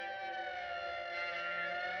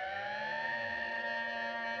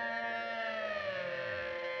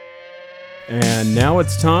And now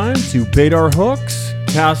it's time to bait our hooks,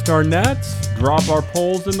 cast our nets, drop our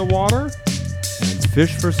poles in the water, and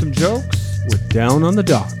fish for some jokes with Down on the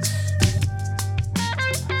Docks.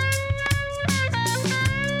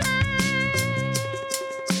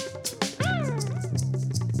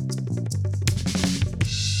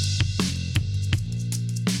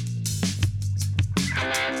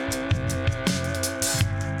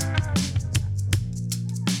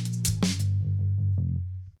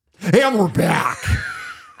 And we're back.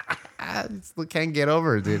 I still can't get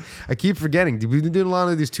over it, dude. I keep forgetting. We've been doing a lot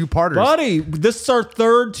of these two-parters. Buddy, this is our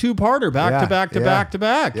third two-parter, back to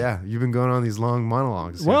back. Yeah, you've been going on these long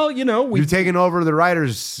monologues. Well, you know, you've taken over the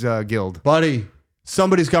Writers Guild. Buddy,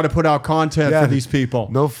 somebody's got to put out content for these people.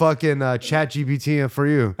 No fucking chat GPT for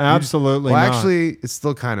you. Absolutely not. Well, actually, it's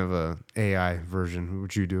still kind of a AI version,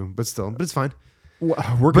 which you do, but it's fine.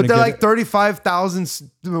 But they're like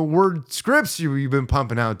 35,000 word scripts you've been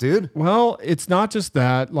pumping out, dude. Well, it's not just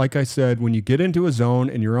that. Like I said, when you get into a zone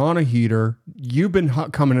and you're on a heater, you've been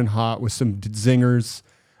coming in hot with some zingers.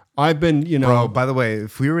 I've been, Bro, by the way,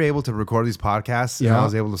 if we were able to record these podcasts and I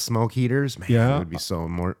was able to smoke heaters, man, it would be so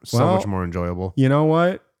much more enjoyable. You know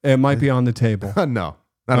what? It might be on the table. No,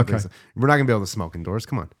 I don't think so. We're not going to be able to smoke indoors.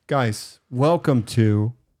 Come on. Guys, welcome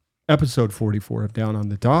to episode 44 of Down on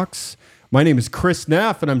the Docks. My name is Chris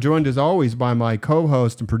Neff, and I'm joined as always by my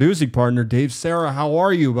co-host and producing partner, Dave Sarah. How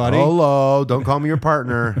are you, buddy? Hello. Don't call me your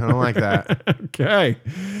partner. I don't like that. Okay.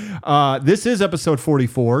 This is episode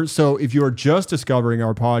 44. So if you're just discovering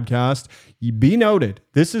our podcast, be noted,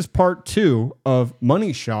 this is part 2 of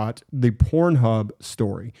Money Shot, the Pornhub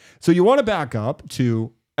story. So you want to back up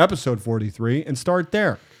to episode 43 and start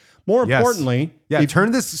there. More importantly...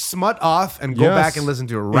 turn this smut off and go back and listen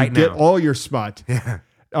to it right now. Get all your smut. Yeah.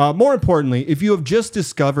 More importantly, if you have just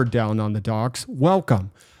discovered Down on the Docks,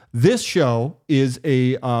 welcome. This show is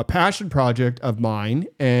a passion project of mine,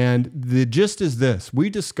 and the gist is this. We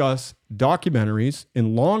discuss documentaries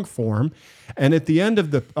in long form, and at the end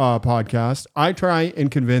of the podcast, I try and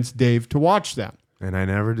convince Dave to watch them. And I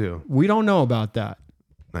never do. We don't know about that.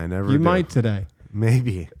 I never do. You might today.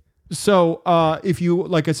 Maybe. So if you,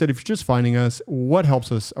 like I said, if you're just finding us, what helps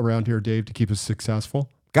us around here, Dave, to keep us successful?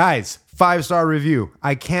 Guys, 5-star review.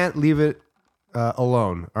 I can't leave it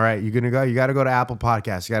alone. All right, you got to go to Apple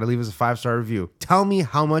Podcasts. You got to leave us a 5-star review. Tell me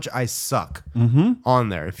how much I suck on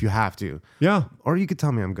there if you have to. Yeah. Or you could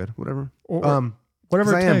tell me I'm good. Whatever. Whatever it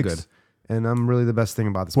takes. I am good. And I'm really the best thing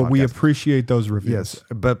about this podcast. We appreciate those reviews. Yes,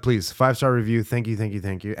 but please, 5-star review. Thank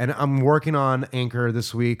you. And I'm working on Anchor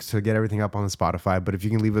this week to get everything up on the Spotify. But if you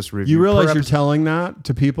can leave us a review. You realize you're telling that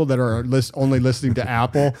to people that are only listening to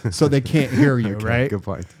Apple, so they can't hear you, okay, right? Good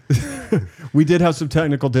point. We did have some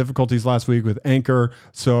technical difficulties last week with Anchor,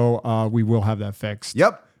 so we will have that fixed.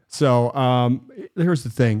 Yep. So here's the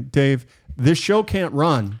thing, Dave. This show can't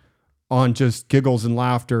run on just giggles and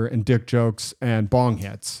laughter and dick jokes and bong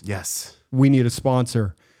hits. Yes. We need a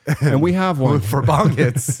sponsor, and we have one. For bong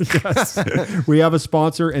hits. Yes. We have a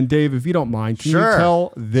sponsor, and Dave, if you don't mind, can you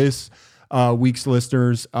tell this week's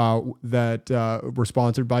listeners that we're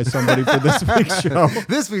sponsored by somebody for this week's show?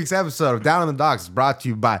 This week's episode of Down on the Docks is brought to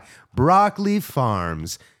you by Broccoli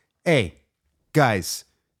Farms. Hey, guys,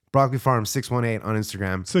 Broccoli Farms 618 on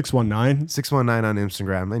Instagram. 619. 619 on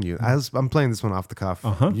Instagram. And you. I'm playing this one off the cuff.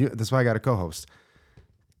 That's why I got a co-host.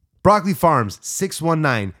 Broccoli Farms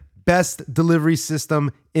 619. Best delivery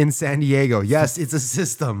system in San Diego. Yes, it's a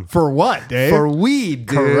system. For what, Dave? For weed,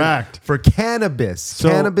 dude. Correct. For cannabis. So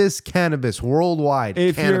cannabis, worldwide.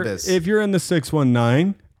 Cannabis. If you're in the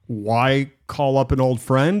 619, why call up an old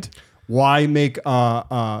friend? Why make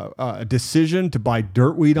a decision to buy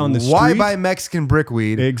dirt weed on the street? Why buy Mexican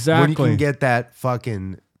brickweed exactly when you can get that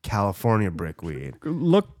fucking California brickweed?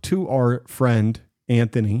 Look to our friend,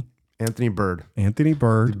 Anthony Bird.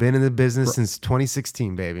 We've been in the business since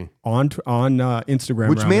 2016, baby. On Instagram.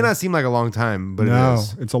 Which may not seem like a long time, but it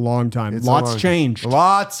is. It's a long time. Lots changed.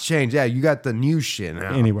 Yeah, you got the new shit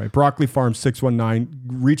now. Anyway, Broccoli Farm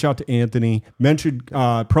 619. Reach out to Anthony. Mention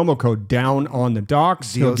promo code Down on the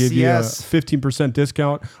Docks. He'll give you a 15%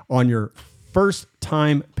 discount on your first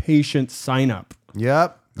time patient sign up.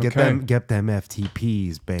 Yep. Get them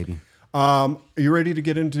FTPs, baby. Are you ready to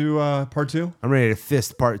get into part 2? I'm ready to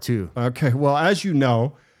fist part 2. Okay. Well, as you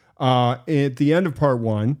know, at the end of part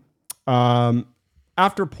 1,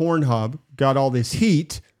 after Pornhub got all this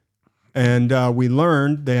heat, and we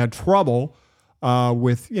learned they had trouble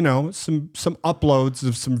with some uploads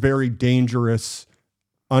of some very dangerous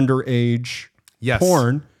underage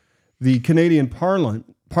porn, the Canadian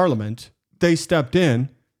Parliament they stepped in.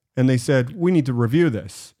 And they said, we need to review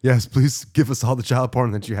this. Yes, please give us all the child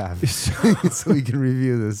porn that you have so we can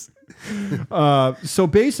review this. So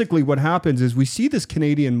basically what happens is we see this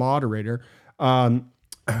Canadian moderator,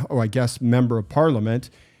 I guess member of parliament,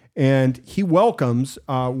 and he welcomes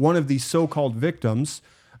one of these so-called victims.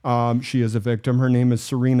 She is a victim. Her name is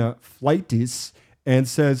Serena Fleitis, and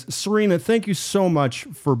says, Serena, thank you so much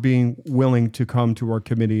for being willing to come to our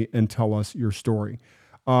committee and tell us your story.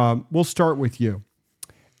 We'll start with you.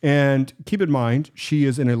 And keep in mind, she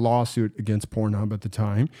is in a lawsuit against Pornhub at the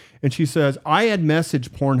time. And she says, I had messaged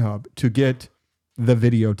Pornhub to get the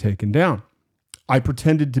video taken down. I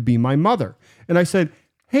pretended to be my mother. And I said,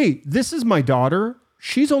 hey, this is my daughter.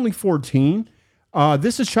 She's only 14.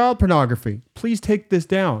 This is child pornography. Please take this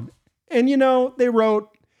down. And, they wrote,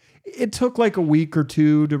 it took like a week or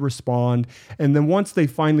two to respond. And then once they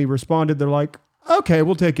finally responded, they're like, okay,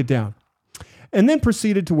 we'll take it down. And then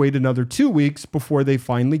proceeded to wait another 2 weeks before they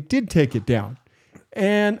finally did take it down.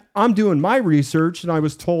 And I'm doing my research, and I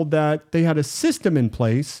was told that they had a system in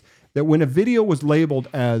place that when a video was labeled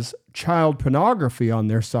as child pornography on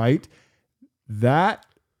their site, that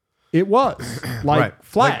it was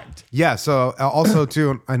flagged. Yeah. So also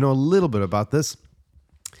too, I know a little bit about this.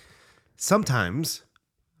 Sometimes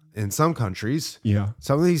in some countries,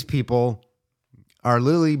 some of these people are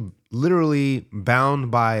literally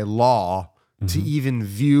bound by law to even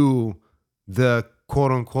view the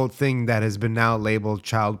quote unquote thing that has been now labeled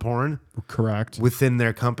child porn. Correct. Within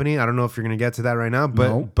their company. I don't know if you're going to get to that right now,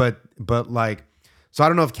 but like, so I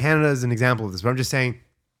don't know if Canada is an example of this, but I'm just saying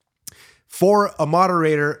for a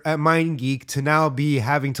moderator at MindGeek to now be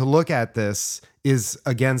having to look at this is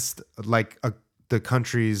against like the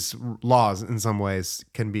country's laws in some ways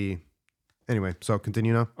can be. Anyway, so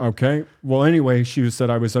continue now. Okay. Well, anyway, she said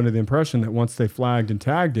I was under the impression that once they flagged and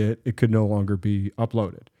tagged it, it could no longer be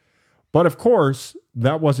uploaded. But of course,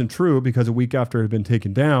 that wasn't true because a week after it had been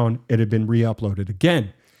taken down, it had been re-uploaded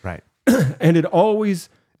again. Right. And it always...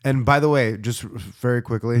 And by the way, just very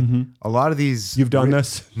quickly, a lot of these... You've done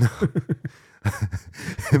this? No.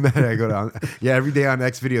 I go down. Yeah, every day on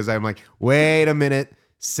X videos, I'm like, wait a minute.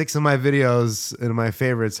 6 of my videos and my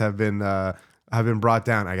favorites have been brought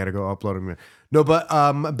down. I got to go upload them. No,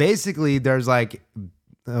 but basically there's like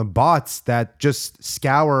bots that just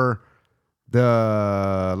scour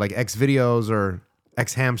the like X videos or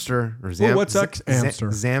X hamster or what's X hamster?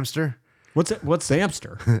 Zamster. What's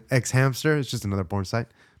Zamster? X hamster. It's just another porn site.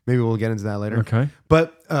 Maybe we'll get into that later. Okay.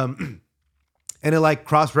 But and it like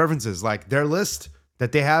cross references like their list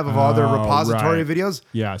that they have of all their repository videos.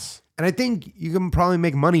 Yes. And I think you can probably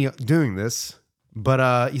make money doing this.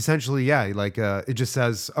 But essentially, yeah, like it just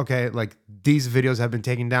says, okay, like these videos have been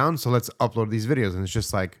taken down, so let's upload these videos. And it's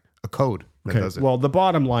just like a code that does it. Well, the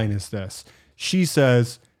bottom line is this. She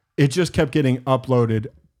says it just kept getting uploaded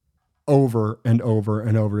over and over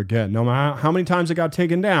and over again. No matter how many times it got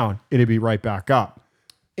taken down, it'd be right back up.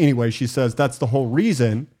 Anyway, she says that's the whole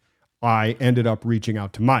reason I ended up reaching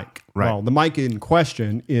out to Mike. Right. Well, the Mike in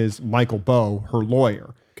question is Michael Bowe, her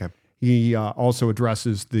lawyer. Okay. He also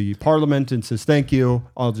addresses the parliament and says, thank you.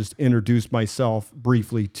 I'll just introduce myself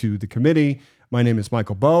briefly to the committee. My name is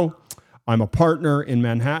Michael Bowe. I'm a partner in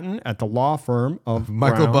Manhattan at the law firm of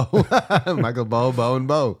Michael Bowe. Michael Bowe, Bowe and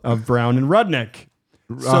Bowe. Of Brown and Rudnick.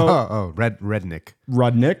 Rednick.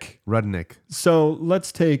 Rudnick. So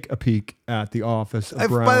let's take a peek at the office of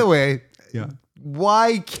Brown. By the way,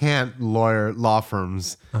 why can't law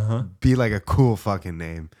firms be like a cool fucking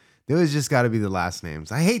name? They always just got to be the last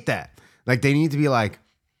names. I hate that. Like they need to be like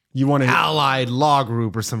you want Allied Law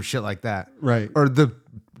Group or some shit like that. Right. Or the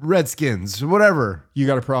Redskins, whatever. You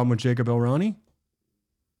got a problem with Jacob Elroni?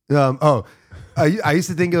 I used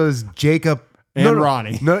to think it was Jacob and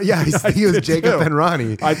Ronnie. No, yeah, I used to think it was Jacob and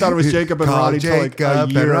Ronnie. I thought it was Jacob and Ronnie till like a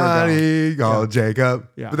year ago. Call Jacob.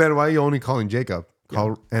 Yeah. But then why are you only calling Jacob?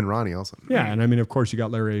 Call and Ronnie also. Yeah, and I mean, of course, you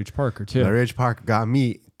got Larry H. Parker too. Larry H. Parker got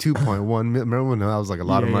me 2.1 million. Remember when that was like a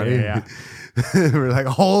lot of money? Yeah. We're like,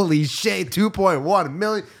 holy shit, 2.1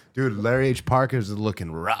 million. Dude, Larry H. Parker's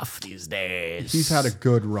looking rough these days. He's had a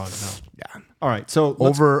good run now. Yeah. All right. So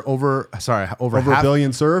over $1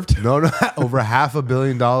 billion served? No, over $500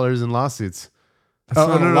 million in lawsuits.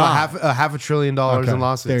 Half $500 billion in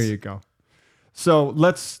lawsuits. There you go. So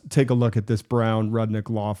let's take a look at this Brown Rudnick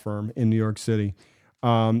law firm in New York City.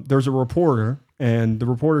 There's a reporter, and the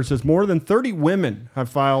reporter says more than 30 women have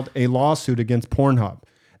filed a lawsuit against Pornhub.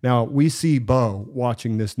 Now, we see Bo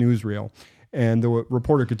watching this newsreel, and the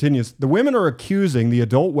reporter continues, the women are accusing the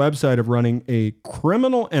adult website of running a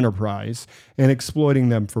criminal enterprise and exploiting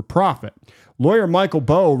them for profit. Lawyer Michael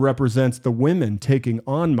Bowe represents the women taking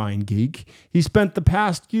on MindGeek. He spent the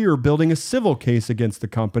past year building a civil case against the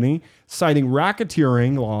company, citing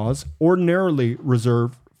racketeering laws ordinarily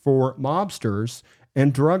reserved for mobsters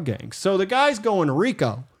and drug gangs. So the guy's going to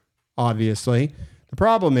RICO, obviously. The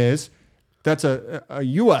problem is that's a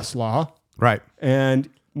U.S. law. Right. And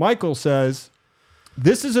Michael says,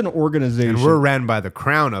 this is an organization. And we're ran by the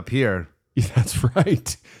crown up here. That's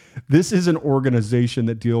right. This is an organization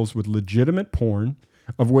that deals with legitimate porn,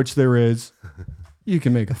 of which there is, you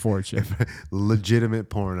can make a fortune. Legitimate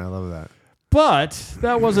porn. I love that. But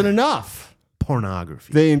that wasn't enough.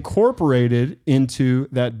 Pornography. They incorporated into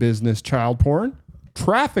that business child porn,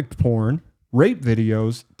 trafficked porn, rape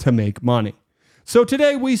videos to make money. So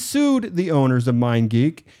today we sued the owners of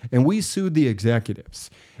MindGeek and we sued the executives.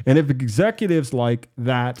 And if executives like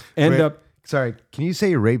that end up... Sorry, can you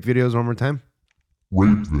say rape videos one more time?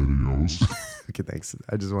 Rape videos. Okay, thanks.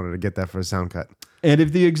 I just wanted to get that for a sound cut. And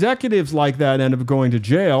if the executives like that end up going to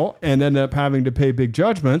jail and end up having to pay big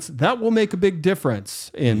judgments, that will make a big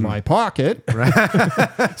difference in my pocket. Right.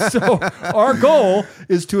 So our goal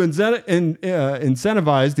is to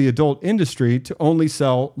incentivize the adult industry to only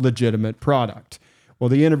sell legitimate product. Well,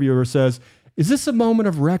 the interviewer says, is this a moment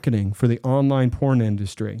of reckoning for the online porn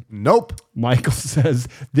industry? Nope. Michael says,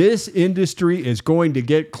 this industry is going to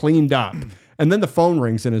get cleaned up. And then the phone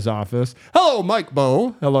rings in his office. Hello, Mike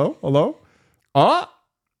Bowe. Hello.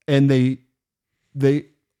 And did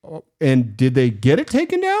they get it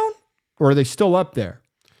taken down, or are they still up there?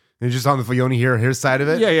 You're just on the phone. You only hear his side of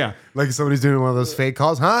it? Yeah. Like somebody's doing one of those fake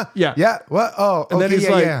calls, huh? Yeah. Yeah. What? Oh, and okay,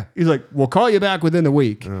 then he's like, we'll call you back within the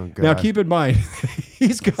week. Oh, God. Now, keep in mind,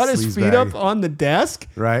 he's got his feet up on the desk.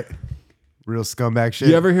 Right. Real scumbag shit.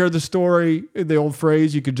 You ever hear the story, the old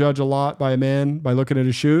phrase, you could judge a lot by a man by looking at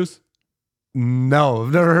his shoes? No,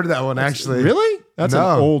 I've never heard that one, actually. Really? That's an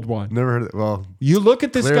old one. Never heard it. Well, you look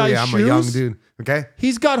at this clearly guy's I'm shoes. a young dude. Okay.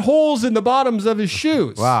 He's got holes in the bottoms of his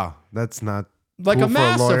shoes. Wow. That's not like cool a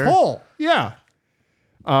massive hole. Yeah.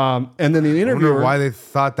 And then the interviewer. I wonder why they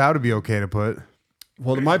thought that would be okay to put.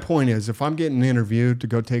 Well, my point is, if I'm getting interviewed to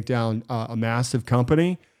go take down a massive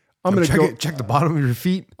company, I'm going to check the bottom of your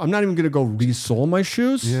feet. I'm not even going to go resole my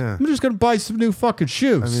shoes. Yeah. I'm just going to buy some new fucking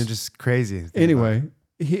shoes. I mean, just crazy. Anyway,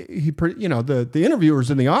 the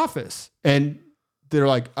interviewer's in the office and they're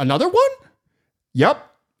like, another one? Yep.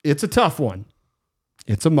 It's a tough one.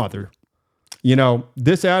 It's a mother.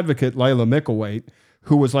 This advocate, Lila Micklethwaite,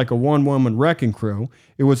 who was like a one-woman wrecking crew,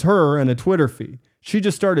 it was her and a Twitter feed. She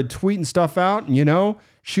just started tweeting stuff out and,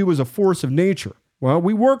 she was a force of nature. Well,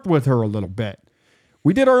 we worked with her a little bit.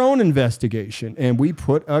 We did our own investigation and we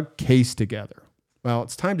put a case together. Well,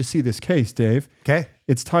 it's time to see this case, Dave. Okay.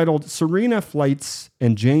 It's titled Serena Flights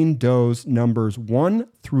and Jane Doe's numbers 1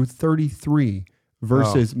 through 33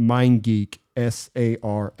 versus MindGeek,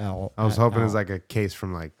 SARL. I was hoping it was like a case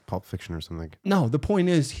from like Pulp Fiction or something. No, the point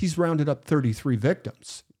is he's rounded up 33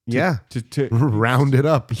 victims. To round it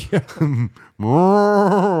up. Yeah.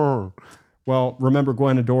 Well, remember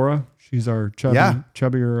Gwenadora? She's our chubbier.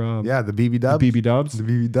 The BB Dubs. The BB Dubs. The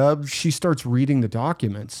BB Dubs. She starts reading the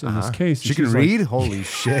documents in this case. She can read? Holy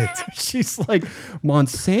shit. She's like,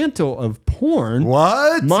 Monsanto of porn.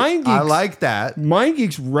 What? MindGeek's, I like that.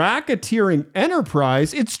 MindGeek's racketeering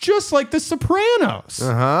enterprise. It's just like The Sopranos.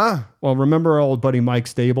 Uh-huh. Well, remember our old buddy Mike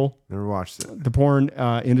Stable? Never watched it. The porn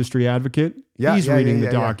industry advocate? He's reading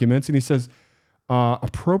the documents and he says,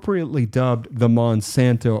 appropriately dubbed the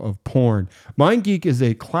Monsanto of porn. MindGeek is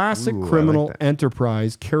a classic criminal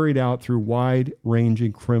enterprise carried out through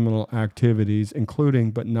wide-ranging criminal activities,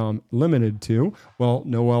 including but not limited to,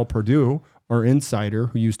 Noelle Perdue, our insider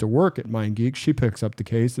who used to work at MindGeek, she picks up the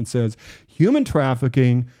case and says, human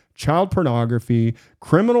trafficking, child pornography,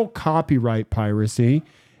 criminal copyright piracy,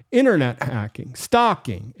 internet hacking,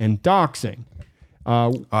 stalking, and doxing.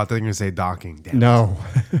 I thought you were going to say docking. Damn no.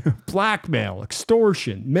 Blackmail,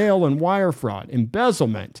 extortion, mail and wire fraud,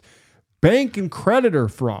 embezzlement, bank and creditor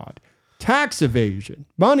fraud, tax evasion,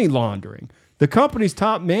 money laundering, the company's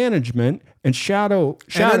top management, and shadow.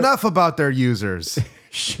 And enough about their users.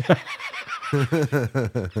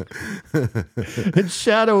 And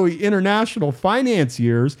shadowy international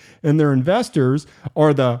financiers and their investors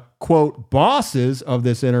are the, quote, bosses of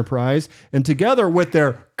this enterprise, and together with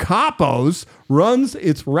their capos runs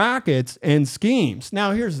its rackets and schemes.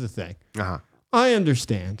 Now, here's the thing. I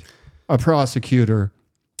understand a prosecutor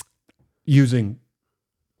using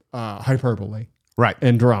hyperbole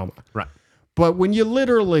and drama. Right. But when you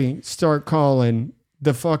literally start calling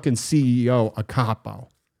the fucking CEO a capo,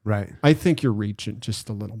 right, I think you're reaching just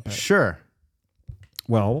a little bit. Sure.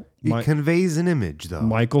 Well, it conveys an image, though.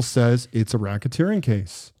 Michael says it's a racketeering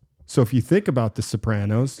case. So if you think about The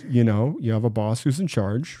Sopranos, you have a boss who's in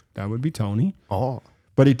charge. That would be Tony. Oh.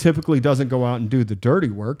 but he typically doesn't go out and do the dirty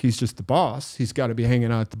work. He's just the boss. He's got to be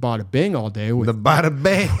hanging out at the Bada Bing all day with The bada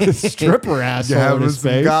bang. a stripper asshole in his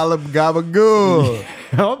face. Gollum gabagool.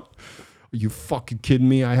 Yep. Are you fucking kidding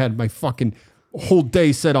me? I had my fucking whole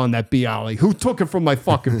day set on that Bialy. Who took it from my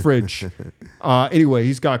fucking fridge? Anyway,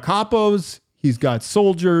 he's got capos, he's got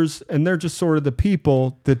soldiers, and they're just sort of the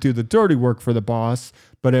people that do the dirty work for the boss,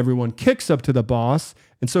 but everyone kicks up to the boss.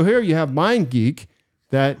 And so here you have MindGeek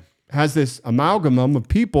that has this amalgam of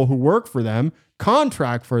people who work for them,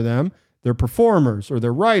 contract for them, they're performers or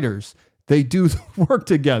they're writers. They do the work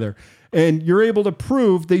together. And you're able to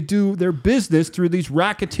prove they do their business through these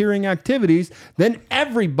racketeering activities, then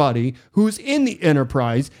everybody who's in the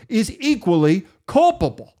enterprise is equally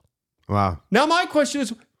culpable. Wow. Now, my question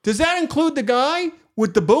is, does that include the guy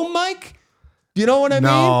with the boom mic? Do you know what I mean?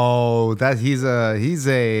 No, that he's a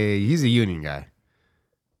union guy.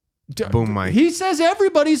 Boom mic. He says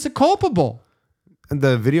everybody's culpable. And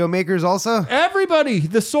the video makers also? Everybody,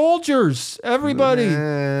 the soldiers, everybody.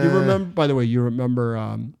 Eh. You remember, by the way,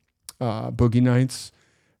 Boogie Nights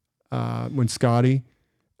when Scotty,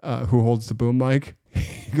 who holds the boom mic,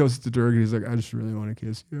 he goes to Dirk and he's like, I just really want to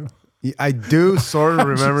kiss you. I do sort of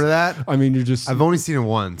remember that. I mean, I've only seen it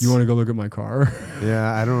once. You want to go look at my car?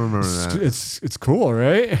 Yeah, I don't remember that. It's cool,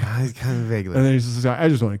 right? I kind of vaguely. And then he's just like, I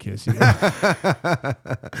just want to kiss you.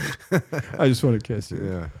 I just want to kiss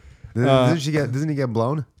you. Yeah. Doesn't he get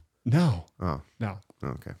blown? No. Oh. No.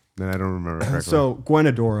 Okay. Then I don't remember correctly. So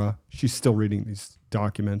Gwenadora, she's still reading these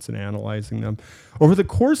documents and analyzing them. Over the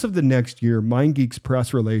course of the next year, MindGeek's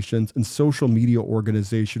press relations and social media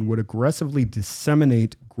organization would aggressively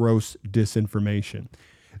disseminate gross disinformation.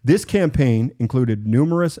 This campaign included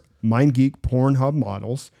numerous MindGeek Pornhub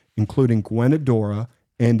models, including Gwenadora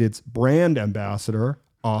and its brand ambassador,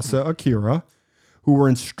 Asa Akira, who were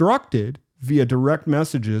instructed via direct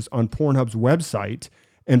messages on Pornhub's website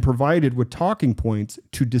and provided with talking points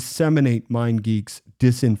to disseminate MindGeek's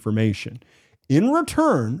disinformation. In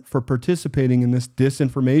return for participating in this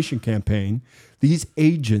disinformation campaign, these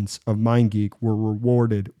agents of MindGeek were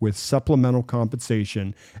rewarded with supplemental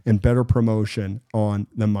compensation and better promotion on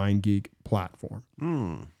the MindGeek platform.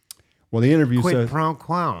 Well, the interview says...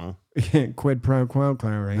 Quid pro quo,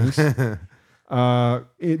 Clarice. The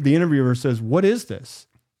interviewer says, what is this?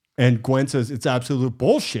 And Gwen says, it's absolute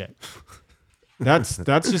bullshit. That's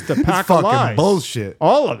just a pack of lies. Bullshit.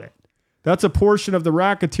 All of it. That's a portion of the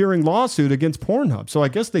racketeering lawsuit against Pornhub. So I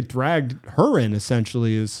guess they dragged her in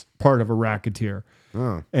essentially as part of a racketeer.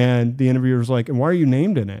 Oh. And the interviewer's like, and why are you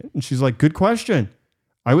named in it? And she's like, good question.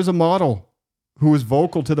 I was a model who was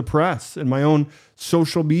vocal to the press and my own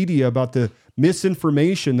social media about the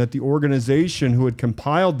misinformation that the organization who had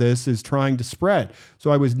compiled this is trying to spread.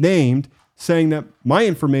 So I was named saying that my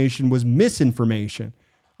information was misinformation.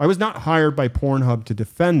 I was not hired by Pornhub to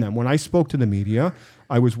defend them. When I spoke to the media,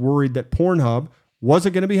 I was worried that Pornhub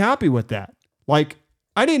wasn't going to be happy with that. Like,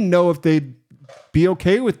 I didn't know if they'd be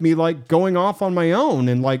okay with me, like, going off on my own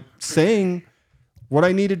and, like, saying what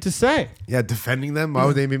I needed to say. Yeah, defending them? Why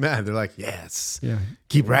would they be mad? They're like, yes. Yeah.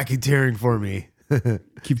 Keep racketeering for me.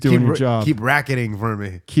 Keep doing your job. Keep racketing for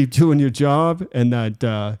me. Keep doing your job. And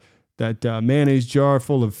that mayonnaise jar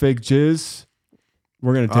full of fake jizz,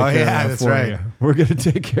 we're going to take care of that that's for right. you. We're going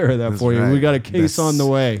to take care of that for you. right. We got a case on the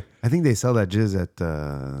way. I think they sell that jizz at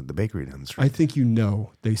the bakery down the street. I think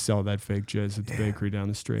they sell that fake jizz at the bakery down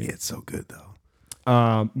the street. It's so good, though.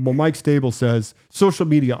 Well, Mike Stable says social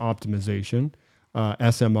media optimization,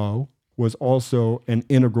 SMO, was also an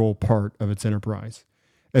integral part of its enterprise.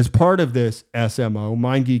 As part of this SMO,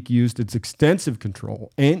 MindGeek used its extensive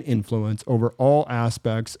control and influence over all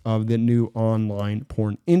aspects of the new online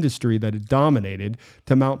porn industry that it dominated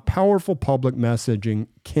to mount powerful public messaging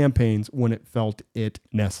campaigns when it felt it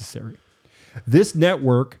necessary. This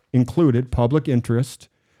network included public interest,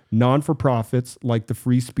 non-for-profits like the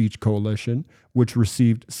Free Speech Coalition, which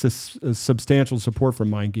received substantial support from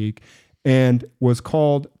MindGeek, and was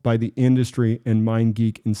called by the industry and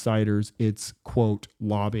MindGeek insiders its, quote,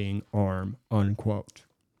 lobbying arm, unquote.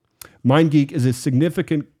 MindGeek is a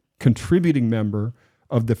significant contributing member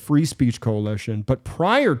of the Free Speech Coalition, but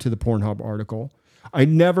prior to the Pornhub article, I'd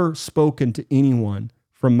never spoken to anyone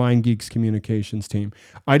from MindGeek's communications team.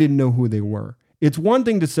 I didn't know who they were. It's one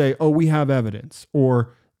thing to say, oh, we have evidence,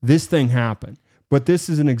 or this thing happened. But this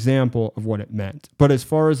is an example of what it meant. But as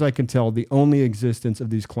far as I can tell, the only existence of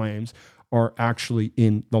these claims are actually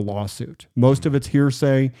in the lawsuit. Most of it's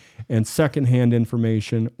hearsay and secondhand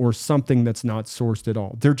information or something that's not sourced at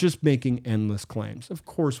all. They're just making endless claims. Of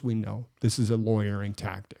course we know this is a lawyering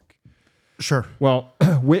tactic. Sure. Well,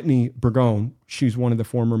 Whitney Burgone, she's one of the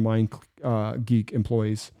former MindGeek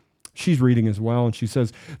employees, she's reading as well, and she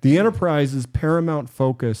says, the enterprise's paramount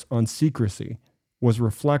focus on secrecy was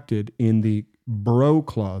reflected in the bro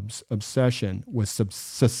club's obsession with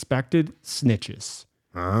suspected snitches.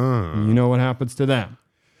 You know what happens to them.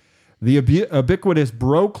 The ubiquitous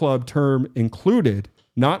bro club term included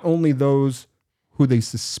not only those who they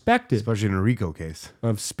suspected, especially in a RICO case,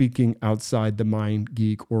 of speaking outside the Mind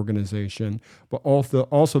Geek organization, but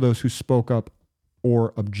also those who spoke up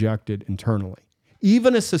or objected internally.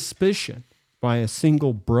 Even a suspicion by a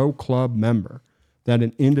single bro club member that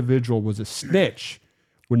an individual was a snitch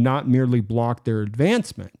would not merely block their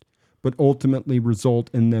advancement, but ultimately result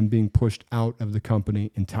in them being pushed out of the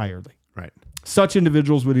company entirely. Right. Such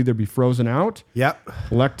individuals would either be frozen out,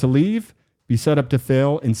 elect to leave, be set up to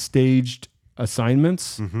fail in staged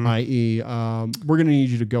assignments, i.e., we're going to need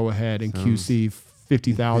you to go ahead and QC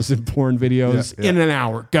 50,000 porn videos in an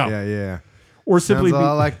hour. Go. Yeah. Or simply sounds a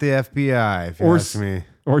lot like the FBI, if you ask me.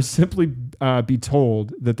 Or simply be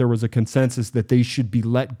told that there was a consensus that they should be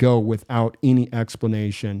let go without any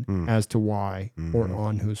explanation as to why or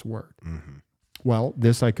on whose word. Well,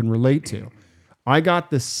 this I can relate to. I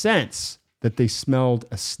got the sense that they smelled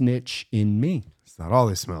a snitch in me. It's not all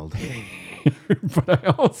they smelled. But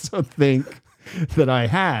I also think that I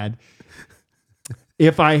had,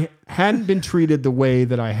 if I hadn't been treated the way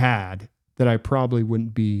that I had, that I probably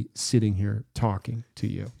wouldn't be sitting here talking to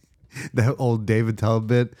you. That old David Tell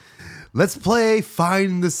bit. Let's play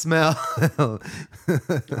Find the Smell.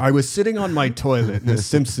 I was sitting on my toilet in The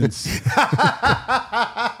Simpsons.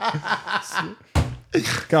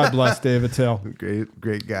 God bless David Tell.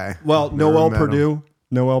 Great guy. Well, Noelle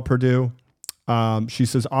Purdue. She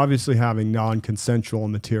says, obviously having non-consensual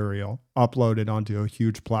material uploaded onto a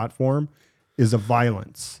huge platform is a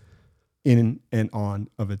violence in and on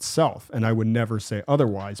of itself. And I would never say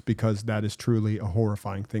otherwise, because that is truly a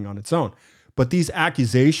horrifying thing on its own. But these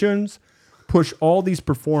accusations push all these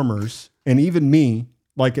performers, and even me,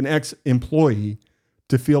 like an ex-employee,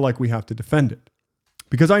 to feel like we have to defend it.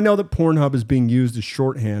 Because I know that Pornhub is being used as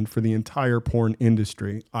shorthand for the entire porn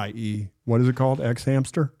industry, i.e., what is it called?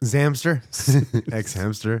 Ex-hamster? Zamster?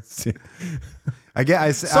 Ex-hamster.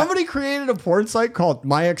 Somebody created a porn site called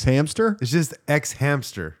My Ex-Hamster? It's just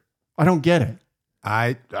Ex-hamster. I don't get it.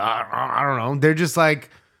 I don't know. They're just like,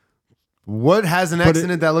 what has an X in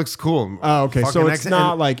it that looks cool? Oh, okay. Fucking So it's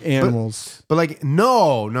not like animals. But like,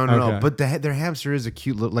 no. Okay. But their hamster is a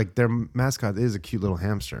cute little, like their mascot is a cute little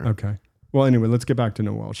hamster. Okay. Well, anyway, let's get back to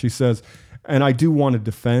Noelle. She says, and I do want to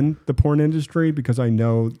defend the porn industry because I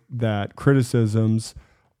know that criticisms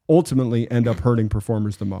ultimately end up hurting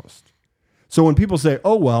performers the most. So when people say,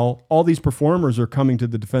 oh, well, all these performers are coming to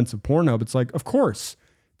the defense of Pornhub, it's like, of course,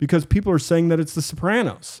 because people are saying that it's The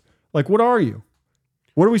Sopranos. Like, what are you?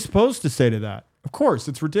 What are we supposed to say to that? Of course,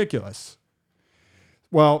 it's ridiculous.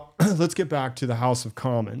 Well, let's get back to the House of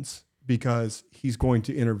Commons, because he's going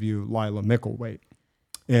to interview Lila Micklethwait.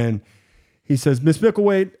 And he says, Miss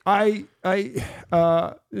Micklethwait,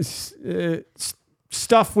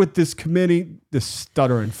 stuff with this committee, this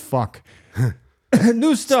stuttering fuck.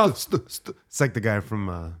 New stuff. It's like the guy from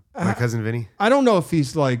My Cousin Vinny. I don't know if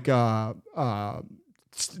he's like a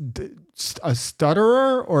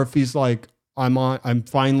stutterer, or if he's like, I'm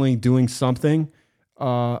finally doing something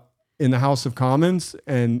in the House of Commons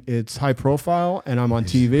and it's high profile and I'm on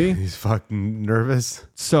TV. He's fucking nervous.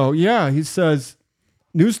 So yeah, he says,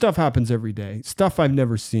 new stuff happens every day. Stuff I've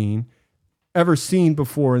never ever seen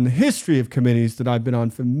before in the history of committees that I've been on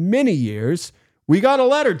for many years. We got a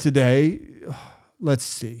letter today. Let's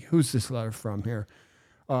see. Who's this letter from here?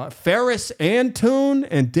 Ferris Antoon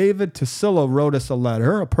and David Tassilo wrote us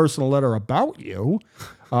a personal letter about you,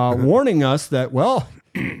 warning us that, well,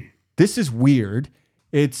 this is weird.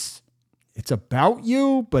 It's about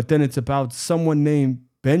you, but then it's about someone named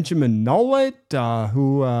Benjamin Nollet,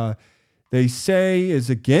 who they say is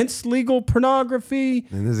against legal pornography.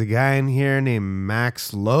 And there's a guy in here named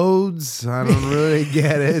Max Loads. I don't really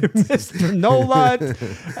get it. Mr. Nollet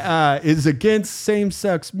is against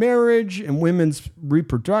same-sex marriage and women's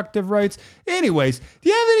reproductive rights. Anyways, do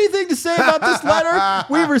you have anything to say about this letter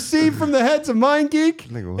we received from the heads of Mind Geek?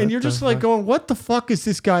 And you're just like going, what the fuck is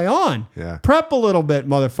this guy on? Yeah. Prep a little bit,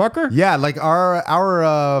 motherfucker. Yeah, like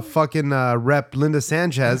our fucking rep, Linda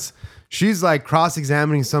Sanchez. She's like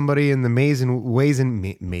cross-examining somebody in the Ways and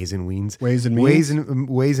Means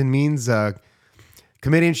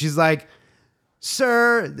committee, and she's like,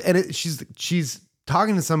 "Sir," and she's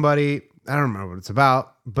talking to somebody. I don't remember what it's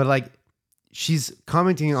about, but like she's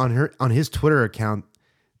commenting on his Twitter account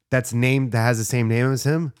that has the same name as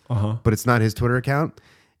him, but it's not his Twitter account.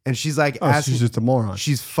 And she's like, she's just a moron.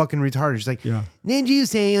 She's fucking retarded. She's like, Yeah. did you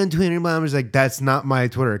say on Twitter? Mom was like, that's not my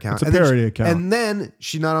Twitter account. It's a parody account. And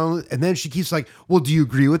then she keeps like, well, do you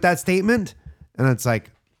agree with that statement? And it's like,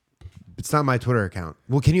 it's not my Twitter account.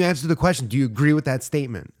 Well, can you answer the question? Do you agree with that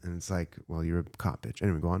statement? And it's like, well, you're a cop, bitch.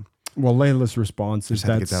 Anyway, go on. Well, Layla's response is Just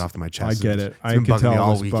had to get that off my chest. I get it. It's been I can bugging me tell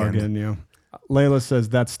all it's weekend. bugging you. Layla says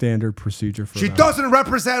that's standard procedure for She them. doesn't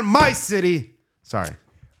represent my city. Sorry.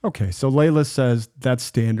 Okay, so Layla says that's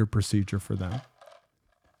standard procedure for them.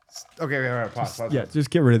 Okay, all right, pause. Yeah, just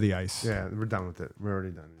get rid of the ice. Yeah, we're done with it. We're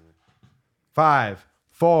already done. 5,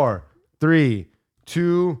 4, 3,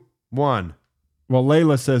 2, 1. Well,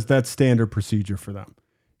 Layla says that's standard procedure for them.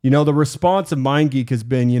 The response of MindGeek has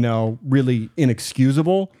been, really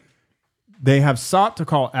inexcusable. They have sought to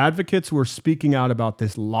call advocates who are speaking out about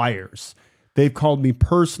this liars. They've called me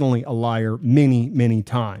personally a liar many, many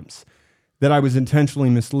times. That I was intentionally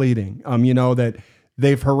misleading. That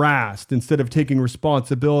they've harassed instead of taking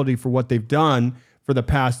responsibility for what they've done for the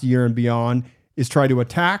past year and beyond is try to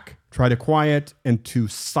attack, try to quiet, and to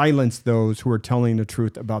silence those who are telling the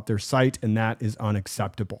truth about their site, and that is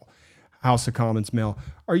unacceptable. House of Commons Mail.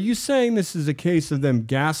 Are you saying this is a case of them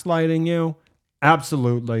gaslighting you?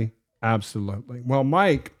 Absolutely. Absolutely. Well,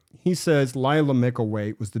 Mike, he says Lila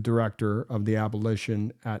Micklethwait was the director of the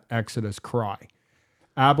abolition at Exodus Cry.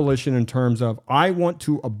 Abolition in terms of, I want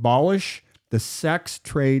to abolish the sex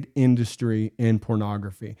trade industry in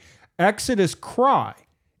pornography. Exodus Cry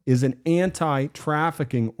is an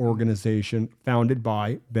anti-trafficking organization founded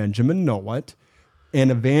by Benjamin Nolet,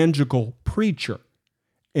 an evangelical preacher.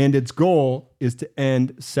 And its goal is to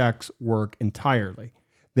end sex work entirely.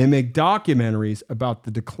 They make documentaries about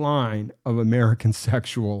the decline of American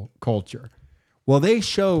sexual culture. Well, they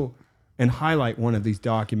show and highlight one of these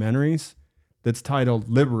documentaries that's titled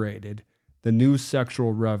Liberated, the New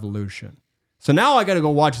Sexual Revolution. So now I got to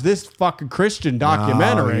go watch this fucking Christian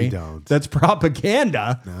documentary. No, you don't. That's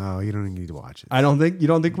propaganda. No, you don't need to watch it. You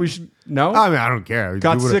don't think we should? No? I mean, I don't care.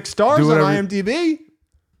 Got 6 stars on IMDb.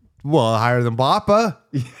 Well, higher than Bappa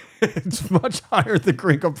It's much higher than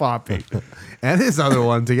Gringo Poppy. and his other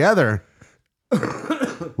one together.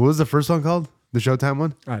 What was the first one called? The Showtime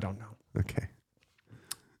one? I don't know. Okay.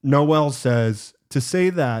 Noel says, to say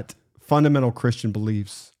that fundamental Christian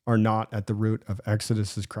beliefs are not at the root of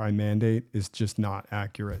Exodus's crime mandate is just not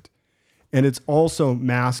accurate. And it's also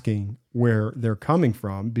masking where they're coming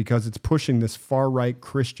from because it's pushing this far-right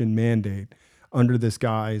Christian mandate under this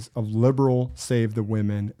guise of liberal, save the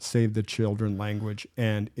women, save the children language,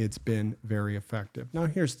 and it's been very effective. Now,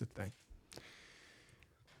 here's the thing.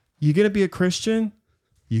 You're going to be a Christian,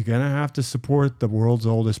 you're going to have to support the world's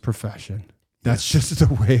oldest profession. That's just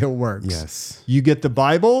the way it works. Yes. You get the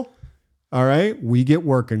Bible, all right? We get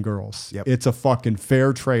working girls. Yep. It's a fucking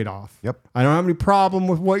fair trade-off. Yep. I don't have any problem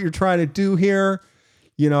with what you're trying to do here.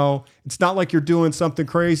 It's not like you're doing something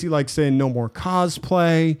crazy like saying no more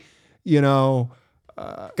cosplay.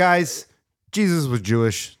 Guys, Jesus was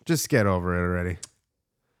Jewish. Just get over it already.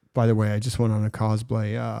 By the way, I just went on a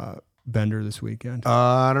cosplay bender this weekend.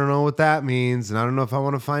 I don't know what that means, and I don't know if I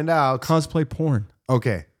want to find out. Cosplay porn.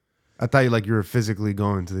 Okay. I thought you were physically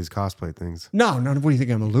going to these cosplay things. No. What do you think?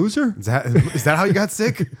 I'm a loser? Is that how you got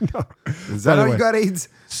sick? No. Is that how you got AIDS?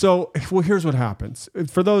 So, here's what happens.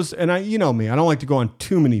 For those, and me, I don't like to go on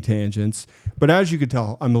too many tangents, but as you could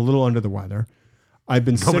tell, I'm a little under the weather. I've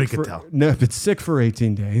been Nobody sick could tell. No, I've been sick for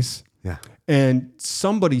 18 days. Yeah. And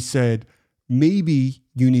somebody said, maybe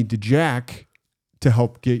you need to jack to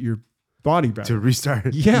help get your body back. To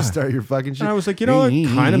restart your fucking shit. And I was like, it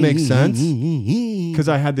kind of makes sense because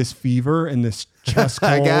I had this fever and this chest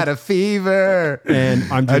cold. I got a fever. And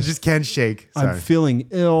I just can't shake. Sorry. I'm feeling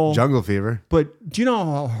ill. Jungle fever. But do you know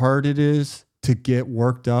how hard it is to get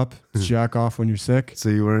worked up, to jack off when you're sick?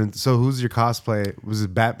 So who's your cosplay? Was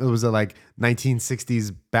it like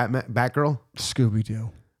 1960s Batgirl?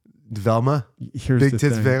 Scooby-Doo. Velma? Here's Big the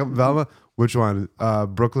tits thing. Velma? Which one?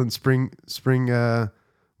 Brooklyn Spring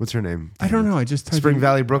what's her name? I don't know. I just typed Spring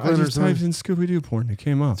Valley, Brooklyn, I or just something? typed in Scooby-Doo porn. It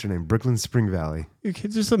came up. What's her name? Brooklyn Spring Valley. You can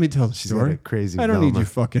just let me tell the She's got story. a crazy I don't need Velma. your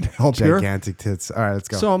fucking help here. Gigantic tits. All right, let's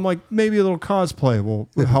go. So I'm like, maybe a little cosplay will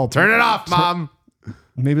help. Turn it off, Mom.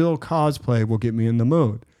 Maybe a little cosplay will get me in the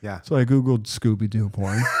mood. Yeah. So I Googled Scooby-Doo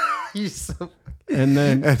porn. You're so... And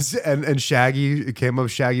then and Shaggy, it came up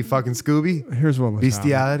Shaggy fucking Scooby. here's what was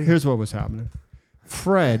Bestiality? happening. Here's what was happening.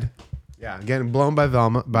 Fred. Yeah, getting blown by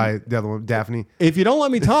Velma, by the other one, Daphne. If you don't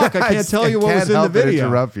let me talk, I can't tell you what was in the help but video.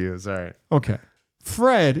 interrupt you. Sorry. Okay.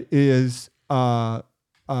 Fred is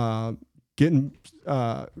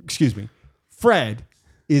Fred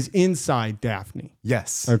is inside Daphne.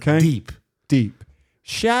 Yes. Okay. Deep.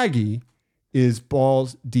 Shaggy is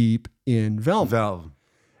balls deep in Velma. Velv.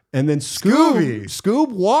 And then Scooby.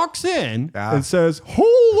 Scoob walks in and says,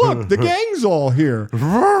 "Oh, look, the gang's all here."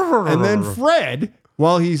 And then Fred,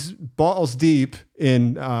 while he's balls deep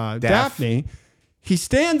in Daphne, he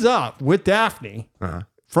stands up with Daphne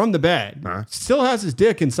from the bed, still has his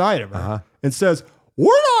dick inside of her, and says,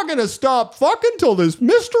 "We're not going to stop fucking till this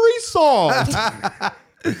mystery's solved."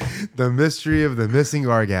 The mystery of the missing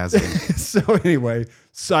orgasm. So anyway,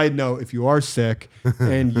 side note, if you are sick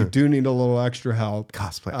and you do need a little extra help.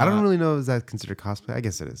 Cosplay. I don't really know. Is that considered cosplay? I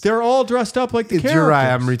guess it is. They're all dressed up like the characters. You're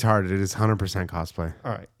right. I'm retarded. It is 100% cosplay.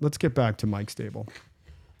 All right, let's get back to Mike Stable.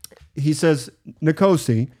 He says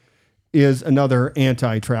Nkosi is another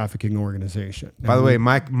anti-trafficking organization. By the way,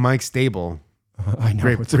 Mike Stable. I know.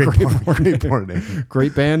 It's a great porn name.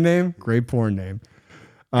 Great band name. Great porn name.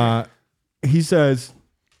 He says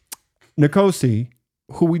Nkosi,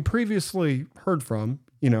 who we previously heard from,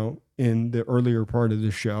 in the earlier part of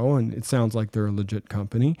the show, and it sounds like they're a legit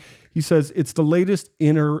company. He says it's the latest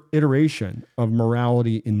iteration of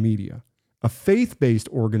morality in media, a faith-based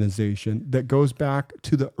organization that goes back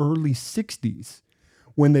to the early 60s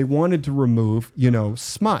when they wanted to remove,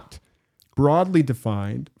 smut, broadly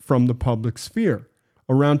defined, from the public sphere.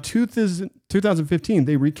 Around 2015,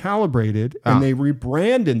 they recalibrated and they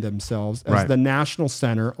rebranded themselves as the National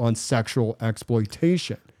Center on Sexual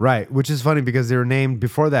Exploitation. Right, which is funny because they were named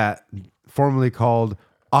before that, formerly called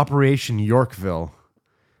Operation Yorkville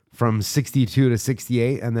from 62 to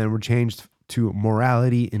 68, and then were changed to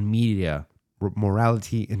Morality in Media,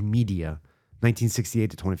 1968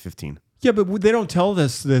 to 2015. Yeah, but they don't tell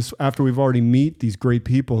us this after we've already met these great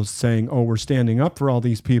people saying, "Oh, we're standing up for all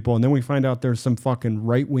these people." And then we find out there's some fucking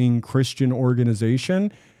right-wing Christian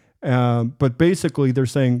organization. But basically they're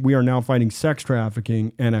saying we are now fighting sex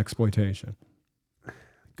trafficking and exploitation.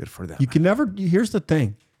 Good for them. You can never, here's the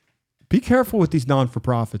thing. Be careful with these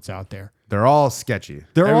non-for-profits out there. They're all sketchy.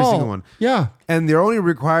 Every single one. Yeah. And they're only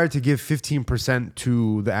required to give 15%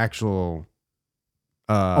 to the actual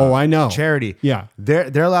I know. charity. Yeah.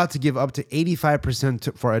 They're allowed to give up to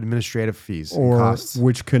 85% for administrative fees and Or costs.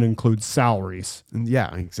 which can include salaries.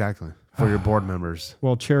 Yeah, exactly. For your board members.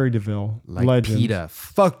 Well, Cherry DeVille, Like legend. PETA.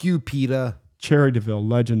 Fuck you, PETA. Cherry DeVille,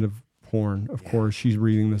 legend of porn. Of course, she's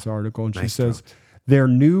reading this article and she Nice says, their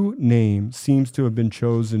new name seems to have been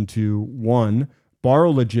chosen to, one,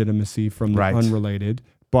 borrow legitimacy from the unrelated,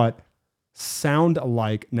 but sound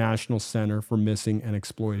alike National Center for Missing and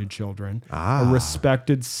Exploited Children, a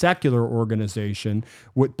respected secular organization.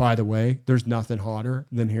 By the way, there's nothing hotter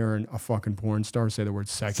than hearing a fucking porn star say the word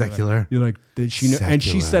secular. Secular. You're like, did she know? And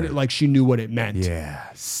she said it like she knew what it meant. Yeah,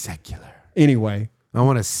 secular. Anyway. I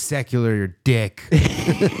want to secular your dick.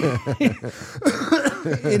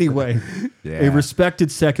 Anyway, a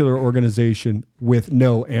respected secular organization with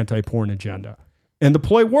no anti-porn agenda. And the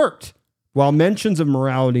ploy worked. While mentions of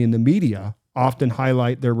morality in the media often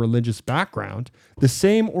highlight their religious background, the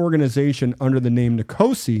same organization under the name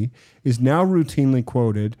Nkosi is now routinely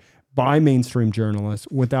quoted by mainstream journalists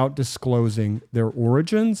without disclosing their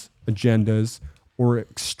origins, agendas, or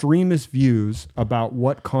extremist views about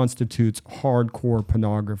what constitutes hardcore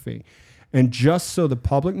pornography. And just so the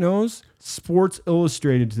public knows, Sports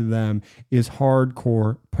Illustrated to them is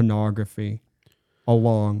hardcore pornography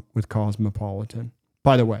along with Cosmopolitan.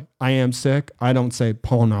 By the way, I am sick. I don't say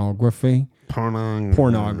pornography.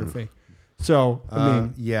 Pornography. So, I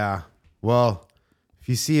mean. Yeah. Well, if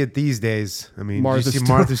you see it these days, I mean, Martha you see Stewart.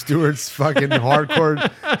 Martha Stewart's fucking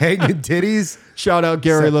hardcore hanging titties. Shout out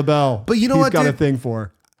Gary LaBelle. But you know He's what, got a dude? thing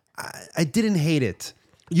for her. I didn't hate it.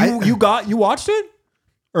 You watched it?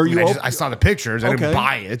 Or I saw the pictures. I didn't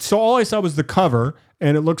buy it. So all I saw was the cover,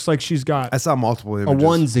 and it looks like she's got I saw multiple a images.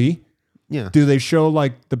 onesie. Yeah. Do they show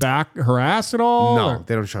like the back, her ass at all? No, or-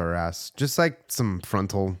 they don't show her ass. Just like some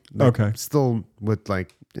frontal. Like, Okay. Still with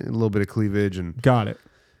like a little bit of cleavage and. Got it.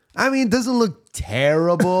 I mean, it doesn't look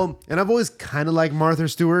terrible. And I've always kind of liked Martha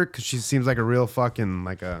Stewart because she seems like a real fucking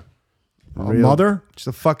A mother? She's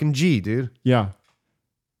a fucking G, dude. Yeah.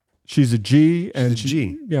 She's a G. And She's a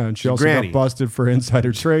G. Yeah, and she She's also granny. got busted for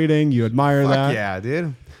insider trading. You admire Fuck that? yeah,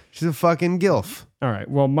 dude. She's a fucking gilf. All right.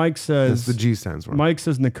 Well, Mike That's says the G stands for. Mike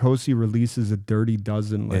says Nkosi releases a dirty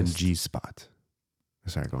dozen list. And G spot.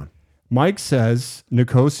 Sorry, go on. Mike says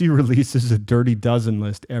Nkosi releases a dirty dozen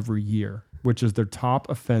list every year, which is their top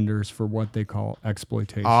offenders for what they call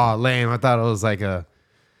exploitation. Oh, lame. I thought it was like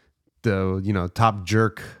top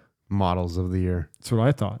jerk models of the year. That's what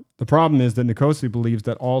I thought. The problem is that Nkosi believes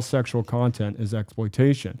that all sexual content is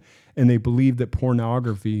exploitation, and they believe that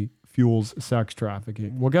pornography fuels sex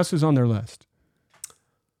trafficking. Well, guess who's on their list?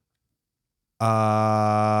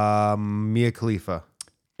 Mia Khalifa.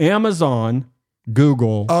 Amazon,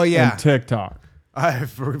 Google, Oh, yeah. and TikTok. I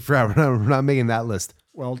forgot. We're not making that list.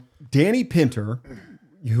 Well, Danny Pinter,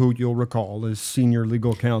 who you'll recall is senior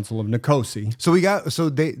legal counsel of Nicosi.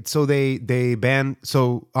 So they banned.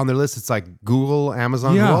 So on their list, it's like Google,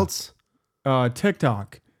 Amazon. Yeah. Who else?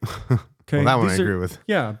 TikTok. Okay, Well, that one I these are- agree with.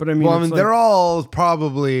 Yeah, but I mean, Well, I it's mean, like- they're all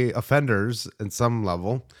probably offenders at some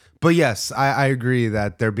level. But yes, I agree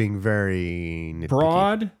that they're being very nitpicky.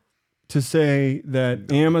 broad to say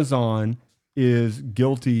that Amazon is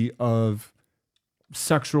guilty of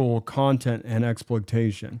sexual content and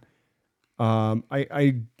exploitation.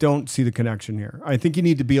 I don't see the connection here. I think you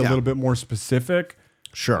need to be a little bit more specific.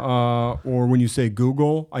 Sure. Or when you say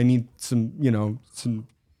Google, I need some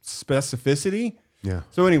specificity. Yeah.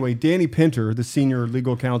 So anyway, Danny Pinter, the senior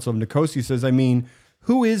legal counsel of Nicosi, says, I mean,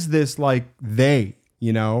 who is this like they,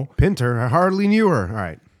 Pinter, I hardly knew her. All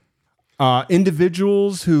right.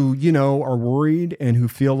 Individuals who, are worried and who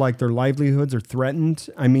feel like their livelihoods are threatened.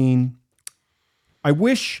 I mean, I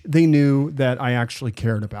wish they knew that I actually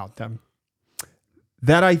cared about them.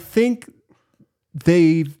 That I think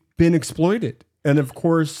they've been exploited. And of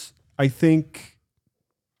course, I think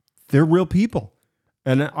they're real people.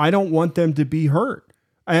 And I don't want them to be hurt.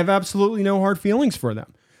 I have absolutely no hard feelings for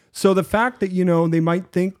them. So the fact that, they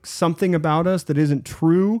might think something about us that isn't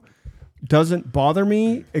true doesn't bother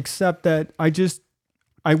me, except that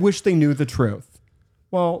I wish they knew the truth.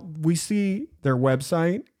 Well, we see their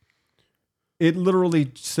website. It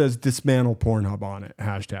literally says dismantle Pornhub on it,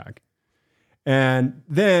 hashtag. And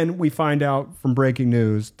then we find out from breaking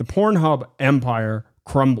news, the Pornhub empire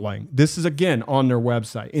crumbling. This is again on their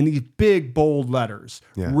website in these big, bold letters,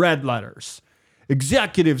 red letters.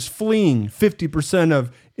 Executives fleeing, 50%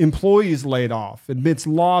 of employees laid off, amidst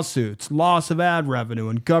lawsuits, loss of ad revenue,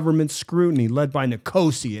 and government scrutiny led by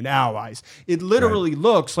Nicosi and allies. It literally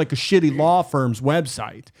looks like a shitty law firm's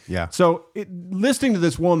website. Yeah. So listening to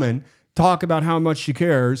this woman talk about how much she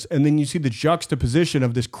cares, and then you see the juxtaposition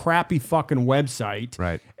of this crappy fucking website.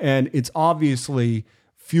 Right. And it's obviously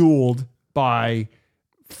fueled by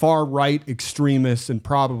far-right extremists and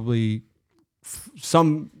probably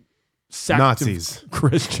some sect Nazis. of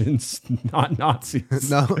Christians, not Nazis.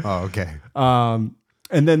 No. Oh, okay.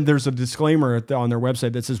 And then there's a disclaimer on their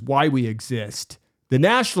website that says why we exist. The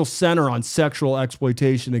National Center on Sexual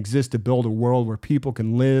Exploitation exists to build a world where people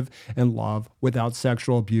can live and love without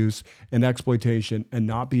sexual abuse and exploitation and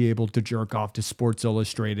not be able to jerk off to Sports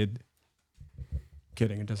Illustrated.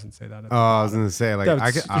 Kidding, it doesn't say that. I was going to say, like,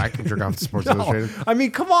 I can jerk off to Sports Illustrated. I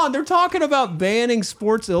mean, come on. They're talking about banning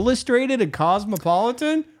Sports Illustrated and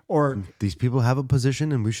Cosmopolitan? Or These people have a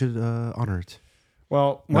position and we should honor it.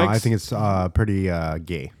 Well, No, I think it's pretty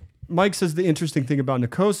gay. Mike says the interesting thing about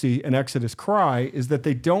Nicosi and Exodus Cry is that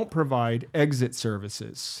they don't provide exit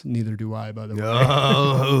services. Neither do I, by the way.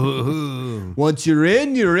 Oh. Once you're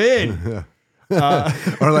in, you're in.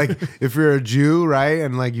 Or like if you're a Jew, right?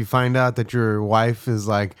 And like you find out that your wife is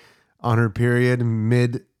like on her period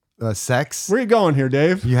mid sex. Where you going here,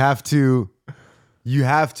 Dave? You have to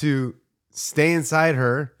stay inside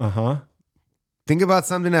her. Uh-huh. Think about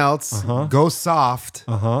something else. Uh-huh. Go soft.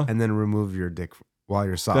 Uh-huh. And then remove your dick while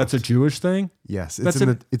you're soft. That's a Jewish thing? yes. that's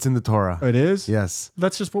It's in the Torah. It is? Yes.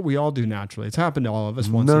 That's just what we all do naturally. It's happened to all of us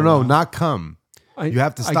once No, in a while. not come. You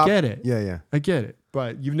have to stop. I get it. Yeah. I get it.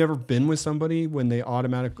 But you've never been with somebody when they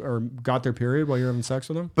got their period while you're having sex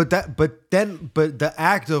with them? But the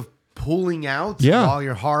act of pulling out Yeah. while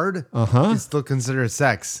you're hard is still considered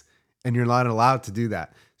sex, and you're not allowed to do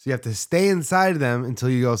that. So you have to stay inside them until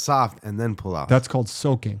you go soft and then pull out. That's called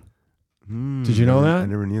soaking. Did you know that? I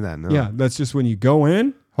never knew that. No. Yeah, that's just when you go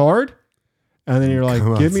in hard, and then you're like,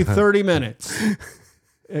 Come give me outside. 30 minutes.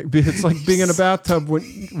 It's like being in a bathtub when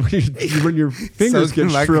your fingers Soak in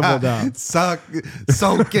get my shriveled cock. out.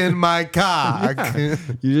 Soak in my cock. Yeah.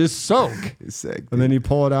 You just soak, Sick, and then you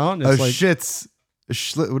pull it out, and it's like shits.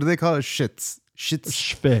 What do they call it? Shits.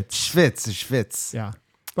 schwitz. Schwitz. Yeah.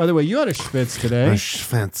 By the way, you had a schwitz today.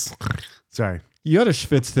 Schwitz. Sorry. You had a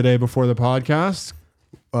schwitz today before the podcast.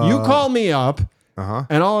 You call me up,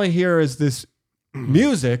 and all I hear is this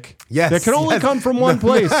music that can only come from one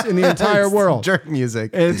place in the entire It's world. Jerk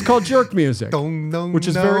music. And it's called jerk music, which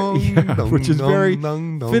is very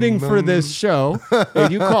fitting for this show.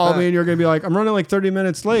 And you call me and you're going to be like, I'm running like 30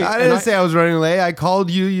 minutes late. I didn't say I was running late. I called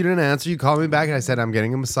you. You didn't answer. You called me back and I said, I'm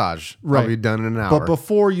getting a massage. Right. I'll be done in an hour. But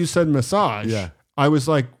before you said massage, Yeah. I was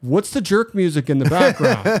like, what's the jerk music in the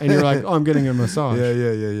background? And you're like, oh, I'm getting a massage.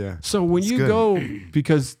 Yeah. So when you good. go,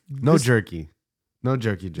 because No jerky. No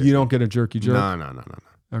jerky. you don't get a jerky jerk. No.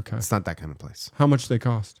 Okay. It's not that kind of place. How much they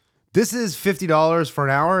cost? This is $50 for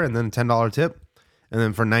an hour and then a $10 tip. And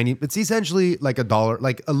then for 90, it's essentially like $1,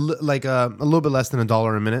 like a little bit less than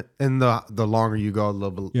 $1 a minute. And the longer you go,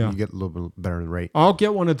 you get a little bit better rate. I'll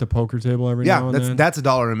get one at the poker table every now and then. That's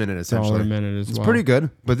 $1 a minute essentially. $1 a minute as it's well. pretty good,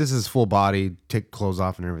 but this is full body, take clothes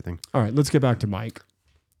off and everything. All right, let's get back to Mike.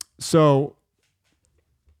 So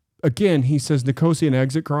again, he says Nicosia and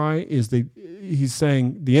Exit Cry he's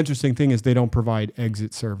saying the interesting thing is they don't provide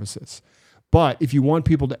exit services. But if you want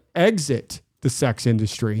people to exit the sex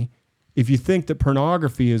industry, if you think that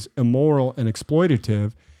pornography is immoral and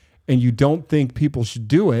exploitative, and you don't think people should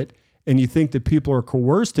do it, and you think that people are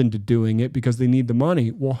coerced into doing it because they need the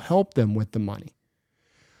money, we'll help them with the money.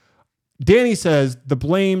 Danny says the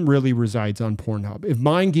blame really resides on Pornhub. If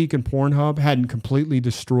MindGeek and Pornhub hadn't completely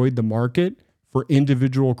destroyed the market for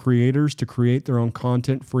individual creators to create their own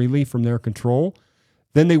content freely from their control,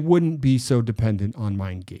 then they wouldn't be so dependent on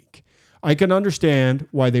MindGeek. I can understand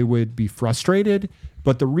why they would be frustrated,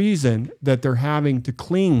 but the reason that they're having to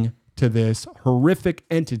cling to this horrific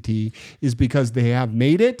entity is because they have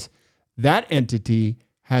made it. That entity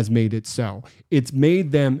has made it so. It's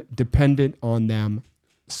made them dependent on them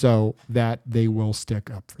so that they will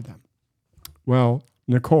stick up for them. Well,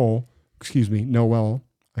 Noelle,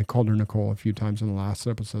 I called her Nicole a few times in the last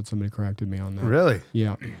episode. Somebody corrected me on that. Really?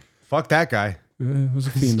 Yeah. Fuck that guy. It was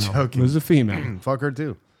a female. Joking. It was a female. Fuck her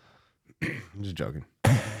too. I'm just joking.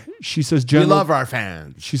 She says We love our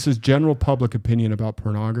fans. She says general public opinion about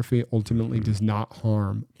pornography ultimately does not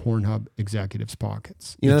harm Pornhub executives'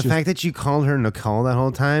 pockets. You know, the fact that you called her Nicole that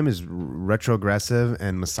whole time is retrogressive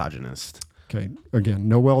and misogynist. Okay. Again,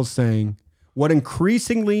 Noelle's saying what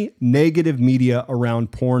increasingly negative media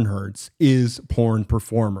around porn hurts is porn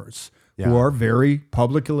performers who are very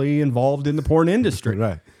publicly involved in the porn industry.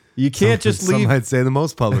 Right. You can't just leave. Some might say the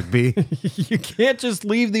most public, B. You can't just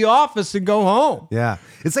leave the office and go home. Yeah.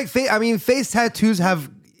 It's like, face tattoos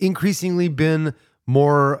have increasingly been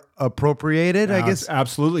more appropriated, I guess.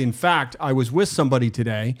 Absolutely. In fact, I was with somebody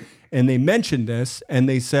today and they mentioned this and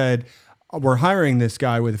they said, we're hiring this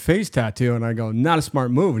guy with a face tattoo. And I go, not a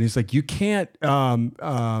smart move. And he's like, you can't,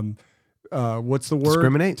 what's the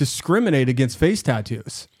word? Discriminate against face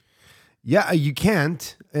tattoos. Yeah, you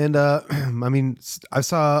can't. And I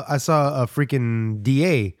saw a freaking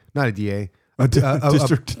DA, not a DA,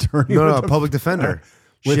 district attorney. No, a public defender.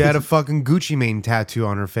 She had a fucking Gucci Mane tattoo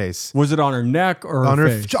on her face. Was it on her neck or on her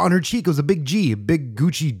face? On her cheek. It was a big G, a big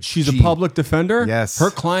Gucci. She's a public defender? Yes.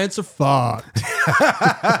 Her clients are fucked.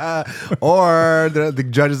 Or the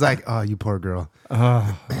judge is like, oh, you poor girl.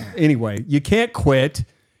 Anyway, you can't quit.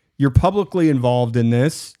 You're publicly involved in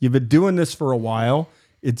this. You've been doing this for a while.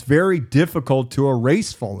 It's very difficult to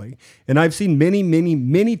erase fully. And I've seen many, many,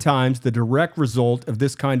 many times the direct result of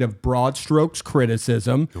this kind of broad strokes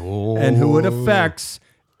criticism and who it affects,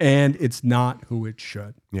 and it's not who it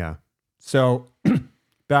should. Yeah. So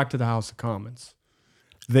back to the House of Commons.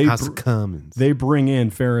 House of Commons. They bring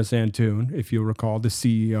in Ferris Antoon, if you recall, the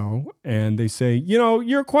CEO, and they say,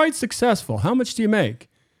 you're quite successful. How much do you make?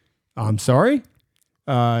 I'm sorry?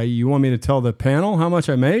 You want me to tell the panel how much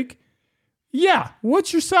I make? Yeah.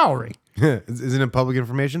 What's your salary? Isn't it public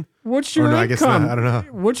information? What's your income? I guess not. I don't know.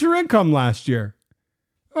 What's your income last year?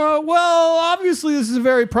 Well, obviously this is a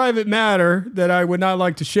very private matter that I would not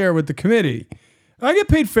like to share with the committee. I get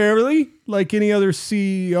paid fairly, like any other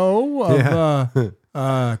CEO of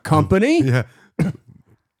a company. Yeah.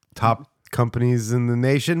 Top companies in the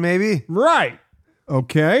nation, maybe? Right.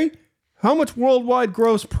 Okay. How much worldwide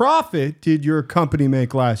gross profit did your company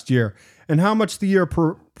make last year? And how much the year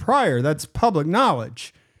prior? That's public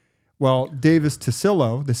knowledge. Well, Davis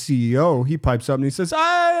Tassillo, the CEO, he pipes up and he says,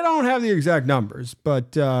 I don't have the exact numbers,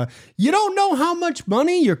 but you don't know how much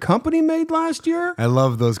money your company made last year? I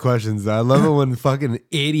love those questions. I love it when fucking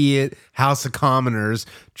idiot House of Commoners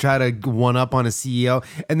try to one up on a CEO,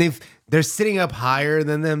 and they're sitting up higher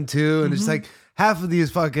than them too, and it's like half of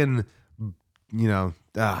these fucking, gone.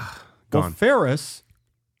 Well, Ferris,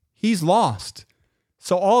 he's lost.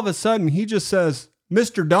 So all of a sudden, he just says,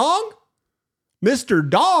 Mr. Dong? Mr.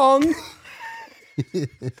 Dong?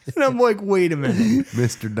 And I'm like, wait a minute.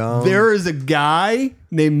 Mr. Dong. There is a guy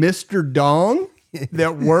named Mr. Dong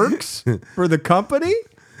that works for the company?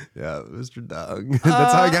 Yeah, Mr. Dong. That's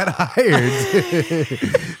how I got hired.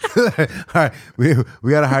 All right,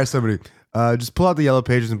 we got to hire somebody. Just pull out the yellow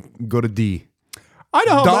pages and go to D. I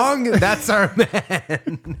know. Dong, that's our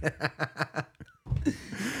man.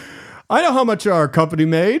 I know how much our company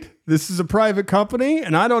made. This is a private company,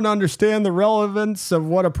 and I don't understand the relevance of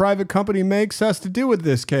what a private company makes has to do with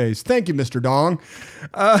this case. Thank you, Mr. Dong.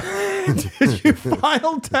 Did you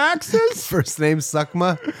file taxes? First name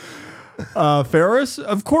Sukma. Ferris?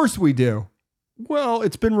 Of course we do. Well,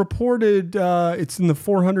 it's been reported it's in the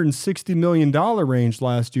 $460 million range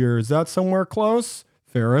last year. Is that somewhere close,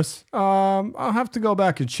 Ferris? I'll have to go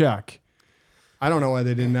back and check. I don't know why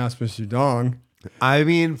they didn't ask Mr. Dong. I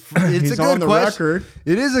mean, it's He's a good on the question. record.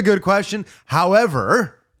 It is a good question.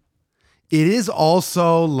 However, it is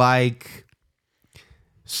also like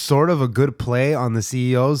sort of a good play on the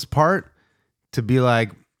CEO's part to be like,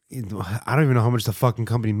 I don't even know how much the fucking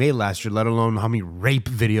company made last year, let alone how many rape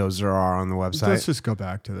videos there are on the website. Let's just go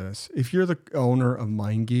back to this. If you're the owner of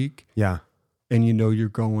MindGeek Yeah. and you know you're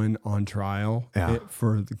going on trial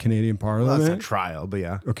for the Canadian Well, Parliament, that's a trial, but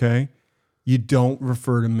yeah. okay, you don't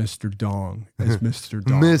refer to Mr. Dong as Mr.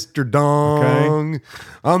 Dong. Mr. Dong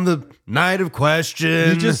on the night of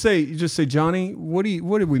question. You just say, Johnny, what did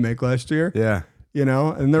we make last year? Yeah. You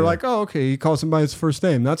know, and they're like, oh, okay. He calls him by his first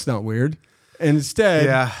name. That's not weird. And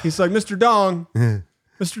instead, he's like, Mr. Dong,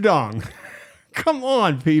 Mr. Dong. Come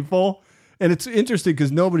on, people. And it's interesting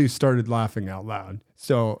because nobody started laughing out loud.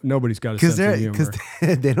 So nobody's got a sense of humor.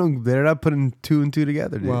 Because they're not putting two and two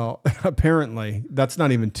together, dude. Well, apparently that's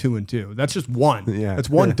not even 2 and 2. That's just one. Yeah. That's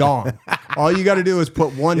one dong. All you got to do is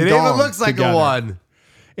put one it dong even looks like together. a one.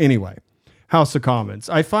 Anyway, House of Commons.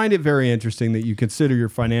 I find it very interesting that you consider your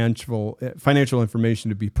financial information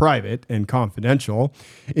to be private and confidential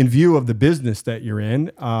in view of the business that you're in.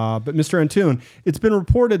 But Mr. Antoon, it's been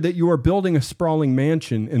reported that you are building a sprawling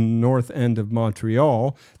mansion in the north end of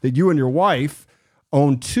Montreal, that you and your wife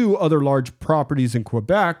own 2 other large properties in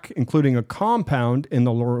Quebec, including a compound in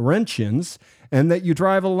the Laurentians, and that you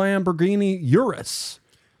drive a Lamborghini Urus.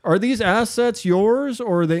 Are these assets yours,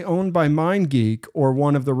 or are they owned by MindGeek or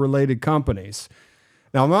one of the related companies?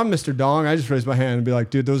 Now, if I'm Mr. Dong, I just raise my hand and be like,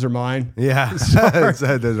 dude, those are mine. Yeah.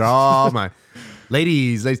 Those are all mine.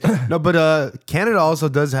 Ladies. No, but Canada also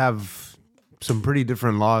does have some pretty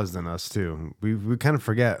different laws than us, too. We kind of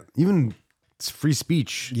forget. Even it's free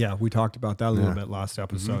speech. Yeah, we talked about that a little bit last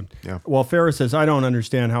episode. Mm-hmm. Yeah. Well, Farrah says, I don't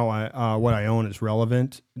understand how what I own is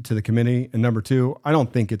relevant to the committee. And number 2, I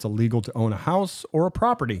don't think it's illegal to own a house or a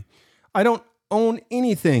property. I don't own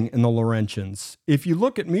anything in the Laurentians. If you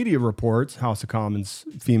look at media reports, House of Commons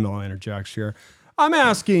female interjects here, I'm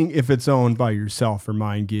asking if it's owned by yourself or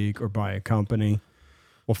MindGeek or by a company.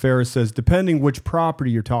 Well, Farrah says, depending which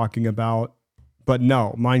property you're talking about, but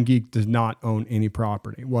no, MindGeek does not own any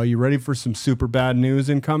property. Well, you ready for some super bad news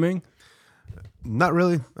incoming? Not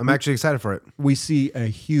really. I'm actually excited for it. We see a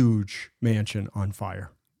huge mansion on fire.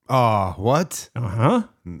 Oh, what? Uh-huh.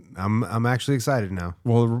 I'm actually excited now.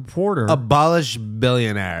 Well, the reporter... Abolish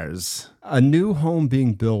billionaires. A new home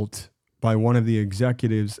being built by one of the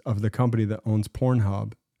executives of the company that owns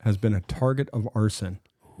Pornhub has been a target of arson.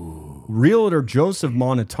 Ooh. Realtor Joseph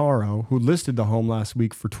Monetaro, who listed the home last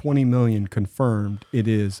week for $20 million, confirmed it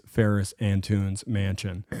is Ferris Antoon's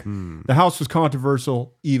mansion. The house was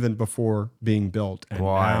controversial even before being built. And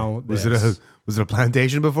why? Now was it a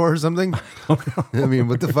plantation before or something? I mean,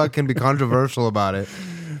 what the fuck can be controversial about it?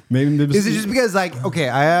 Maybe is it just because, like, okay,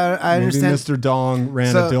 I understand. Mr. Dong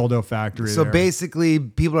ran a dildo factory. So there. basically,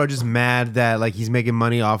 people are just mad that like he's making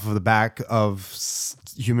money off of the back of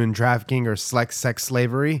human trafficking or sex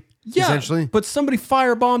slavery. Yeah, essentially. But somebody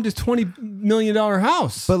firebombed his $20 million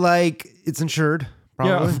house. But like, it's insured.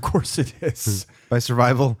 Probably. Yeah, of course it is. By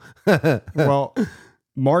survival. Well,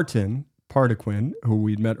 Martin Pardequin, who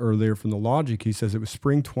we'd met earlier from The Logic, he says it was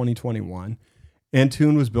spring 2021.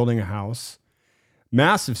 Antoon was building a house,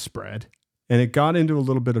 massive spread, and it got into a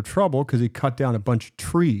little bit of trouble because he cut down a bunch of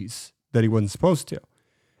trees that he wasn't supposed to.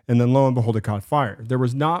 And then lo and behold, it caught fire. There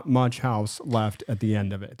was not much house left at the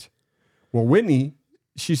end of it. Well, Whitney,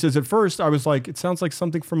 she says, at first I was like, it sounds like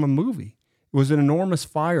something from a movie. It was an enormous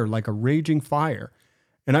fire, like a raging fire.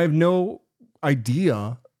 And I have no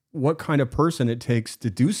idea what kind of person it takes to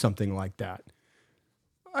do something like that.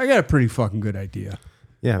 I got a pretty fucking good idea.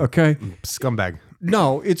 Yeah. Okay. Scumbag.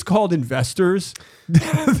 No, it's called investors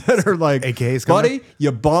that are like, AKA scumbag? buddy,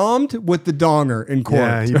 you bombed with the donger in court.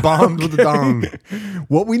 Yeah, you bombed with the dong.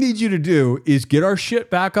 What we need you to do is get our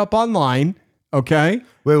shit back up online. Okay.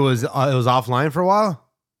 Wait, it was offline for a while?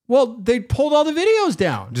 Well, they pulled all the videos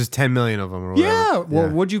down. Just 10 million of them or whatever. Yeah. Well,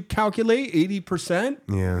 would you calculate 80%?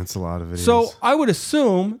 Yeah, that's a lot of videos. So I would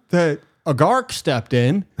assume that a Gark stepped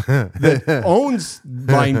in that owns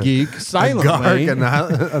MindGeek silently.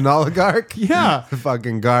 An oligarch? Yeah.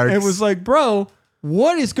 Fucking Garks. It was like, bro,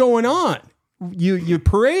 what is going on? You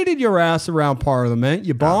paraded your ass around Parliament.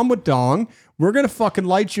 You bombed with dong. We're going to fucking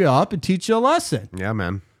light you up and teach you a lesson. Yeah,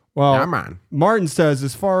 man. Well, yeah, man. Martin says,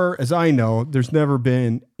 as far as I know, there's never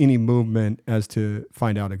been any movement as to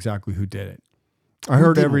find out exactly who did it. I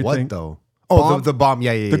heard everything. What, though? Oh, the bomb.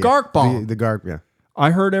 Yeah. The Gark bomb. The Gark, yeah.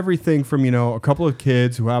 I heard everything from, a couple of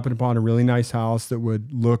kids who happened upon a really nice house that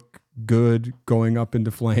would look good going up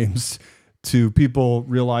into flames to people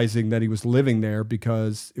realizing that he was living there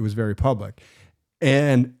because it was very public.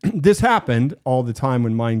 And this happened all the time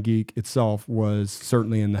when MindGeek itself was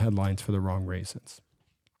certainly in the headlines for the wrong reasons.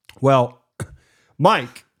 Well,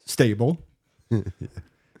 Mike Stable,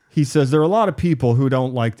 he says there are a lot of people who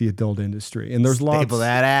don't like the adult industry, and there's Staple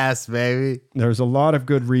that ass, baby. There's a lot of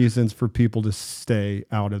good reasons for people to stay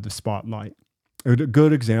out of the spotlight. A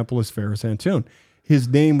good example is Ferris Antoon. His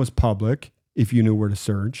name was public if you knew where to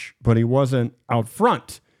search, but he wasn't out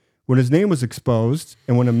front. When his name was exposed,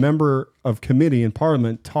 and when a member of committee in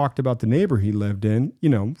Parliament talked about the neighbor he lived in,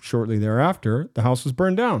 shortly thereafter, the house was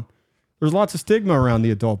burned down. There's lots of stigma around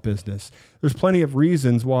the adult business. There's plenty of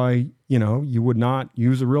reasons why, you would not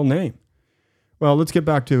use a real name. Well, let's get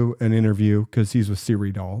back to an interview because he's with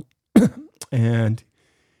Siri Doll. And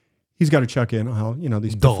he's got to check in on how,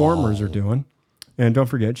 these performers are doing. And don't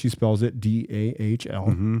forget, she spells it D-A-H-L.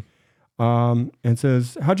 Mm-hmm. And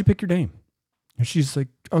says, how'd you pick your name? And she's like,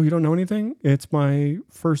 oh, you don't know anything? It's my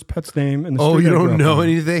first pet's name. In the oh, street you I grew don't up know in."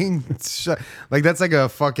 anything? Like, that's like a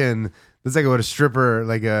fucking... That's like what a stripper,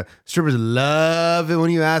 strippers love it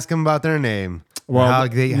when you ask them about their name. Well,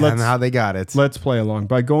 and how they got it. Let's play along.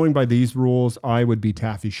 By going by these rules, I would be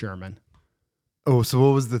Taffy Sherman. Oh, so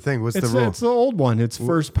what was the thing? What's the rule? It's the old one. It's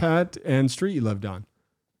first pet and street you lived on.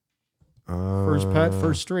 First pet,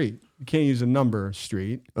 first street. You can't use a number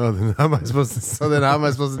street. Oh, then how am I supposed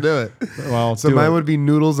to do it? Well, so mine would be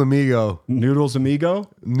Noodles Amigo. Noodles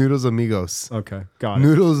Amigo? Noodles Amigos. Okay, got it.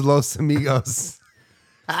 Noodles Los Amigos.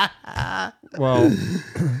 Well,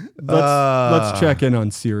 let's check in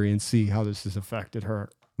on Siri and see how this has affected her.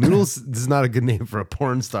 Noodles is not a good name for a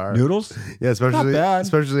porn star. Noodles? Yeah, especially Not bad.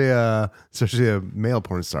 especially a male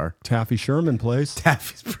porn star. Taffy Sherman plays.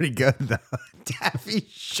 Taffy's pretty good though. Taffy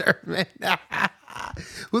Sherman.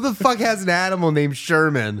 Who the fuck has an animal named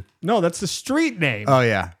Sherman? No, that's the street name. Oh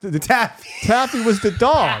yeah, the Taffy. Taffy was the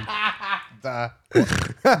dog. That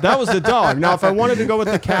was the dog. Now, if I wanted to go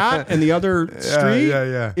with the cat and the other street,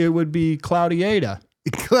 it would be Cloudiata.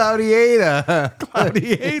 Cloudiata.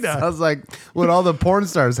 Sounds like what all the porn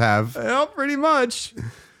stars have. Well, pretty much.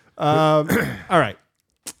 All right.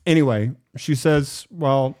 Anyway, she says,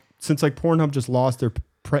 well, since like Pornhub just lost their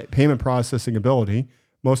payment processing ability,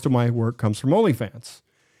 most of my work comes from OnlyFans.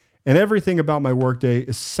 And everything about my workday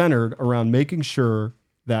is centered around making sure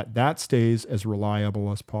that stays as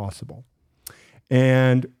reliable as possible.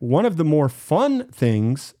 And one of the more fun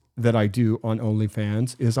things that I do on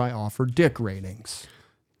OnlyFans is I offer dick ratings.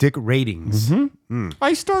 Dick ratings. Mm-hmm.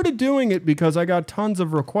 I started doing it because I got tons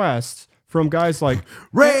of requests from guys like,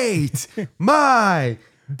 rate my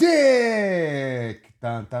dick.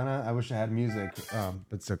 Dun, dun, dun. I wish I had music, but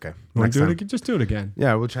it's okay. Next time. Just do it again.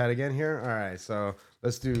 Yeah, we'll try it again here. All right, so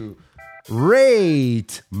let's do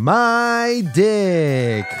rate my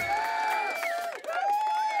dick.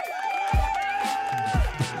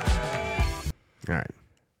 All right.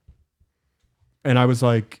 And I was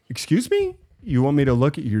like, excuse me? You want me to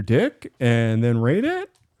look at your dick and then rate it?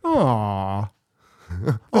 Aw.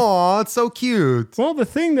 Aw, it's so cute. Well, the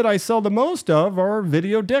thing that I sell the most of are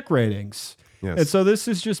video dick ratings. Yes. And so this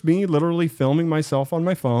is just me literally filming myself on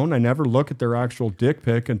my phone. I never look at their actual dick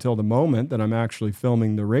pic until the moment that I'm actually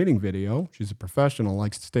filming the rating video. She's a professional,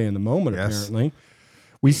 likes to stay in the moment, apparently.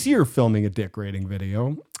 We see her filming a dick rating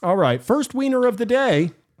video. All right, first wiener of the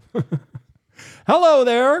day. Hello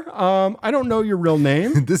there. I don't know your real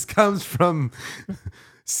name. This comes from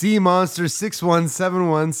Sea Monster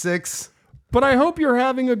 61716. But I hope you're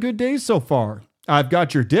having a good day so far. I've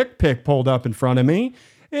got your dick pic pulled up in front of me,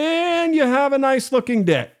 and you have a nice looking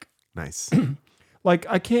dick. Nice. Like,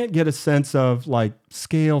 I can't get a sense of like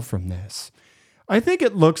scale from this. I think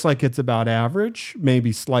it looks like it's about average,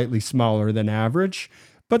 maybe slightly smaller than average,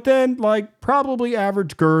 but then like probably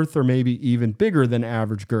average girth or maybe even bigger than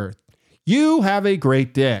average girth. You have a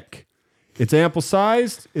great dick. It's ample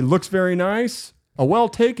sized. It looks very nice. A well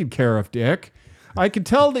taken care of dick. I can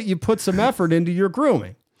tell that you put some effort into your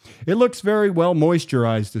grooming. It looks very well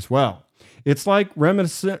moisturized as well. It's like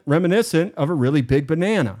reminiscent of a really big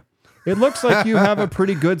banana. It looks like you have a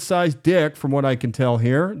pretty good sized dick from what I can tell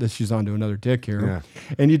here. She's onto another dick here. Yeah.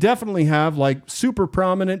 And you definitely have like super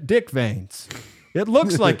prominent dick veins. It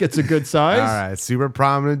looks like it's a good size. All right, super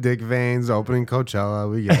prominent dick veins opening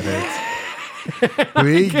Coachella. We get it.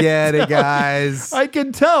 We get it, guys. I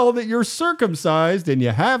can tell that you're circumcised and you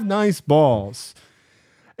have nice balls.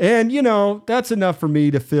 And, you know, that's enough for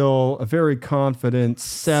me to feel a very confident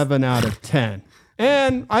 7 out of 10.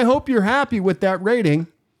 And I hope you're happy with that rating.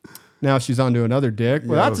 Now she's on to another dick.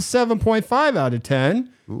 Well, that's a 7.5 out of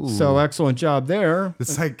 10. Ooh. So excellent job there.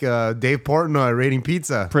 It's like Dave Portnoy rating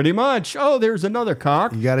pizza. Pretty much. Oh, there's another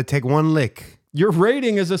cock. You got to take one lick. Your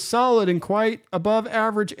rating is a solid and quite above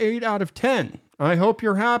average 8 out of 10. I hope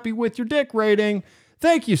you're happy with your dick rating.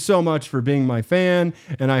 Thank you so much for being my fan,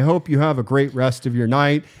 and I hope you have a great rest of your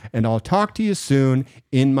night, and I'll talk to you soon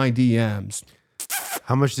in my DMs.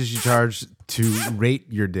 How much does she charge to rate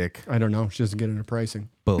your dick? I don't know. She doesn't get into pricing.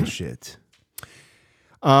 Bullshit.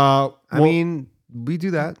 I mean, we do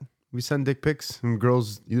that. We send dick pics, and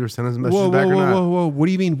girls either send us messages back or not. Whoa. What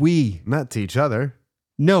do you mean we? Not to each other.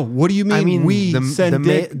 No, what do you mean we send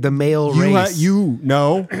dick? The male race.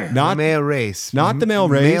 No, not the male race. Not the male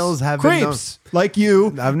race. Males have creeps like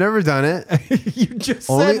you. I've never done it. You just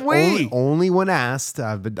said we. Only when asked,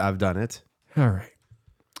 I've done it. All right.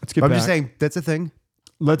 Let's get back. I'm just saying, that's a thing.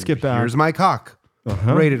 Let's get back. Here's my cock.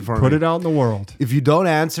 Rate it for me. Put it out in the world. If you don't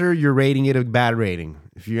answer, you're rating it a bad rating.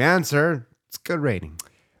 If you answer, it's a good rating.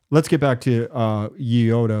 Let's get back to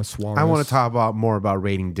Yoda Suarez. I want to talk more about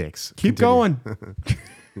rating dicks. Keep going.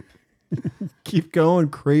 Keep going,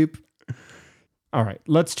 creep. All right,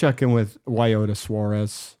 let's check in with Yoda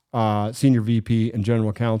Suarez, Senior VP and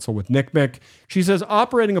General Counsel with NCMEC. She says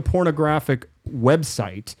operating a pornographic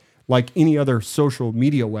website like any other social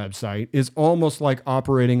media website is almost like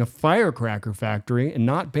operating a firecracker factory and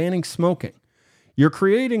not banning smoking. You're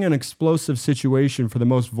creating an explosive situation for the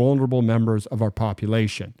most vulnerable members of our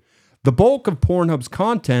population. The bulk of Pornhub's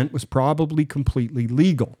content was probably completely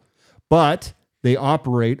legal, but they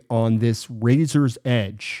operate on this razor's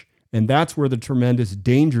edge, and that's where the tremendous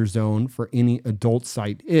danger zone for any adult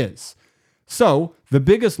site is. So the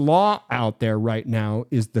biggest law out there right now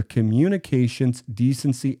is the Communications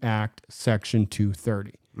Decency Act, Section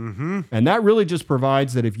 230. And that really just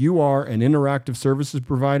provides that if you are an interactive services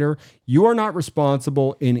provider, you are not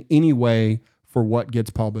responsible in any way for what gets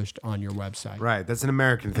published on your website. Right. That's an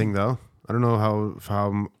American thing, though. I don't know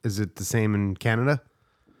how is it the same in Canada?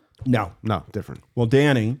 No, different. Well,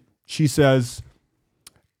 Danny, she says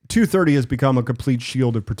 230 has become a complete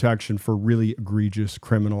shield of protection for really egregious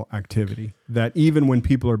criminal activity. That even when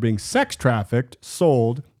people are being sex trafficked,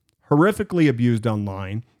 sold, horrifically abused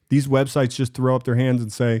online, these websites just throw up their hands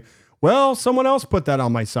and say, well, someone else put that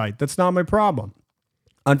on my site. That's not my problem.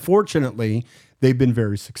 Unfortunately, they've been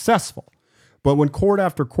very successful. But when court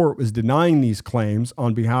after court was denying these claims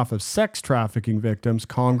on behalf of sex trafficking victims,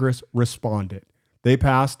 Congress responded. They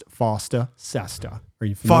passed FOSTA SESTA. Are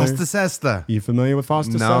you familiar? FOSTA SESTA. You familiar with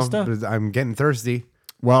FOSTA SESTA? No, but I'm getting thirsty.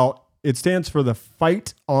 Well, it stands for the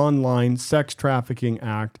Fight Online Sex Trafficking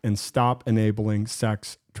Act and Stop Enabling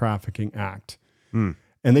Sex Trafficking Act.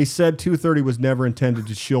 And they said 230 was never intended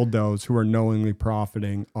to shield those who are knowingly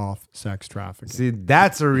profiting off sex trafficking. See,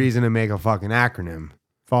 that's a reason to make a fucking acronym.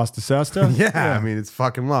 FOSTA SESTA? Yeah, I mean, it's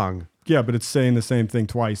fucking long. Yeah, but it's saying the same thing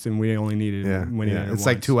twice, and we only needed it. It's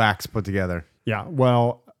like two acts put together. Yeah,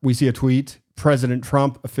 well, we see a tweet. President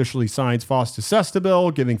Trump officially signs FOSTA SESTA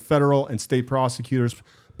bill, giving federal and state prosecutors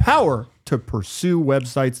power to pursue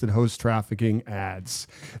websites that host trafficking ads.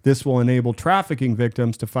 This will enable trafficking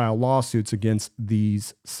victims to file lawsuits against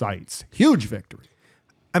these sites. Huge victory.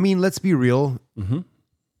 I mean, let's be real.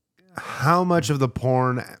 How much of the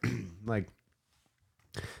porn, like,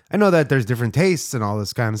 I know that there's different tastes and all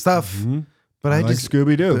this kind of stuff, but I like just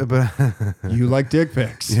Scooby-Doo. But You like dick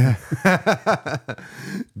pics. Yeah.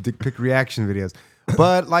 Dick pic reaction videos.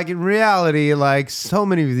 But like in reality, like so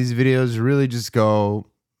many of these videos really just go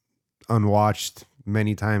unwatched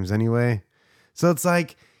many times anyway. So it's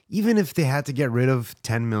like, even if they had to get rid of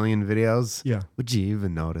 10 million videos, would you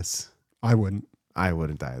even notice? I wouldn't. I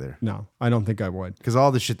wouldn't either. No, I don't think I would. Because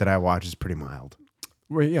all the shit that I watch is pretty mild.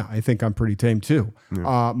 Well, yeah, I think I'm pretty tame too.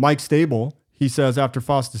 Mike Stable, he says after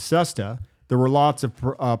FOSTA SESTA, there were lots of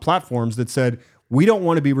platforms that said, we don't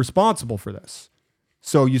want to be responsible for this.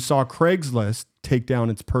 So you saw Craigslist take down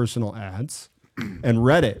its personal ads and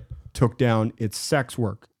Reddit took down its sex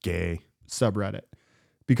work gay subreddit.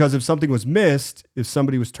 Because if something was missed, if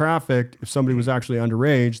somebody was trafficked, if somebody was actually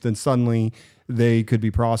underage, then suddenly they could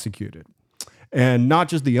be prosecuted. And not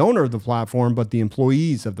just the owner of the platform, but the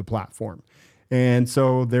employees of the platform. And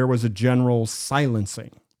so there was a general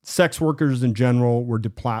silencing. Sex workers in general were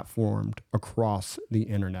deplatformed across the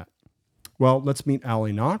internet. Well, let's meet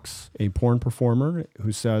Allie Knox, a porn performer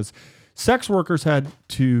who says sex workers had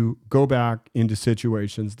to go back into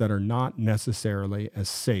situations that are not necessarily as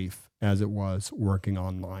safe as it was working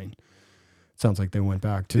online. Sounds like they went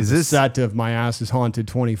back to the set of My Ass is Haunted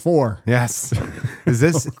 24. Yes. Is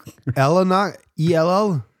this Ella Knox?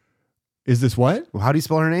 E-L-L? Is this what? Well, how do you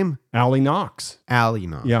spell her name? Allie Knox. Allie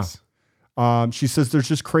Knox. Yeah. She says there's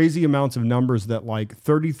just crazy amounts of numbers that like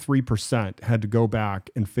 33% had to go back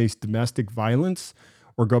and face domestic violence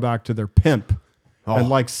or go back to their pimp. And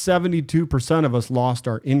like 72% of us lost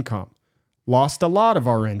our income, lost a lot of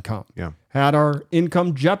our income, had our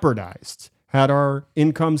income jeopardized, had our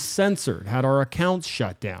income censored, had our accounts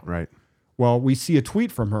shut down. Right. Well, we see a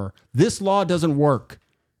tweet from her. This law doesn't work.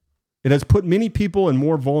 It has put many people in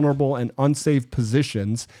more vulnerable and unsafe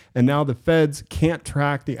positions, and now the feds can't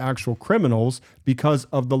track the actual criminals because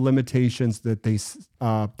of the limitations that they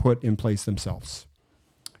put in place themselves.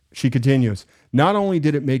 She continues, not only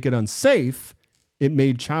did it make it unsafe, it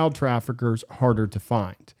made child traffickers harder to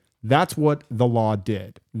find. That's what the law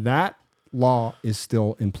did. That law is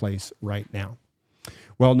still in place right now.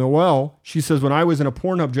 Well, Noelle, she says, when I was in a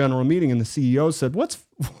Pornhub general meeting and the CEO said, what's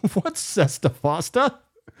Sesta Fosta?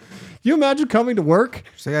 You imagine coming to work?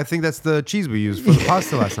 So I think that's the cheese we used for the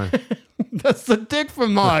pasta last night. That's the dick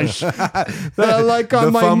fromage that I like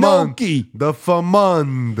on my gnocchi. The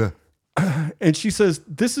famand. And she says,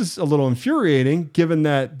 this is a little infuriating given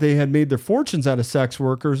that they had made their fortunes out of sex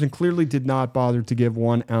workers and clearly did not bother to give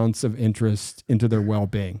 1 ounce of interest into their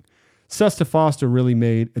well-being. Sesta Foster really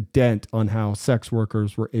made a dent on how sex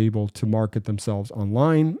workers were able to market themselves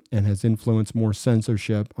online and has influenced more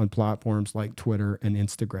censorship on platforms like Twitter and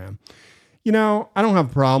Instagram. You know, I don't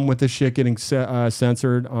have a problem with this shit getting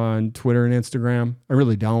censored on Twitter and Instagram. I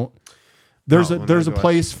really don't. There's a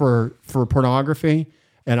place for pornography,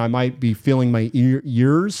 and I might be feeling my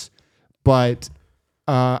ears, but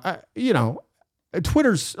Twitter's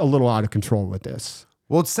a little out of control with this.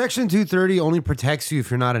 Well, Section 230 only protects you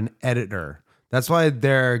if you're not an editor. That's why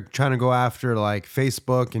they're trying to go after like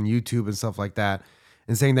Facebook and YouTube and stuff like that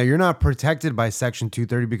and saying that you're not protected by Section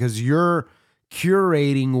 230 because you're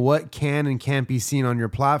curating what can and can't be seen on your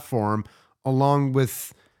platform along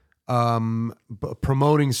with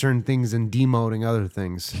promoting certain things and demoting other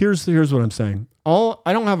things. Here's what I'm saying.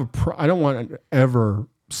 I don't want to ever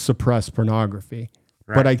suppress pornography,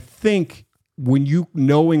 but I think when you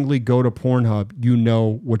knowingly go to Pornhub, you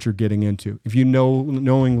know what you're getting into. If you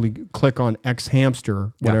knowingly click on X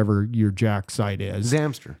Hamster, whatever your jack site is,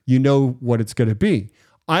 Zamster, you know what it's going to be.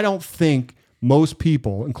 I don't think most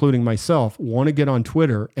people, including myself, want to get on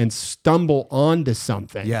Twitter and stumble onto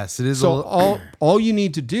something. Yes, it is. So all you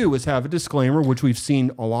need to do is have a disclaimer, which we've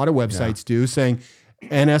seen a lot of websites do, saying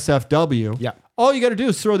NSFW. Yeah. All you got to do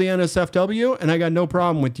is throw the NSFW, and I got no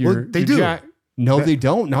problem with your. Well, they do. No, they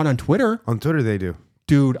don't. Not on Twitter. On Twitter, they do.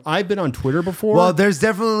 Dude, I've been on Twitter before. Well, there's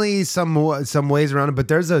definitely some ways around it, but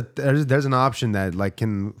there's an option that like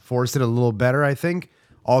can force it a little better, I think.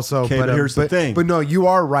 Also, but here's the thing. But no, you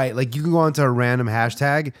are right. Like you can go onto a random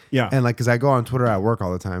hashtag. Yeah. And like, cause I go on Twitter at work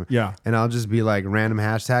all the time. Yeah. And I'll just be like random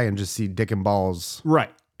hashtag and just see dick and balls.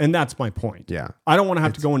 Right. And that's my point. Yeah. I don't want to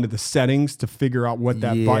have to go into the settings to figure out what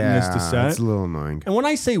that button is to set. It's a little annoying. And when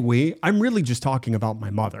I say we, I'm really just talking about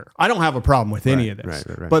my mother. I don't have a problem with any of this.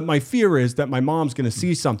 Right. But my fear is that my mom's going to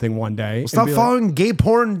see something one day. Well, stop following gay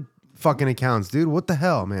porn fucking accounts, dude. What the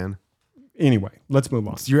hell, man? Anyway, let's move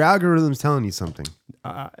on. Your algorithm's telling you something.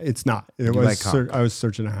 It's not. I was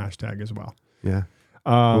searching a hashtag as well. Yeah.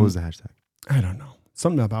 What was the hashtag? I don't know.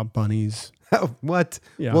 Something about bunnies. What?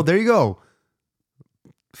 Yeah. Well, there you go.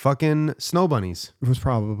 Fucking snow bunnies. It was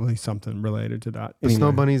probably something related to that. Anyway.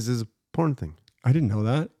 Snow bunnies is a porn thing. I didn't know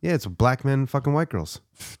that. Yeah, it's black men fucking white girls.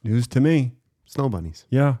 News to me. Snow bunnies.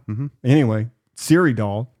 Yeah. Mm-hmm. Anyway, Siri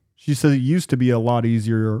doll. She said it used to be a lot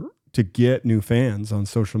easier to get new fans on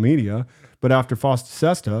social media, but after Fosta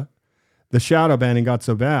Sesta, the shadow banning got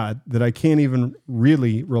so bad that I can't even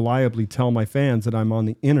really reliably tell my fans that I'm on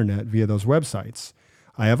the internet via those websites.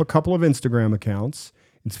 I have a couple of Instagram accounts.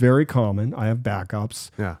 It's very common. I have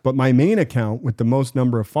backups. Yeah. But my main account with the most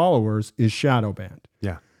number of followers is shadow banned.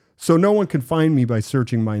 Yeah. So no one can find me by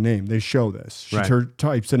searching my name. They show this. She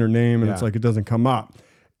types in her name and it's like it doesn't come up.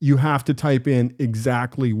 You have to type in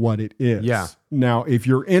exactly what it is. Yeah. Now, if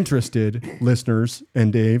you're interested, listeners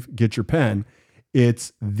and Dave, get your pen.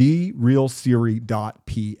 It's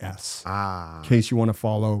therealsiri.ps. In case you want to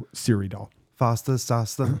follow Siri doll. Fosta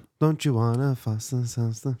Sasta, don't you wanna Fosta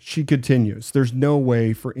Sasta? She continues, there's no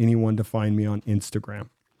way for anyone to find me on Instagram.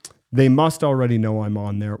 They must already know I'm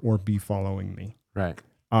on there or be following me. Right.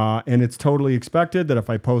 And it's totally expected that if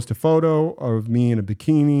I post a photo of me in a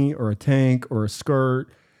bikini or a tank or a skirt,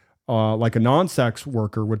 like a non-sex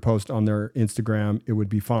worker would post on their Instagram, it would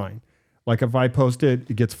be fine. Like if I post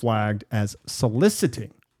it, it gets flagged as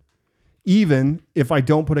soliciting. Even if I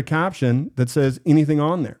don't put a caption that says anything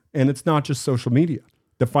on there. And it's not just social media.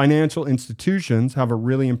 The financial institutions have a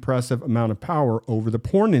really impressive amount of power over the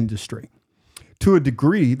porn industry to a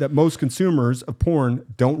degree that most consumers of porn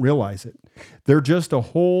don't realize it. They're just a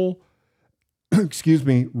whole, excuse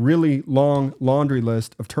me, really long laundry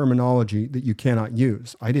list of terminology that you cannot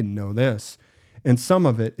use. I didn't know this. And some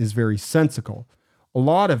of it is very sensical. A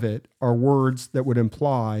lot of it are words that would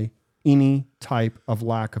imply any type of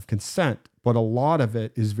lack of consent, but a lot of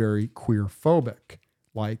it is very queer-phobic,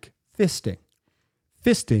 like fisting.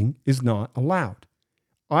 Fisting is not allowed.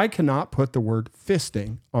 I cannot put the word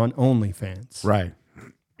fisting on OnlyFans. Right.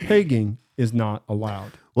 Pegging is not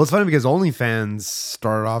allowed. Well, it's funny because OnlyFans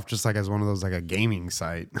started off just like as one of those, like a gaming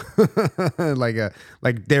site,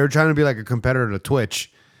 like they were trying to be like a competitor to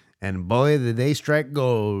Twitch, and boy, did they strike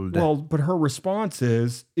gold. Well, but her response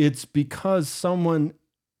is it's because someone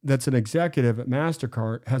that's an executive at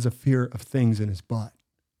MasterCard has a fear of things in his butt.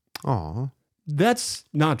 Aw. That's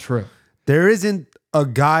not true. There isn't a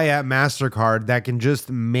guy at MasterCard that can just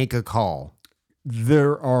make a call.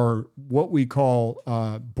 There are what we call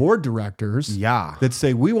board directors Yeah. that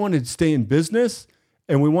say we want to stay in business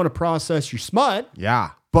and we want to process your smut, Yeah.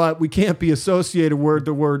 but we can't be associated with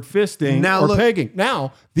the word fisting Now or look- pegging.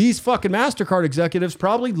 Now, these fucking MasterCard executives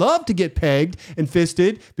probably love to get pegged and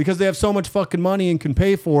fisted because they have so much fucking money and can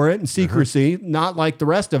pay for it in secrecy, not like the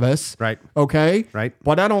rest of us. Right. Okay? Right.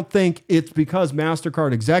 But I don't think it's because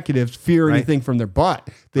MasterCard executives fear Right. anything from their butt.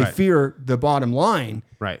 They Right. fear the bottom line.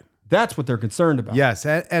 Right. That's what they're concerned about. Yes,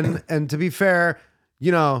 and to be fair,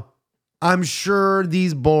 I'm sure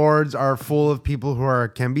these boards are full of people who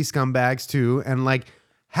can be scumbags too, and like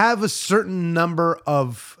have a certain amount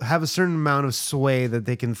of sway that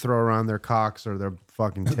they can throw around their cocks or their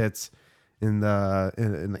fucking tits in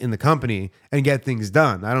the company and get things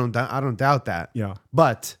done. I don't doubt that. Yeah.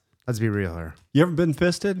 But let's be real here. You ever been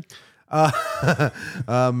fisted?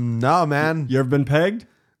 No, man. You ever been pegged?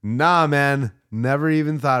 Nah, man. Never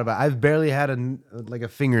even thought about it. I've barely had a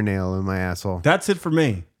fingernail in my asshole. That's it for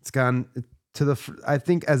me. It's gone to I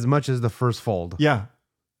think as much as the first fold. Yeah.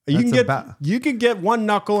 That's You can get one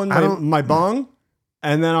knuckle in I don't- my bung,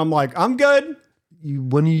 and then I'm like, I'm good.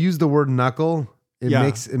 When you use the word knuckle, it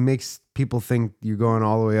Yeah. makes people think you're going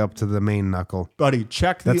all the way up to the main knuckle. Buddy,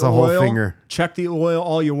 check the That's oil. a whole finger. Check the oil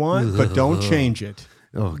all you want, but don't change it.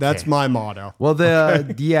 Okay. That's my motto. Well, it's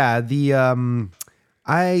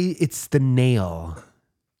the nail.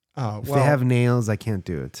 Oh, If well, they have nails, I can't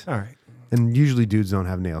do it. all right. And usually dudes don't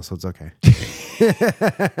have nails, so it's okay.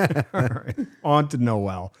 All right. On to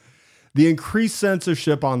Noel. The increased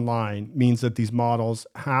censorship online means that these models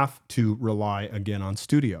have to rely again on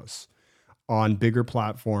studios, on bigger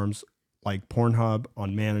platforms like Pornhub,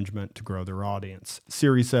 on management to grow their audience.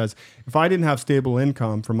 Siri says, if I didn't have stable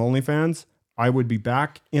income from OnlyFans, I would be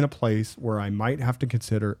back in a place where I might have to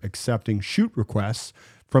consider accepting shoot requests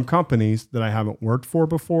from companies that I haven't worked for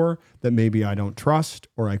before, that maybe I don't trust,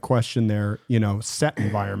 or I question their, set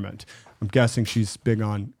environment. I'm guessing she's big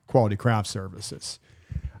on quality craft services.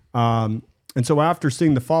 And so after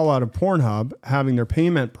seeing the fallout of Pornhub having their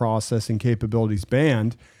payment processing capabilities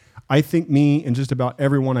banned, I think me and just about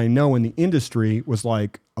everyone I know in the industry was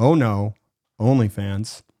like, oh no,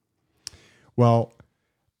 OnlyFans. Well,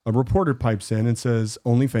 a reporter pipes in and says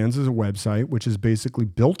OnlyFans is a website which is basically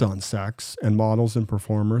built on sex, and models and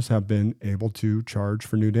performers have been able to charge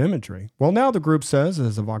for nude imagery. Well, now the group says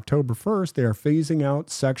as of October 1st, they are phasing out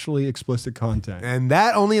sexually explicit content. And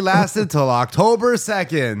that only lasted till October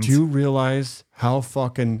 2nd. Do you realize how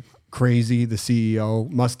fucking crazy the CEO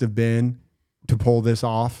must have been to pull this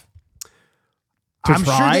off? I'm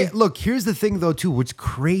sure look, here's the thing though, too. What's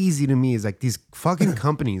crazy to me is like these fucking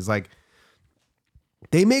companies, like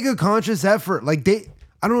they make a conscious effort. Like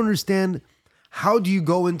I don't understand. How do you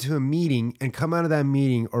go into a meeting and come out of that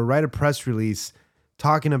meeting or write a press release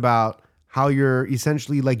talking about how you're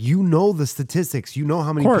essentially like, the statistics,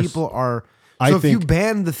 how many people are. So if you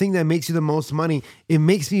ban the thing that makes you the most money, it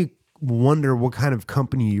makes me wonder what kind of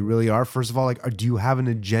company you really are. First of all, like, do you have an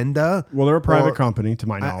agenda? Well, they're a private company to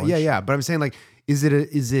my knowledge. Yeah. But I'm saying like, is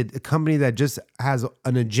it a company that just has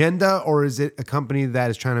an agenda, or is it a company that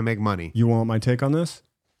is trying to make money? You want my take on this?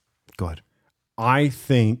 Go ahead. I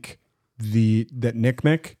think that Nick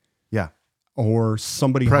Mick Yeah. or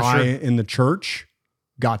somebody Pressure. high in the church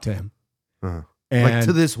got to him. Uh-huh. And, Like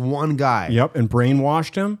to this one guy. Yep, and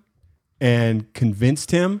brainwashed him and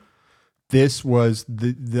convinced him this was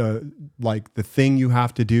the thing you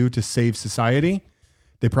have to do to save society.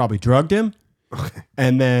 They probably drugged him. Okay.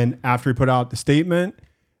 And then after he put out the statement,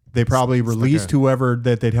 they probably released whoever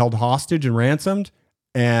that they'd held hostage and ransomed.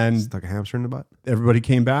 And Stuck a hamster in the butt. everybody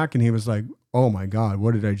came back and he was like, oh my God,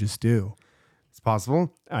 what did I just do? It's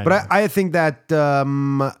possible. I But know. I think that,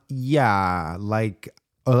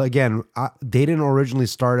 again, they didn't originally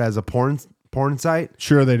start as a porn site.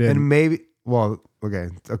 Sure they did. And maybe, well, Okay,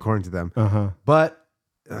 according to them. But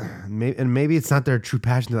maybe it's not their true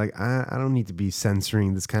passion. They're like, I don't need to be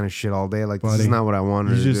censoring this kind of shit all day. Like, this is not what I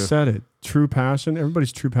wanted to do. You just said it. True passion.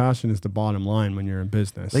 Everybody's true passion is the bottom line when you're in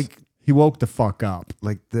business. Like, he woke the fuck up.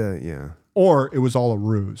 Or it was all a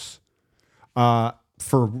ruse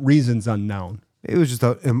for reasons unknown. It was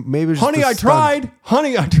just maybe it was Honey, just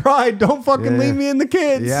Honey, I tried. Don't fucking leave me and the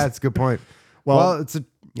kids. Yeah, it's a good point. Well,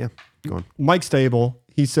 go on. Mike Stable,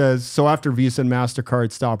 he says, so after Visa and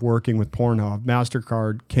MasterCard stopped working with Pornhub,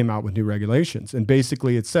 MasterCard came out with new regulations. And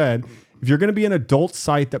basically it said, if you're going to be an adult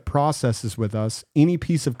site that processes with us, any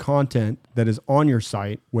piece of content that is on your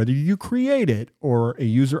site, whether you create it or a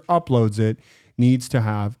user uploads it, needs to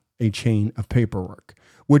have a chain of paperwork,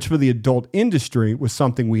 which for the adult industry was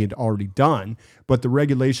something we had already done. But the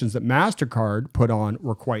regulations that MasterCard put on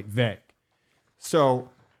were quite vague. So,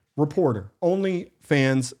 reporter,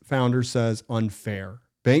 OnlyFans founder says unfair.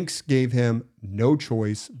 Banks gave him no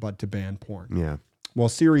choice but to ban porn. Yeah. Well,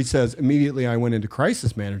 Siri says, immediately I went into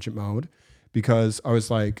crisis management mode because I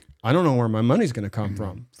was like, I don't know where my money's going to come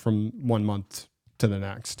from 1 month to the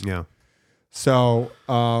next. Yeah. So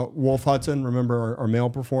Wolf Hudson, remember our male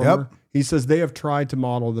performer? Yep. He says they have tried to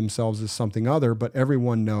model themselves as something other, but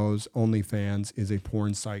everyone knows OnlyFans is a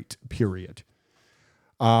porn site, period.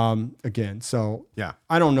 Again, so yeah,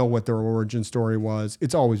 I don't know what their origin story was.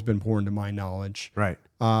 It's always been porn to my knowledge. Right.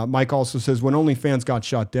 Mike also says when OnlyFans got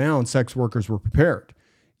shut down, sex workers were prepared.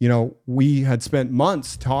 You know, we had spent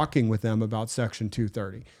months talking with them about Section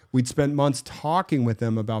 230. We'd spent months talking with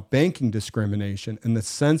them about banking discrimination and the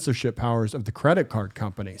censorship powers of the credit card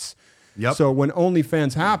companies. Yep. So when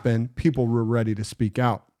OnlyFans happened, people were ready to speak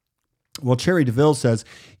out. Well, Cherry DeVille says,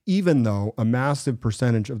 even though a massive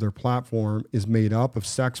percentage of their platform is made up of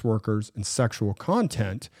sex workers and sexual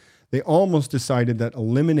content, they almost decided that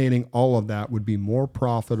eliminating all of that would be more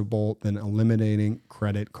profitable than eliminating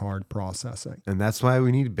credit card processing. And that's why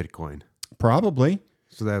we need Bitcoin. Probably.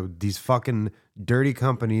 So that these fucking dirty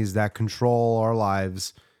companies that control our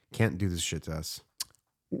lives can't do this shit to us.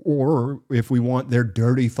 Or if we want their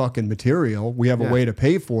dirty fucking material, we have a way to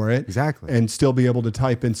pay for it. Exactly. And still be able to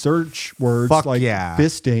type in search words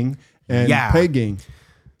fisting and pegging.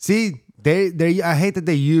 See, they I hate that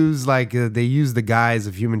they use the guise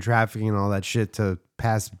of human trafficking and all that shit to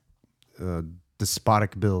pass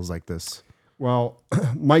despotic bills like this. Well,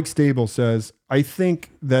 Mike Stable says, I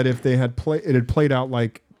think that if they had played out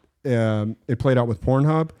like it played out with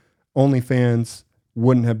Pornhub, OnlyFans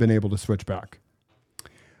wouldn't have been able to switch back.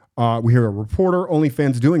 We hear a reporter,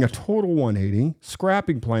 OnlyFans doing a total 180,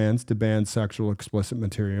 scrapping plans to ban sexual explicit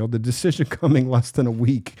material. The decision coming less than a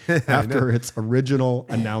week after its original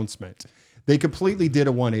announcement. They completely did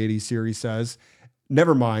a 180, Siri says.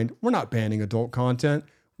 Never mind, we're not banning adult content.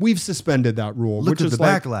 We've suspended that rule. Look at the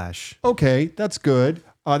backlash. Okay, that's good.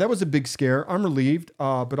 That was a big scare. I'm relieved.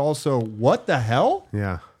 But also, what the hell?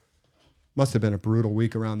 Yeah. Must have been a brutal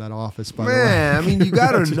week around that office, by the way. Man, I mean, you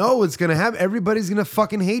got to know what's going to happen. Everybody's going to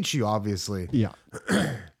fucking hate you, obviously. Yeah.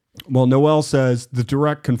 Well, Noel says the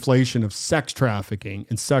direct conflation of sex trafficking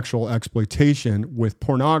and sexual exploitation with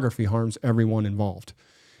pornography harms everyone involved.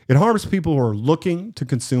 It harms people who are looking to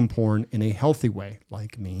consume porn in a healthy way,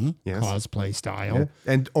 like me, cosplay style.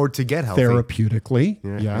 Yeah. Or to get healthy. Therapeutically,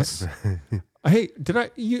 yes. Hey,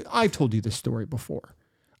 I've told you this story before.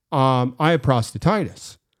 I have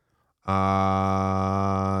prostatitis.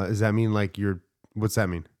 Does that mean what's that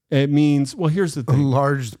mean? It means, well, here's the thing.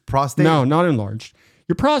 Enlarged prostate? No, not enlarged.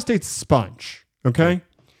 Your prostate's a sponge, okay?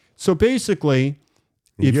 So basically...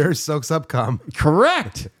 Yours soaks up cum.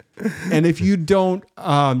 Correct. And if you don't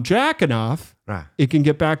jack enough, it can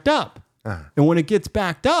get backed up. And when it gets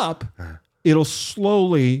backed up, it'll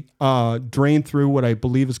slowly drain through what I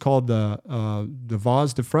believe is called the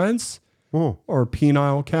vas deferens. Or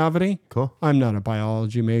penile cavity. Cool. I'm not a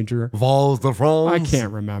biology major. Vas deferens. I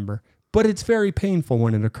can't remember. But it's very painful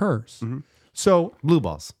when it occurs. Mm-hmm. So blue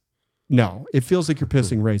balls. No, it feels like you're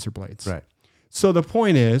pissing razor blades. Right. So the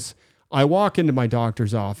point is, I walk into my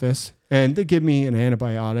doctor's office and they give me an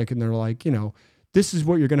antibiotic and they're like, this is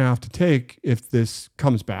what you're going to have to take if this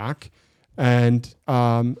comes back. And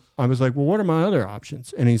I was like, well, what are my other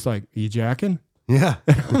options? And he's like, are you jacking? Yeah.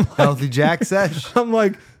 Healthy jack sesh. I'm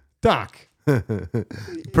like, Doc.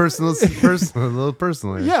 Personal, a little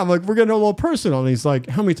personal. Yeah, I'm like, we're getting a little personal. And he's like,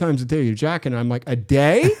 how many times a day are you jacking? And I'm like, a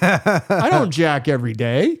day? I don't jack every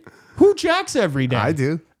day. Who jacks every day? I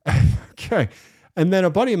do. Okay. And then a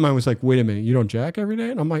buddy of mine was like, wait a minute, you don't jack every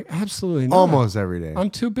day? And I'm like, absolutely not. Almost every day. I'm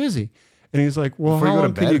too busy. And he's like, well, how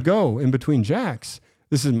long can you go in between jacks?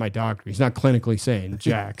 This is my doctor. He's not clinically saying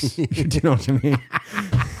jacks. Do you know what I mean?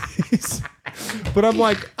 But I'm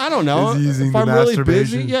like, I don't know. Is he using If the I'm really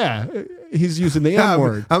busy, masturbation? yeah. He's using the M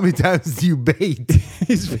word. How many times do you bait?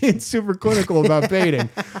 He's being super clinical about baiting.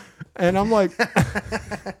 And I'm like,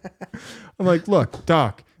 look,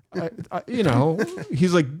 Doc,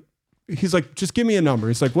 he's like, just give me a number.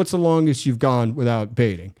 He's like, what's the longest you've gone without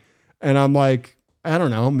baiting? And I'm like, I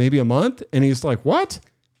don't know, maybe a month. And he's like, what?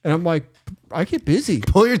 And I'm like, I get busy.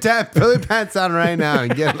 Pull your pants on right now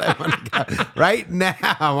and get that one go. Right now.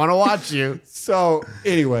 I want to watch you. So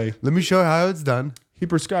anyway, Let me show you how it's done. he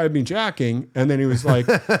prescribed me jacking. And then he was like,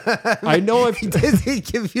 I know if Does he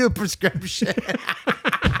give you a prescription?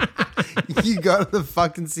 You go to the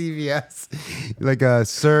fucking CVS. You're like,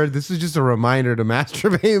 sir, this is just a reminder to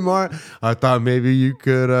masturbate more. I thought maybe you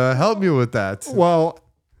could help me with that. well,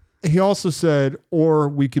 he also said, or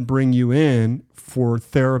we could bring you in for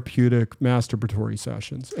therapeutic masturbatory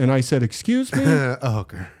sessions. And I said, excuse me? Oh,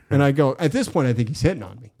 okay. And I go, at this point, I think he's hitting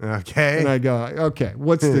on me. Okay. And I go, okay,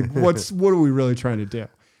 what are we really trying to do?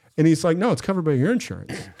 And he's like, no, it's covered by your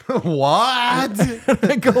insurance. What?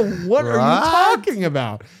 And I go, what are you talking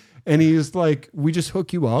about? And he's like, we just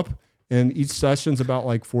hook you up, and each session's about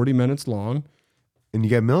like 40 minutes long. And you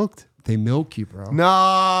get milked? They milk you, bro.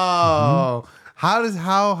 No.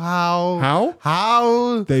 Mm-hmm.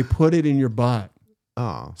 How? They put it in your butt.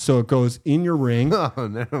 Oh. So it goes in your ring, Oh,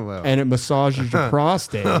 no. Well. and it massages your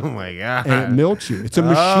prostate, Oh, my God. and it milks you. It's a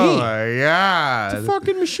machine. Oh, my God. It's a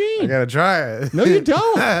fucking I machine. got to try it. No, you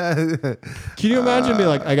don't. Can you imagine me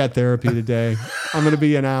like, I got therapy today. I'm going to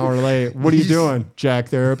be an hour late. What are you doing? Jack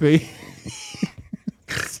therapy.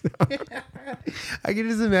 I can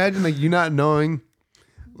just imagine like you not knowing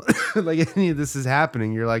like any of this is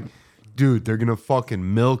happening. You're like, dude, they're gonna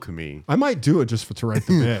fucking milk me. I might do it just to write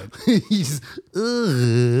the bid.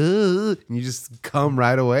 You just come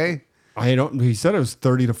right away. He said it was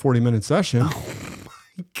 30 to 40 minute session. Oh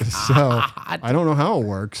my God. So I don't know how it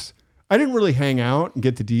works. I didn't really hang out and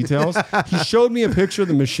get the details. He showed me a picture of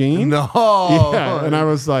the machine. No. Yeah. And I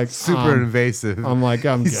was like, Super invasive. I'm like,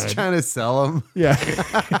 I'm He's good. trying to sell them. Yeah.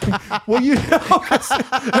 Well, 'cause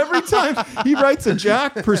every time he writes a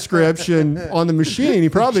Jack prescription on the machine, he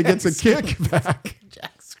probably gets a kickback.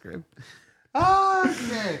 Jack script. Okay. All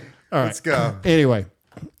right. Let's go. Anyway,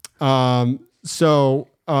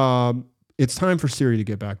 it's time for Siri to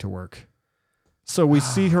get back to work. So we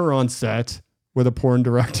see her on set with a porn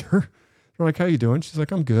director. We're like, how you doing? She's like,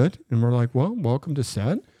 I'm good. And we're like, well, welcome to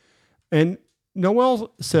set. And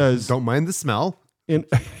Noelle says, Don't mind the smell.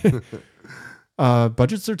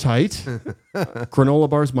 Budgets are tight. Granola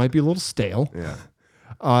bars might be a little stale.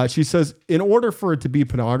 Yeah. She says, in order for it to be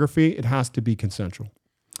pornography, it has to be consensual.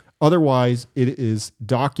 Otherwise, it is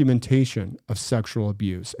documentation of sexual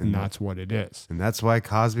abuse, and that's what it is. And that's why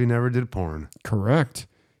Cosby never did porn. Correct.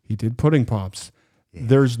 He did pudding pops. Yeah.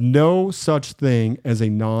 There's no such thing as a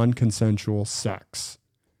non-consensual sex.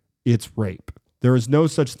 It's rape. There is no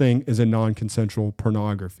such thing as a non-consensual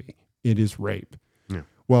pornography. It is rape. Yeah.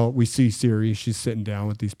 Well, we see Siri. She's sitting down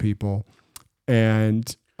with these people,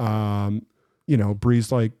 and Bree's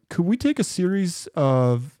like, could we take a series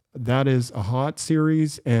of that is a hot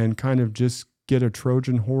series and kind of just get a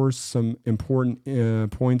Trojan horse, some important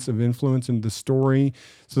points of influence in the story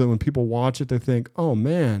so that when people watch it, they think, oh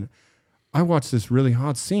man, I watched this really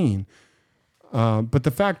hot scene. But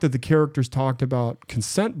the fact that the characters talked about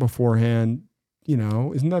consent beforehand,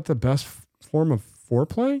 isn't that the best form of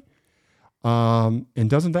foreplay? And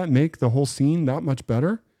doesn't that make the whole scene that much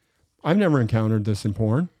better? I've never encountered this in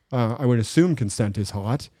porn. I would assume consent is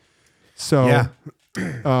hot. So, yeah.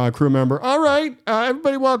 Crew member, all right,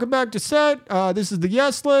 everybody welcome back to set. This is the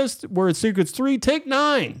yes list. We're at Secrets 3, take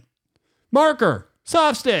 9. Marker,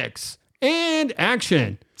 soft sticks, and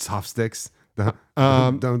action. Soft sticks.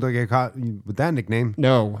 Don't get caught with that nickname.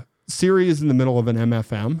 No. Siri is in the middle of an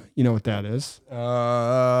MFM. You know what that is? Male,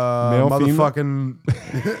 motherfucking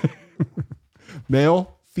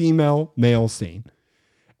male, female, male scene.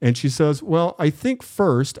 And she says, well, I think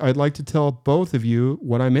first I'd like to tell both of you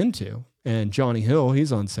what I'm into. And Johnny Hill,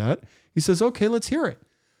 he's on set. He says, okay, let's hear it.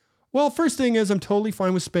 Well, first thing is I'm totally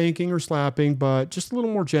fine with spanking or slapping, but just a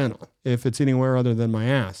little more gentle if it's anywhere other than my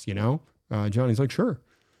ass, Johnny's like, sure.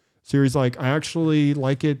 Siri's like, I actually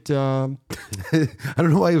like it. I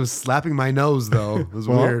don't know why he was slapping my nose, though. It was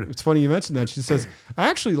weird. It's funny you mentioned that. She says, I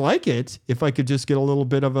actually like it if I could just get a little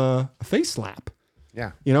bit of a face slap.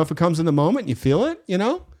 Yeah. If it comes in the moment, you feel it,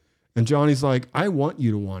 And Johnny's like, I want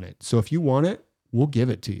you to want it. So if you want it, we'll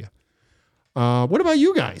give it to you. What about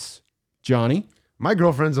you guys? Johnny? My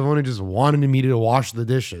girlfriends have only just wanted me to wash the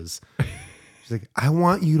dishes. She's like, I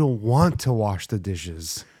want you to want to wash the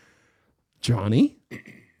dishes. Johnny?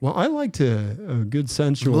 Well, I like a good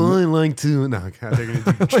sensual. I like to. No, God, they're going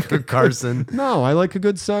to do Carson. No, I like a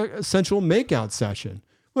good sensual makeout session.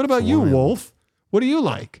 What about you, Wolf? What do you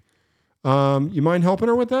like? You mind helping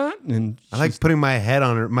her with that? And I like putting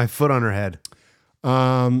my foot on her head.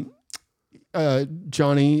 Wolf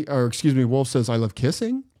says, I love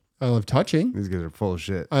kissing. I love touching. These guys are full of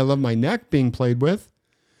shit. I love my neck being played with.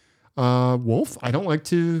 Wolf, I don't like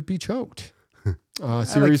to be choked. I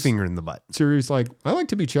like finger in the butt. Siri's like, I like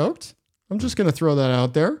to be choked. I'm just going to throw that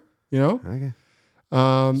out there, you know?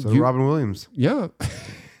 Okay. Robin Williams. Yeah.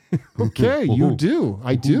 Okay, you do.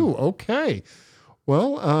 I do. Okay.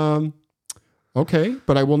 Well, okay,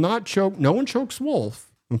 but I will not choke. No one chokes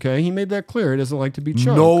Wolf. Okay, he made that clear. He doesn't like to be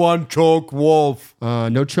choked. No one choke Wolf.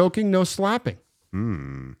 No choking, no slapping.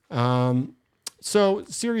 So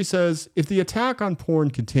Siri says, if the attack on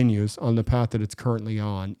porn continues on the path that it's currently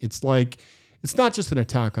on, it's not just an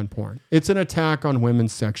attack on porn. It's an attack on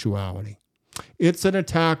women's sexuality. It's an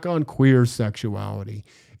attack on queer sexuality.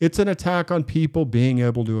 It's an attack on people being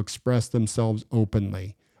able to express themselves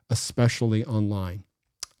openly, especially online.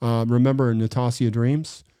 Remember Natasha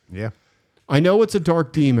Dreams? Yeah. I know it's a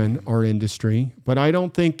dark demon, our industry, but I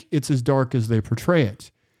don't think it's as dark as they portray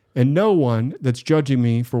it. And no one that's judging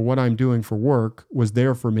me for what I'm doing for work was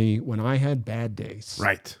there for me when I had bad days.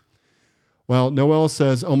 Right. Well, Noelle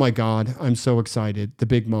says, oh my God, I'm so excited. The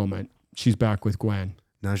big moment. She's back with Gwen.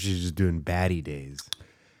 Now she's just doing baddie days.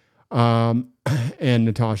 And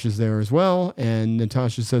Natasha's there as well. And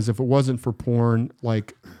Natasha says, if it wasn't for porn,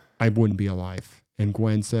 like, I wouldn't be alive. And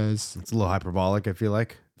Gwen says, it's a little hyperbolic, I feel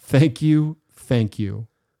like. Thank you. Thank you.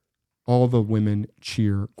 All the women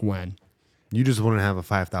cheer Gwen. You just want to have a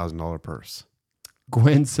 $5,000 purse.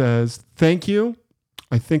 Gwen says, thank you.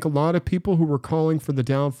 I think a lot of people who were calling for the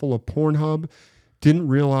downfall of Pornhub didn't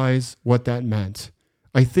realize what that meant.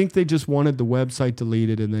 I think they just wanted the website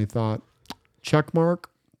deleted and they thought, check mark,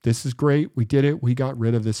 this is great. We did it. We got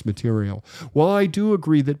rid of this material. While I do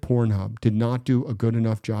agree that Pornhub did not do a good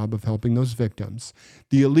enough job of helping those victims,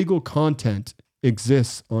 the illegal content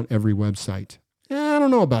exists on every website. I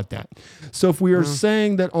don't know about that. So if we are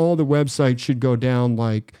saying that all the websites should go down,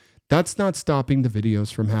 like, that's not stopping the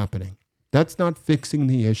videos from happening. That's not fixing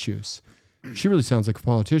the issues. She really sounds like a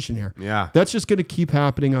politician here. Yeah. That's just going to keep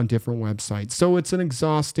happening on different websites. So it's an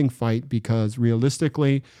exhausting fight because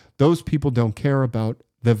realistically, those people don't care about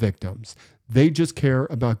the victims. They just care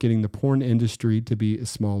about getting the porn industry to be as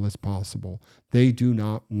small as possible. They do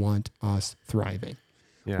not want us thriving.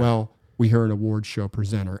 Yeah. Well, we hear an award show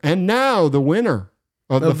presenter. And now the winner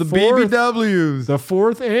of the BBWs. The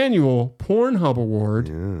 4th annual Pornhub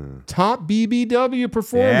Award, top BBW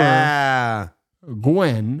performer,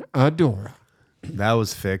 Gwen Adora. That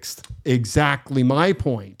was fixed. Exactly my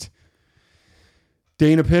point.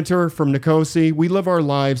 Dana Pinter from Nicosi. We live our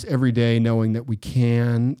lives every day knowing that we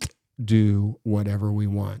can't do whatever we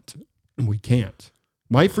want. We can't.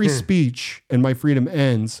 My free speech and my freedom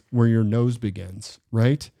ends where your nose begins,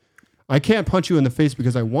 right? I can't punch you in the face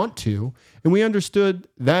because I want to. And we understood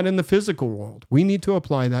that in the physical world. We need to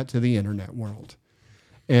apply that to the internet world.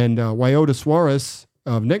 And Wyota Suarez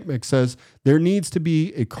of NCMEC says, there needs to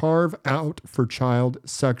be a carve out for child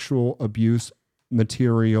sexual abuse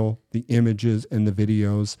material, the images and the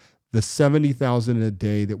videos, the 70,000 a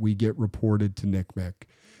day that we get reported to NCMEC.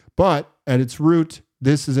 But at its root,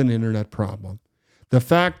 this is an internet problem. The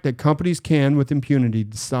fact that companies can, with impunity,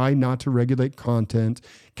 decide not to regulate content,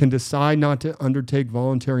 can decide not to undertake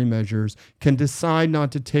voluntary measures, can decide not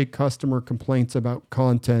to take customer complaints about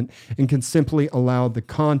content, and can simply allow the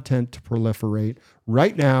content to proliferate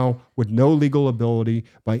right now with no legal ability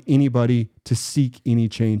by anybody to seek any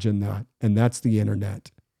change in that. And that's the internet.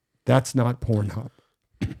 That's not Pornhub.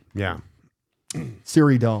 Yeah.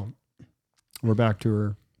 Siri doll. We're back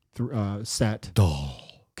to her set. Doll.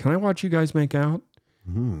 Can I watch you guys make out?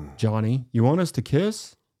 Johnny, you want us to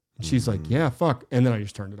kiss? And she's like, yeah, fuck. And then I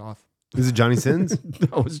just turned it off. Is it Johnny Sins?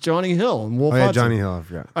 No, it's Johnny Hill and Wolf Oh, yeah, Hudson. Johnny Hill. I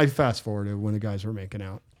forgot. I fast forwarded when the guys were making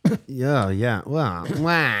out. Yeah. Well,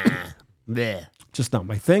 bleh. Just not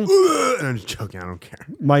my thing. I'm just joking. I don't care.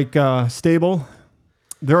 Mike Stable,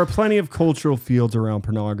 there are plenty of cultural fields around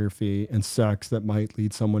pornography and sex that might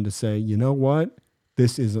lead someone to say, you know what?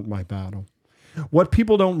 This isn't my battle. What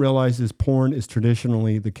people don't realize is porn is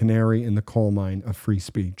traditionally the canary in the coal mine of free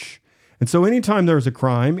speech. And so anytime there's a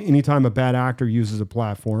crime, anytime a bad actor uses a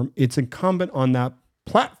platform, it's incumbent on that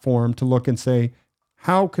platform to look and say,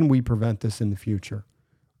 how can we prevent this in the future?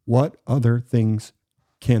 What other things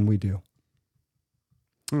can we do?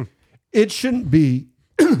 It shouldn't be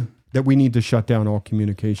that we need to shut down all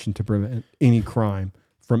communication to prevent any crime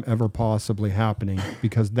from ever possibly happening,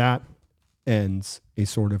 because that ends a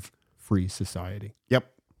sort of free society. Yep.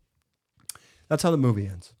 That's how the movie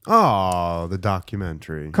ends. Oh, the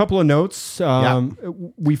documentary. Couple of notes.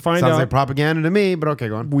 We find Sounds out like propaganda to me, but okay,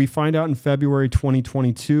 go on. we find out in February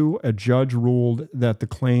 2022, a judge ruled that the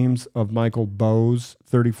claims of Michael Bowe's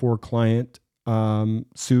 34 client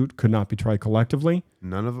suit could not be tried collectively,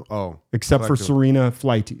 except for Serena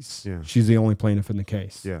Fleites. Yeah. She's the only plaintiff in the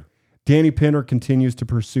case. Yeah. Danny Pinner continues to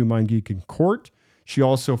pursue MindGeek in court. She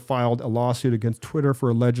also filed a lawsuit against Twitter for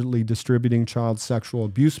allegedly distributing child sexual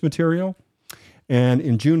abuse material. And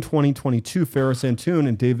in June 2022, Ferris Antoon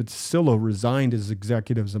and David Sillo resigned as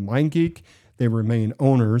executives of MindGeek. They remain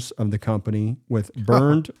owners of the company with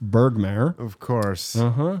Bernd Bergmair. Of course.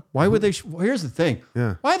 Why would they? Here's the thing.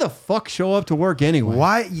 Yeah. Why the fuck show up to work anyway?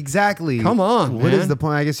 Why exactly? Come on, What man. is the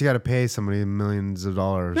point? I guess you got to pay somebody millions of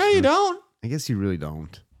dollars. No, you don't. I guess you really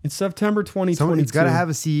don't. It's September 2022. Somebody's got to have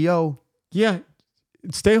a CEO. Yeah.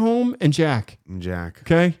 Stay home and Jack. Jack.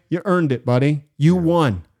 Okay? You earned it, buddy. You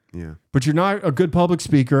won. Yeah. But you're not a good public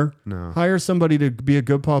speaker. No. Hire somebody to be a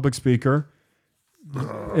good public speaker.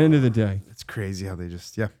 End of the day. It's crazy how they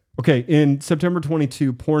just, yeah. Okay, in September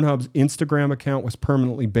 22, Pornhub's Instagram account was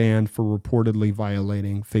permanently banned for reportedly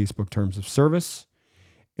violating Facebook terms of service.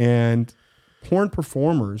 And porn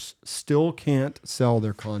performers still can't sell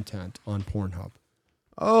their content on Pornhub.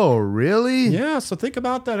 Oh, really? Yeah, so think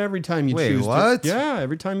about that every time you choose what? to. Yeah,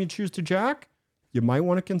 every time you choose to jack, you might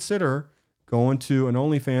want to consider going to an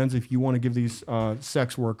OnlyFans if you want to give these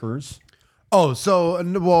sex workers. Oh, so,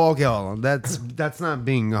 well, okay, hold on. That's not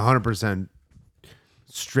being 100%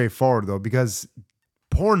 straightforward, though, because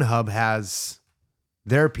Pornhub has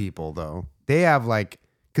their people, though. They have,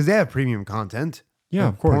 because they have premium content. Yeah,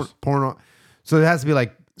 of course. Porn, so it has to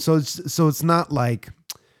be so it's not like,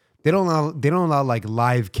 they don't allow like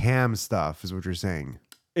live cam stuff, is what you're saying.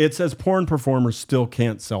 It says porn performers still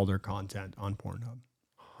can't sell their content on Pornhub.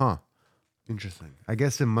 Huh. Interesting. I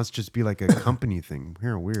guess it must just be like a company thing.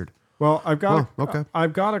 Here, weird. Well, I've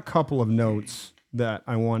got a couple of notes that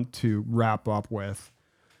I want to wrap up with.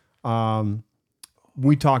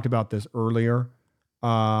 We talked about this earlier.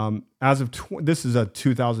 As of this is a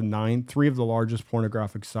 2009, 3 of the largest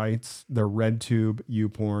pornographic sites, they're RedTube,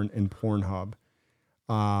 YouPorn, and Pornhub,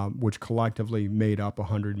 which collectively made up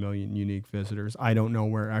 100 million unique visitors. I don't know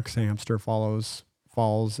where X Hamster falls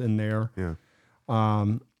in there. Yeah.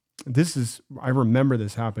 I remember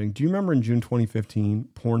this happening. Do you remember in June 2015,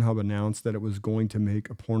 Pornhub announced that it was going to make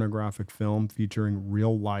a pornographic film featuring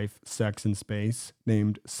real life sex in space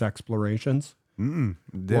named Sexplorations? Didn't.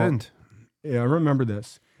 Well, yeah, I remember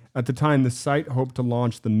this. At the time, the site hoped to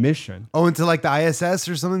launch the mission. Oh, into like the ISS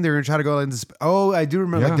or something? They were going to try to go into Oh, I do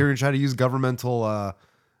remember. Yeah. Like they were going to try to use governmental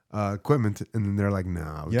equipment. And then they're like,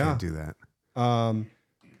 no, we can't do that.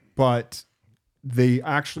 But they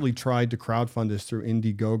actually tried to crowdfund this through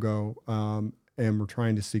Indiegogo and were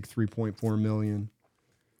trying to seek $3.4 million.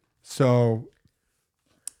 So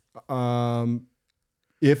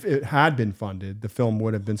if it had been funded, the film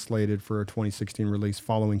would have been slated for a 2016 release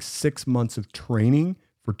following 6 months of training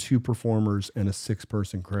for 2 performers and a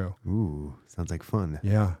 6-person crew. Ooh, sounds like fun.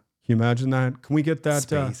 Yeah. Can you imagine that? Can we get that?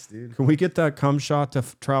 Space, dude. Can we get that cum shot to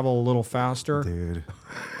travel a little faster? Dude.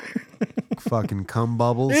 Fucking cum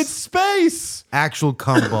bubbles. It's space. Actual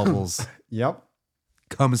cum bubbles. Yep.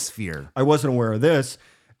 Cum sphere. I wasn't aware of this.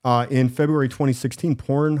 In February 2016,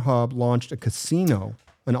 Pornhub launched a casino,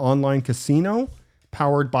 an online casino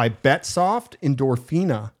powered by Betsoft and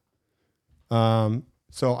Dorfina.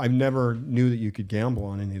 So I never knew that you could gamble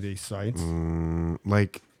on any of these sites.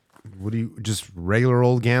 Just regular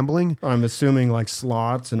old gambling? I'm assuming like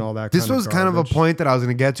slots and all that. This was kind of a point that I was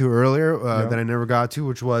going to get to earlier that I never got to,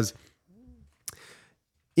 which was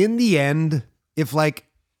in the end, if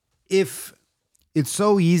it's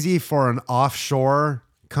so easy for an offshore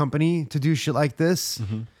company to do shit like this,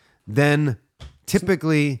 then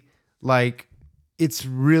typically it's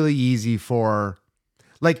really easy for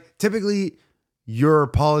typically your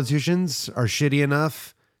politicians are shitty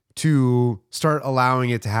enough to start allowing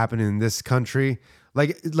it to happen in this country.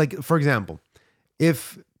 Like for example,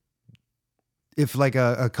 if like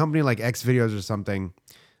a company like X Videos or something,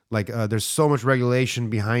 there's so much regulation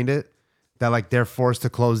behind it that they're forced to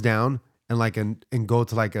close down and go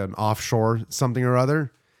to an offshore something or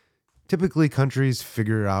other. Typically countries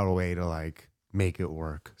figure out a way to make it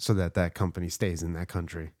work so that company stays in that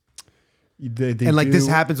country. This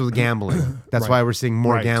happens with gambling. That's why we're seeing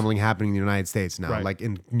more gambling happening in the United States now, like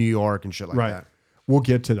in New York and shit like that. We'll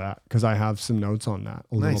get to that because I have some notes on that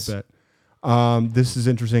a little bit. This is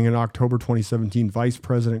interesting. In October 2017, Vice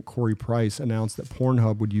President Corey Price announced that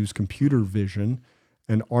Pornhub would use computer vision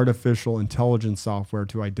and artificial intelligence software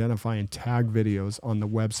to identify and tag videos on the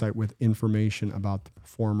website with information about the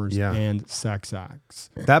performers and sex acts.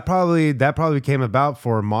 That probably came about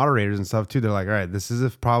for moderators and stuff too. They're like, all right, this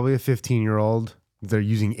is probably a 15-year-old. They're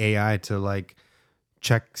using AI to like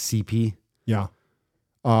check CP. Yeah.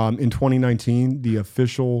 In 2019, the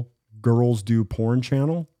official Girls Do Porn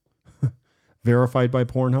channel, verified by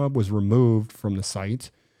Pornhub, was removed from the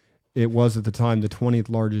site. It was at the time the 20th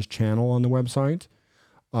largest channel on the website.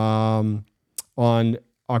 On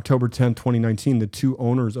October 10th, 2019, the two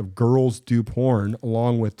owners of Girls Do Porn,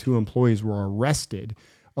 along with two employees, were arrested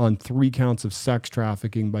on 3 counts of sex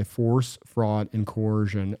trafficking by force, fraud, and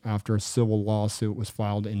coercion after a civil lawsuit was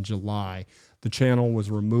filed in July. The channel was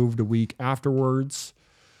removed a week afterwards,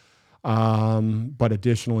 but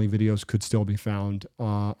additionally, videos could still be found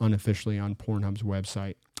unofficially on Pornhub's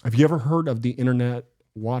website. Have you ever heard of the Internet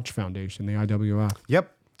Watch Foundation, the IWF?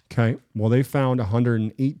 Yep. Okay. Well, they found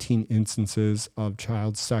 118 instances of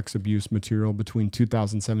child sex abuse material between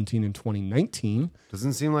 2017 and 2019.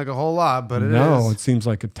 Doesn't seem like a whole lot, but it is. No, it seems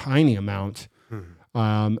like a tiny amount.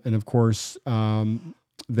 And of course,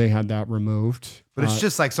 they had that removed. But it's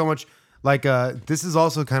just like so much. Like this is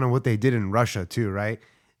also kind of what they did in Russia too, right?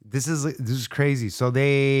 This is crazy. So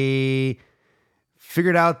they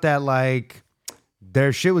figured out that like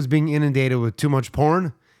their shit was being inundated with too much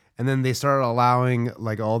porn. And then they started allowing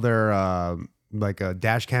like all their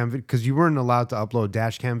dash cam because you weren't allowed to upload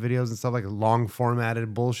dash cam videos and stuff, like long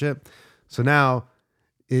formatted bullshit. So now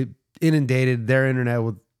it inundated their internet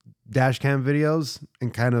with dash cam videos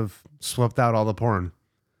and kind of swept out all the porn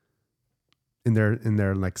in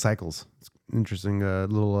their like cycles. It's an interesting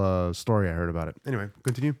little story I heard about it. Anyway,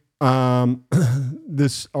 continue.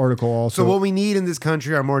 This article also. So what we need in this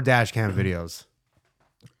country are more dash cam videos.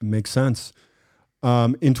 Makes sense.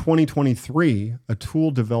 In 2023, a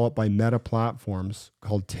tool developed by Meta Platforms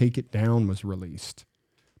called Take It Down was released.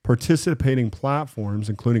 Participating platforms,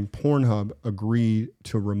 including Pornhub, agreed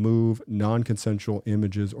to remove non-consensual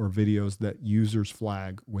images or videos that users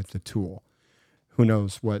flag with the tool. Who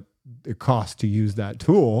knows what it costs to use that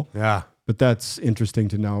tool? Yeah. But that's interesting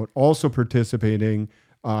to note. Also participating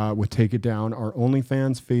with Take It Down are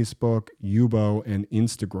OnlyFans, Facebook, Yubo, and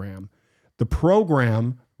Instagram. The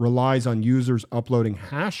program relies on users uploading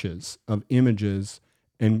hashes of images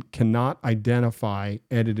and cannot identify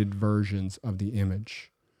edited versions of the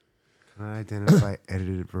image. Can I identify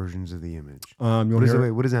edited versions of the image? What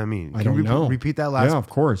does that mean? I don't know. Repeat that last. Yeah, of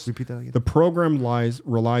course. Repeat that again. The program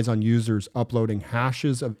relies on users uploading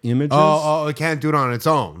hashes of images. Oh, it can't do it on its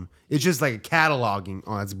own. It's just like a cataloging.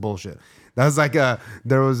 Oh, that's bullshit. That was like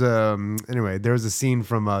there was a scene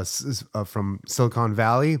from Silicon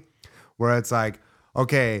Valley where it's like,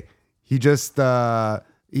 okay, he just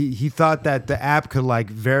he thought that the app could like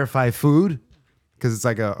verify food because it's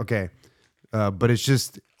like but it's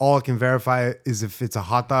just all it can verify is if it's a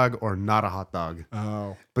hot dog or not a hot dog.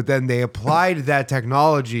 Oh, But then they applied that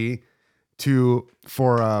technology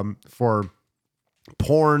for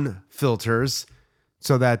porn filters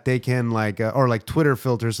so that they can or like Twitter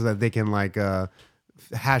filters so that they can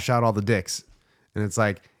hash out all the dicks. And it's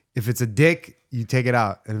like, if it's a dick, you take it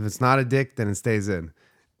out. And if it's not a dick, then it stays in.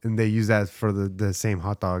 And they use that for the same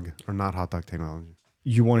hot dog or not hot dog technology.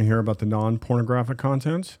 you want to hear about the non-pornographic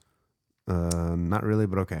content? Not really,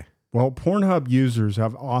 but okay. Well, Pornhub users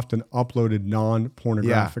have often uploaded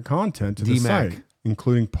non-pornographic content to the DMAC. site,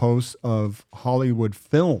 including posts of Hollywood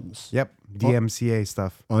films. Yep. DMCA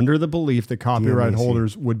stuff. Under the belief that copyright DMAC.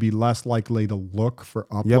 holders would be less likely to look for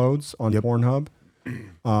uploads on Pornhub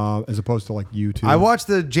as opposed to like YouTube. I watched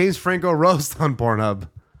the James Franco roast on Pornhub.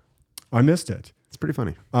 I missed it. It's pretty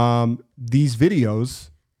funny. These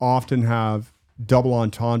videos often have double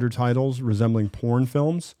entendre titles resembling porn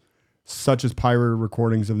films, such as pirated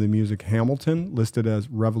recordings of the music Hamilton, listed as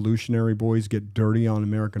Revolutionary Boys Get Dirty on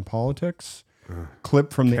American Politics.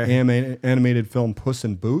 Clip from the animated film Puss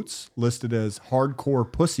in Boots, listed as Hardcore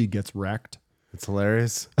Pussy Gets Wrecked. It's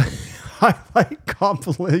hilarious. Highlight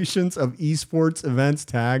compilations of esports events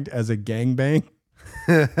tagged as a gangbang.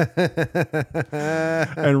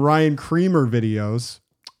 And Ryan Creamer videos,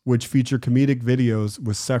 which feature comedic videos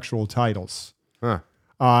with sexual titles.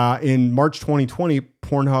 In March 2020,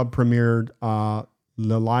 Pornhub premiered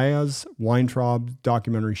Lilia's Weintraub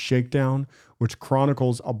documentary Shakedown, which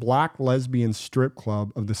chronicles a black lesbian strip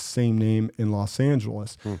club of the same name in Los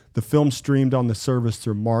Angeles. The film streamed on the service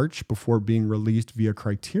through March before being released via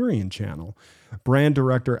Criterion Channel. Brand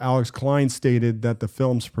director Alex Klein stated that the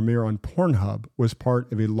film's premiere on Pornhub was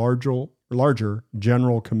part of a larger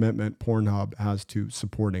general commitment Pornhub has to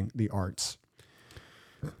supporting the arts.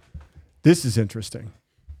 This is interesting.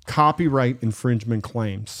 copyright infringement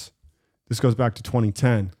claims. This goes back to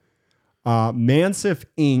 2010. Mansif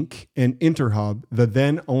Inc. and Interhub, the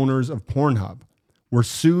then owners of Pornhub, were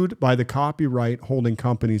sued by the copyright holding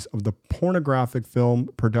companies of the pornographic film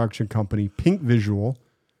production company Pink Visual,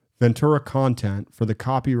 Ventura Content, for the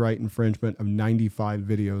copyright infringement of 95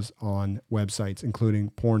 videos on websites,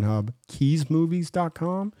 including Pornhub,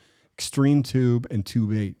 KeysMovies.com, ExtremeTube, and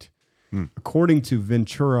Tube8. According to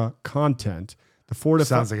Ventura Content, the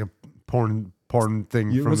sounds like a porn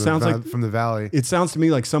thing from the valley. It sounds to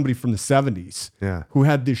me like somebody from the 70s who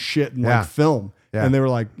had this shit in like film. Yeah. And they were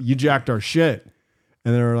like, you jacked our shit.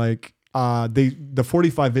 And they were like, the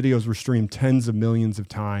 45 videos were streamed tens of millions of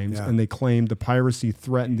times, and they claimed the piracy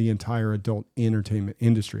threatened the entire adult entertainment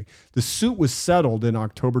industry. The suit was settled in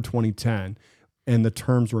October 2010, and the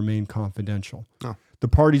terms remained confidential. Oh. The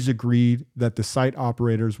parties agreed that the site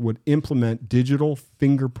operators would implement digital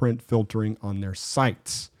fingerprint filtering on their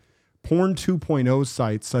sites. Porn 2.0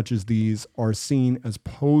 sites such as these are seen as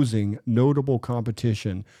posing notable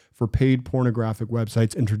competition for paid pornographic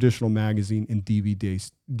websites and traditional magazine and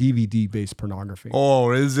DVD-based pornography.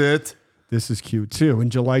 Oh, is it? This is cute too. In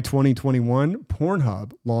July 2021,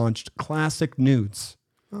 Pornhub launched Classic Nudes,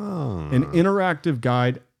 an interactive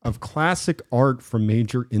guide of classic art from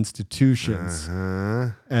major institutions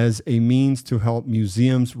as a means to help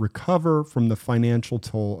museums recover from the financial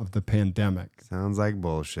toll of the pandemic. Sounds like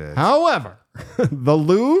bullshit. However, the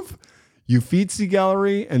Louvre, Uffizi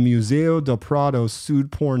Gallery, and Museo del Prado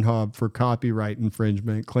sued Pornhub for copyright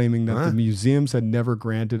infringement, claiming that the museums had never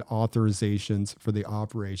granted authorizations for the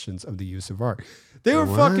operations of the use of art. They were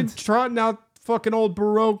fucking trotting out fucking old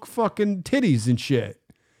Baroque fucking titties and shit.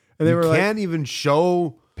 And they were can't even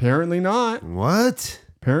show... Apparently not. What?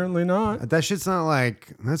 Apparently not. That shit's not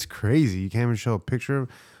like... That's crazy. You can't even show a picture.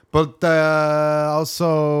 But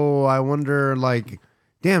also, I wonder, like...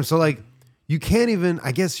 Damn, so like... You can't even...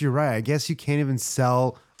 I guess you're right. I guess you can't even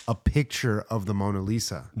sell a picture of the Mona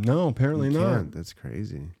Lisa. No, apparently not. Can't. That's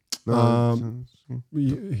crazy. No,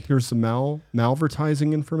 here's some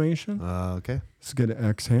malvertising information. Okay. Let's get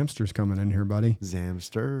X Hamsters coming in here, buddy.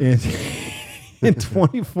 Zamster. In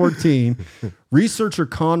 2014, researcher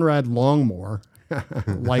Conrad Longmore,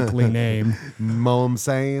 likely name,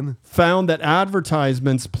 found that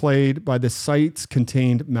advertisements played by the sites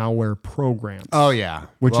contained malware programs. Oh, yeah.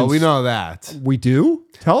 We know that. We do?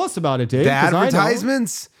 Tell us about it, Dave. The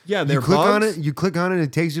advertisements? Yeah, they're you click on it. You click on it.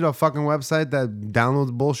 It takes you to a fucking website that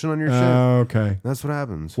downloads bullshit on your shit. Okay. That's what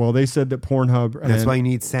happens. Well, they said that Pornhub... That's why you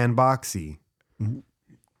need Sandboxy.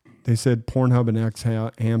 They said Pornhub and X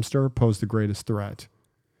Hamster pose the greatest threat.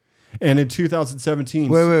 And in 2017...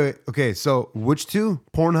 Wait. Okay, so which two?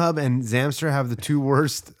 Pornhub and Zamster have the two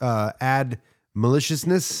worst ad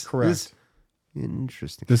maliciousness? Correct.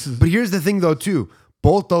 Interesting. This is... But here's the thing, though, too.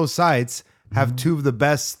 Both those sites have two of the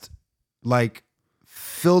best, like,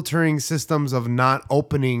 filtering systems of not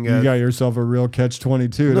opening... You got yourself a real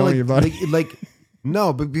catch-22, don't you, buddy?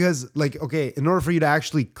 No, but because, like, okay, in order for you to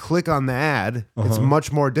actually click on the ad, it's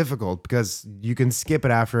much more difficult because you can skip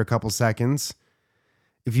it after a couple seconds.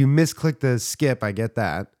 If you misclick the skip, I get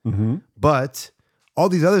that. But all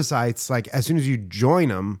these other sites, like, as soon as you join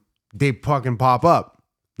them, they fucking pop up.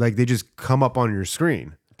 Like, they just come up on your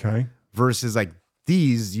screen. Okay. Versus, like,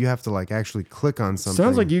 these, you have to, like, actually click on something.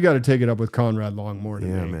 Sounds like you got to take it up with Conrad Longmore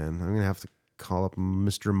today. Yeah, man. I'm going to have to call up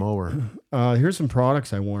Mr. Mower. Here's some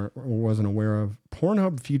products I wasn't aware of.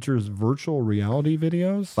 Pornhub features virtual reality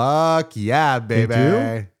videos. Fuck yeah, baby. They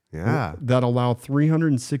do? Yeah. That allow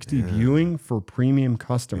 360 viewing for premium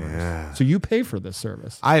customers. Yeah. So you pay for this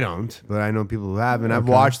service. I don't, but I know people who have. And I've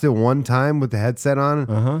watched it one time with the headset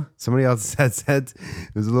on. Somebody else's headset.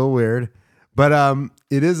 It was a little weird. But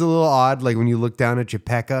it is a little odd, like when you look down at your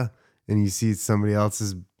Pekka and you see somebody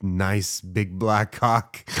else's nice big black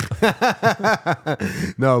cock.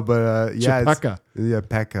 No, but yeah. Japeka. Yeah,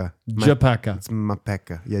 Pekka. Japeka. It's my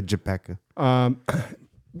Pekka. Yeah, Japeka.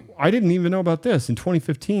 I didn't even know about this. In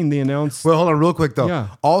 2015, they announced... Well, hold on real quick, though.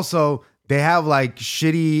 Yeah. Also, they have like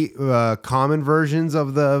shitty common versions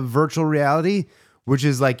of the virtual reality, which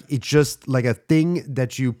is like, it's just like a thing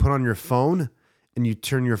that you put on your phone and you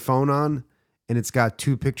turn your phone on and it's got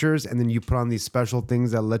two pictures and then you put on these special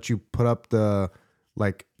things that let you put up the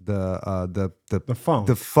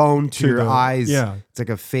phone to your eyes. Yeah. It's like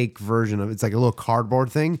a fake version of it's like a little cardboard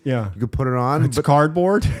thing. Yeah. You could put it on. It's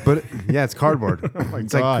cardboard? But yeah, it's cardboard. Oh my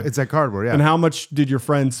it's God. like cardboard, yeah. And how much did your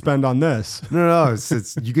friend spend on this? No.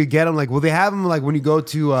 It's you could get them like, well, they have them like when you go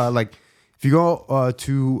to like if you go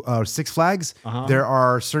to Six Flags, there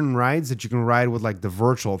are certain rides that you can ride with like the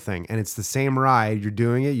virtual thing, and it's the same ride. You're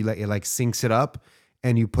doing it. You let it like syncs it up,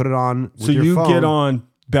 and you put it on. With So your you phone. get on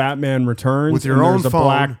Batman Returns With your and own there's a phone.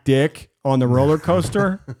 black dick on the roller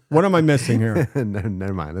coaster? What am I missing here?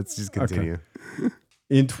 Never mind. Let's just continue.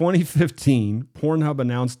 In 2015, Pornhub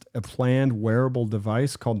announced a planned wearable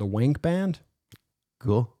device called the Wank Band.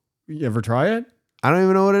 Cool. You ever try it? I don't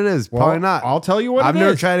even know what it is. Probably not. I'll tell you what I've it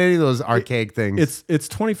never is. tried any of those archaic things. It's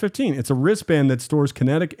 2015. It's a wristband that stores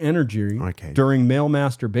kinetic energy Okay. during male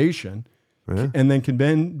masturbation Yeah. and then can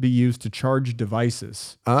then be used to charge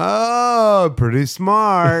devices. Oh, pretty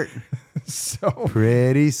smart. So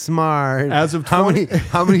Pretty smart. As of how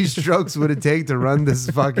many strokes would it take to run this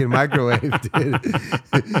fucking microwave, dude?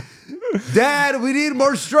 Dad, we need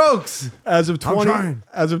more strokes. as of trying.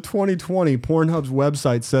 2020, Pornhub's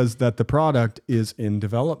website says that the product is in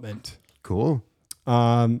development. Cool.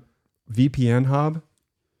 VPN Hub.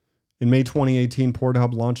 In May 2018,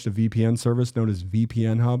 Pornhub launched a VPN service known as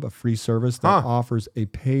VPN Hub, a free service that offers a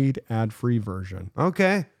paid ad-free version.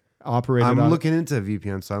 Okay. Operated I'm out looking into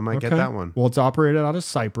VPN, so I might get that one. Well, it's operated out of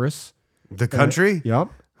Cyprus. The country? Yep.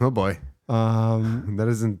 Oh boy.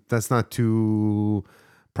 That's not too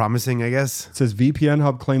promising, I guess. It says VPN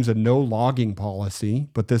Hub claims a no logging policy,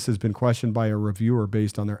 but this has been questioned by a reviewer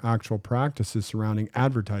based on their actual practices surrounding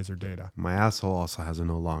advertiser data. My asshole also has a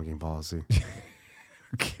no logging policy.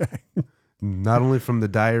 Okay. Not only from the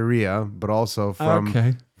diarrhea, but also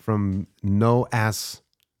from no ass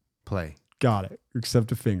play. Got it.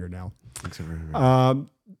 Except a fingernail. Except for-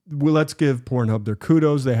 Well, let's give Pornhub their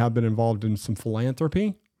kudos. They have been involved in some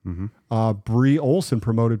philanthropy. Brie Olson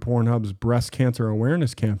promoted Pornhub's breast cancer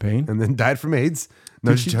awareness campaign. And then died from AIDS.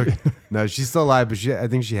 No, she's joking. No, she's still alive, but I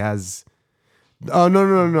think she has. Oh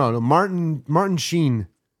no! Martin Sheen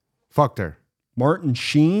fucked her. Martin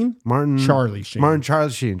Sheen? Charlie Sheen. Charlie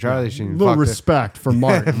Sheen. Charlie Sheen. A little fucked her. respect for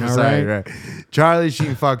Martin, all Sorry, right? Charlie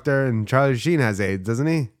Sheen fucked her, and Charlie Sheen has AIDS, doesn't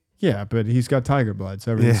he? Yeah, but he's got tiger blood,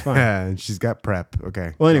 so everything's fine. Yeah, and she's got PrEP.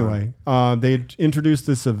 Okay. Well, anyway, they introduced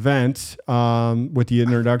this event with the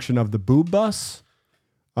introduction of the Boob Bus,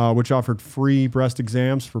 which offered free breast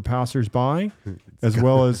exams for passersby, as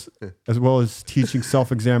well as teaching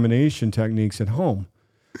self-examination techniques at home.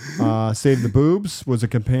 Save the Boobs was a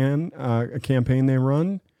campaign they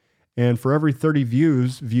run, and for every 30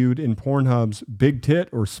 views viewed in Pornhub's big tit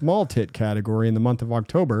or small tit category in the month of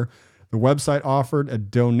October, the website offered to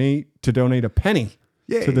donate a penny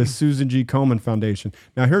to the Susan G. Komen Foundation.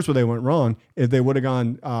 Now, here's where they went wrong. If they would have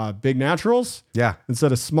gone big naturals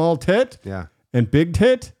instead of small tit and big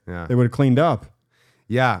tit, they would have cleaned up.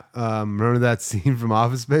 Yeah. Remember that scene from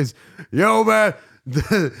Office Space? Yo, man,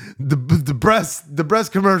 the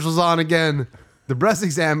breast commercial's on again. The breast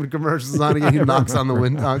exam commercial's on again. He knocks on the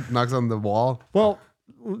window, knocks on the wall. Well,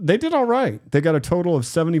 they did all right. They got a total of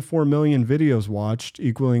 74 million videos watched,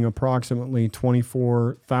 equaling approximately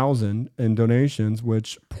 24,000 in donations,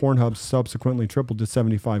 which Pornhub subsequently tripled to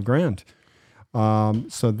 75 grand.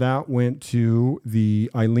 So that went to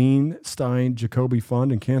the Eileen Stein Jacoby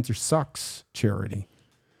Fund and Cancer Sucks charity.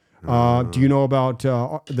 Do you know about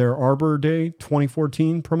their Arbor Day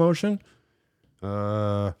 2014 promotion?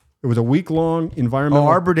 It was a week-long environmental...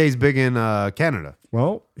 Arbor Day's big in Canada.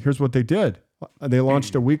 Well, here's what they did. They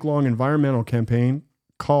launched a week-long environmental campaign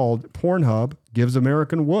called Pornhub Gives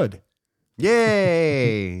American Wood.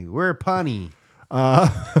 Yay! We're punny.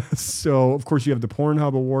 So, of course, you have the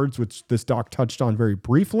Pornhub Awards, which this doc touched on very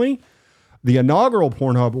briefly. The inaugural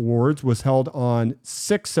Pornhub Awards was held on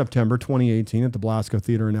 6 September 2018 at the Blasco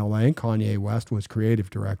Theater in LA. Kanye West was creative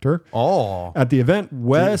director. Oh. At the event,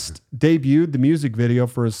 West debuted the music video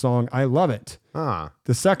for his song I Love It. The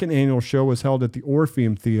second annual show was held at the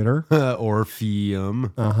Orpheum Theater.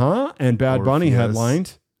 Orpheum. And Bad Bunny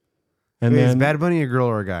headlined. And Wait, then is Bad Bunny a girl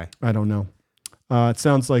or a guy? I don't know. It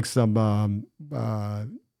sounds like some what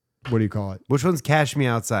do you call it? Which one's Cash Me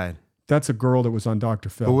Outside? That's a girl that was on Dr.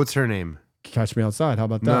 Phil. But what's her name? Catch Me Outside. How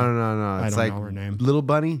about that? No. I It's don't like know her name. Little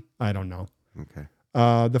Bunny? I don't know. Okay.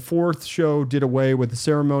 The fourth show did away with the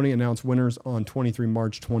ceremony, announced winners on 23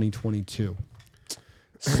 March 2022.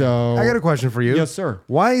 So I got a question for you. Yes, sir.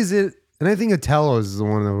 Why is it, and I think Atello is the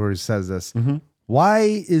one that always says this. Why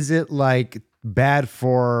is it like bad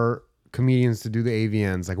for comedians to do the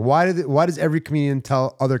AVNs? Like why does every comedian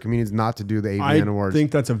tell other comedians not to do the AVN awards? I think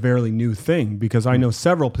that's a fairly new thing because I know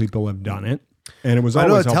several people have done it. And it was I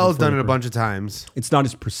know always Atello's helpful done for it a bunch of times. It's not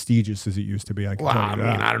as prestigious as it used to be. I can tell you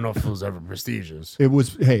that. I don't know if it was ever prestigious. It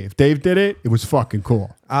was, hey, if Dave did it, it was fucking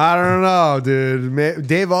cool. I don't know, dude.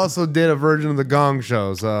 Dave also did a version of the Gong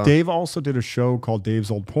Show. So Dave also did a show called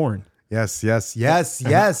Dave's Old Porn.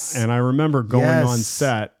 Yes. And I remember going Yes. on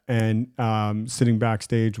set and sitting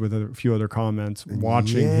backstage with a few other comments,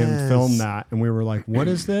 watching him Yes. film that. And we were like, what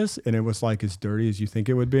is this? And it was like as dirty as you think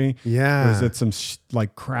it would be. Yeah. It was at some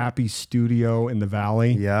like crappy studio in the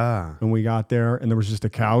valley. Yeah. And we got there and there was just a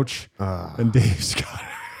couch and Dave's got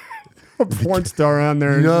a porn star on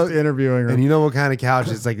there just interviewing her. And you know what kind of couch?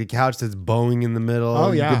 It's like the couch that's bowing in the middle.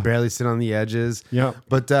 Oh, yeah. You could barely sit on the edges. Yep.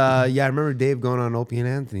 But I remember Dave going on Opie and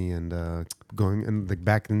Anthony and going and like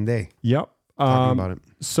back in the day. Yep. Talking about it.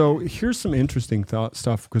 So here's some interesting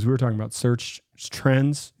stuff because we were talking about search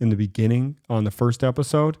trends in the beginning on the first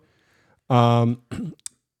episode. Pornhub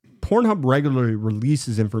regularly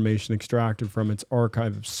releases information extracted from its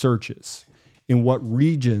archive of searches. In what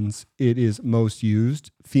regions it is most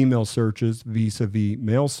used, female searches vis-a-vis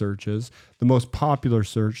male searches, the most popular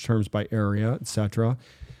search terms by area, etc.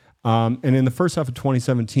 And in the first half of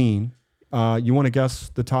 2017, you want to guess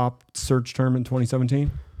the top search term in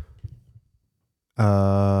 2017?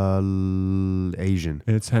 Asian.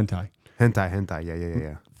 It's hentai. Hentai.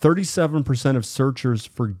 Yeah. 37% of searchers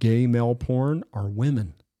for gay male porn are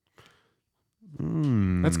women.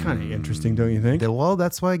 That's kind of interesting, don't you think? Well,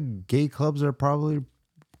 that's why gay clubs are probably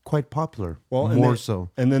quite popular. Well, more so.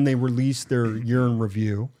 And then they released their year in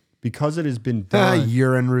review because it has been done.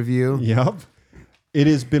 Year in review. Yep. It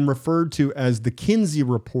has been referred to as the Kinsey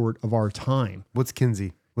report of our time. What's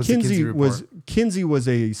Kinsey? What's Kinsey the Kinsey report? Kinsey was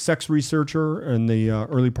a sex researcher in the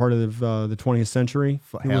early part of the 20th century.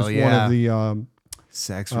 He was one of the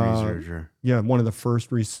sex researcher. Yeah, one of the first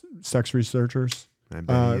sex researchers. I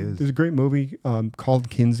bet he is. There's a great movie called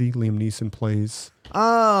Kinsey. Liam Neeson plays the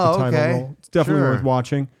title role. It's definitely worth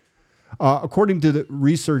watching. According to the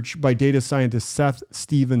research by data scientist Seth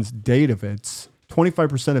Stevens-Davidovitz,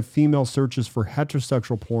 25% of female searches for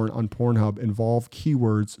heterosexual porn on Pornhub involve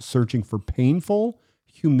keywords searching for painful,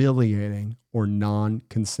 humiliating, or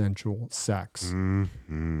non-consensual sex.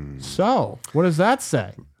 Mm-hmm. So, what does that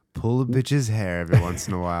say? Pull a bitch's hair every once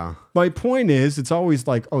in a while. My point is, it's always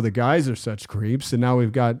like, oh, the guys are such creeps, and now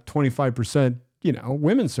we've got 25%,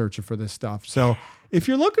 women searching for this stuff. So, if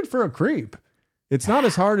you're looking for a creep, it's not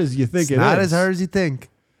as hard as you think it's not as hard as you think.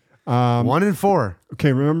 1 in 4.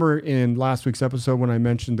 Okay, remember in last week's episode when I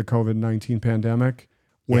mentioned the COVID-19 pandemic,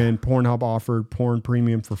 when Pornhub offered porn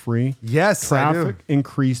premium for free? Yes, traffic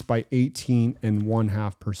increased by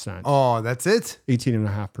 18.5%. Oh, that's it?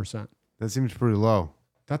 18.5%. That seems pretty low.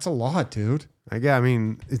 That's a lot, dude. it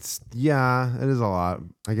is a lot.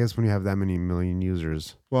 I guess when you have that many million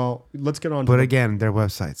users. Well, let's get on. But again, their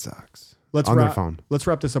website sucks. Their phone. Let's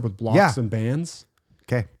wrap this up with blocks and bans.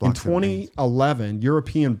 Okay. In 2011,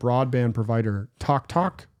 European broadband provider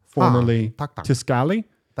TalkTalk, formerly Tiscali,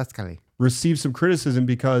 received some criticism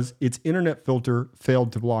because its internet filter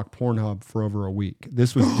failed to block Pornhub for over a week.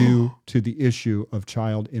 This was due to the issue of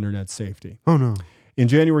child internet safety. Oh, no. In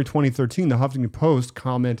January 2013, the Huffington Post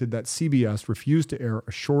commented that CBS refused to air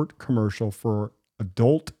a short commercial for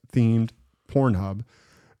adult-themed Pornhub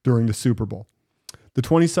during the Super Bowl. The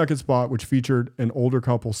 20-second spot, which featured an older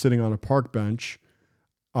couple sitting on a park bench,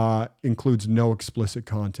 includes no explicit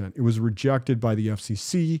content. It was rejected by the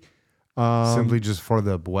FCC. Simply just for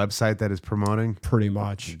the website that is promoting? Pretty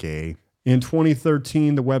much. Gay. In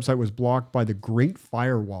 2013, the website was blocked by the Great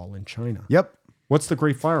Firewall in China. Yep. What's the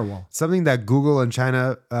Great Firewall? Something that Google and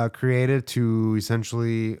China created to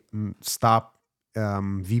essentially stop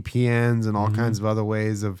VPNs and all kinds of other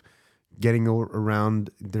ways of getting around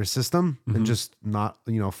their system and just not,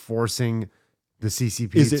 forcing the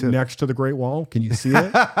CCP. Is it next to the Great Wall? Can you see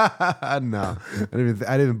it? No, I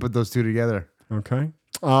didn't even put those two together. Okay.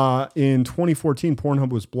 In 2014, Pornhub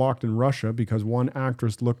was blocked in Russia because one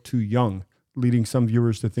actress looked too young, leading some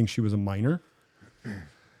viewers to think she was a minor.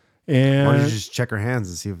 And why don't you just check her hands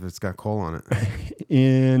and see if it's got coal on it?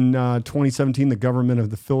 In 2017, the government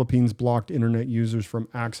of the Philippines blocked internet users from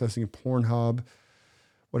accessing Pornhub.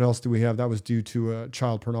 What else do we have? That was due to a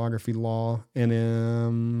child pornography law. And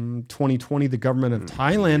in 2020, the government of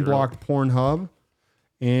Thailand blocked Pornhub.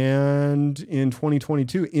 And in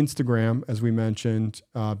 2022, Instagram, as we mentioned,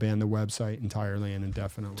 banned the website entirely and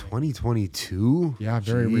indefinitely. 2022? Yeah,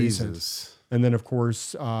 very recent. And then, of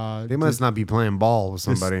course... they must not be playing ball with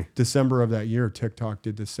somebody. December of that year, TikTok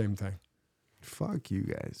did the same thing. Fuck you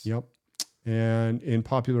guys. Yep. And in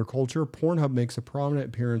popular culture, Pornhub makes a prominent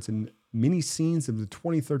appearance in many scenes of the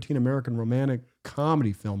 2013 American romantic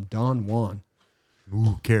comedy film Don Juan.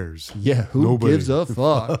 Who cares? Yeah, who gives a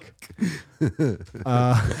fuck?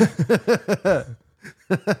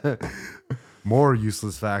 More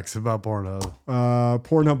useless facts about Pornhub.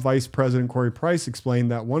 Pornhub Vice President Corey Price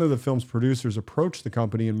explained that one of the film's producers approached the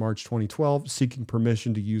company in March 2012 seeking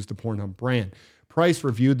permission to use the Pornhub brand. Price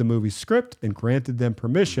reviewed the movie's script and granted them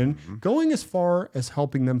permission, going as far as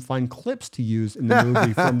helping them find clips to use in the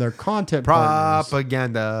movie from their content partners.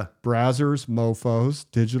 Propaganda. Brazzers, Mofos,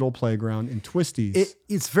 Digital Playground, and Twisties.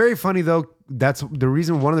 It's very funny, though. That's the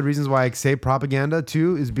reason. One of the reasons why I say propaganda,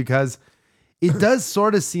 too, is because it does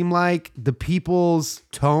sort of seem like the people's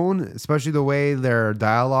tone, especially the way their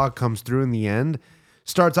dialogue comes through in the end,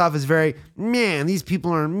 starts off as very, man, these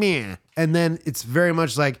people are meh. And then it's very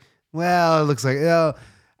much like, well, it looks like,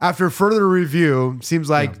 after further review, seems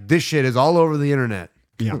like this shit is all over the internet.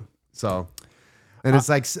 Yeah. So, and it's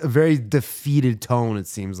like a very defeated tone, it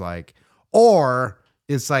seems like. Or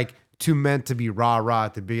it's like too meant to be rah-rah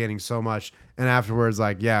at the beginning so much. And afterwards,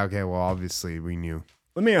 like, yeah, okay, well, obviously we knew.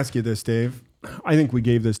 Let me ask you this, Dave. I think we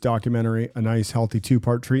gave this documentary a nice, healthy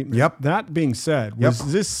 2-part treatment. Yep. That being said,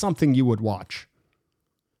 was this something you would watch?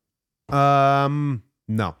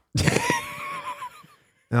 No.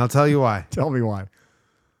 And I'll tell you why. Tell me why.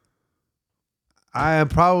 I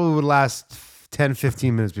probably would last 10,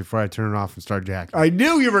 15 minutes before I turn it off and start jacking. I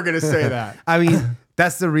knew you were going to say that. I mean,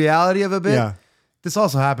 that's the reality of a bit. Yeah. This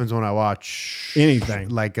also happens when I watch anything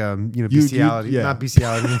like bestiality, not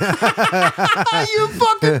bestiality. You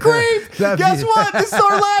fucking creep! Guess what? This is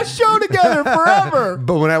our last show together forever.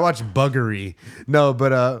 But when I watch buggery,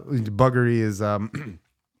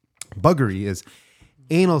 buggery is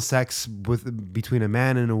anal sex between a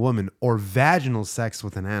man and a woman, or vaginal sex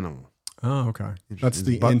with an animal. Oh, okay. That's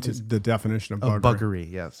the definition of buggery.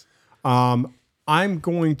 Buggery, yes. I'm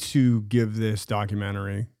going to give this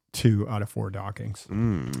documentary 2 out of 4 dockings.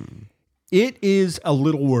 It is a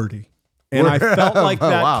little wordy. And I felt like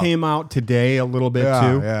that came out today a little bit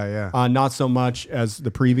too. Yeah. Not so much as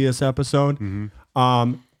the previous episode.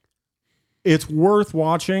 It's worth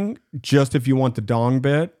watching just if you want the dong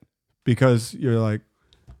bit, because you're like,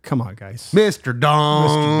 come on, guys. Mr.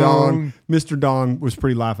 Dong. Mr. Dong was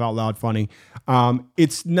pretty laugh out loud funny.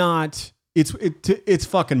 It's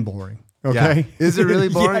fucking boring. Okay. Yeah. Is it really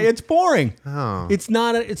boring? Yeah, it's boring. Oh. It's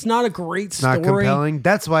not a great story. Not compelling.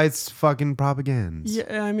 That's why it's fucking propaganda.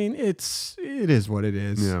 Yeah, I mean, it is what it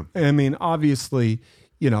is. Yeah. I mean, obviously,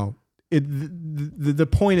 the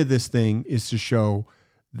point of this thing is to show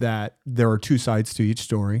that there are 2 sides to each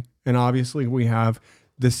story. And obviously we have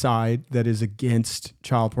the side that is against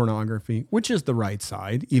child pornography, which is the right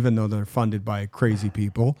side, even though they're funded by crazy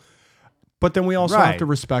people. But then we also have to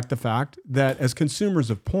respect the fact that as consumers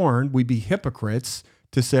of porn, we'd be hypocrites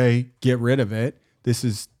to say, get rid of it. This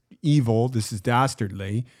is evil. This is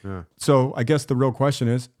dastardly. Yeah. So I guess the real question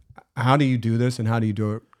is, how do you do this and how do you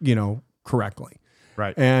do it, correctly?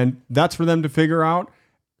 Right. And that's for them to figure out,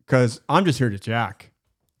 because I'm just here to jack.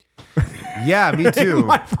 Yeah, me too.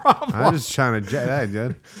 My problem. I'm just trying to jack that,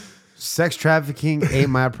 dude. Sex trafficking ain't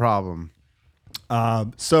my problem.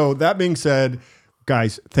 So that being said,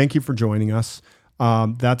 guys, thank you for joining us.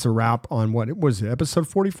 That's a wrap on what was it, episode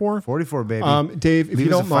 44? 44, baby. Dave, if you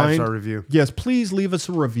don't mind, 5-star review. Yes, please leave us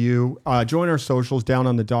a review. Join our socials down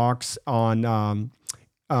on the docks on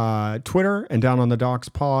Twitter and down on the docks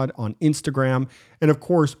pod on Instagram. And of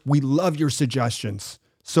course, we love your suggestions.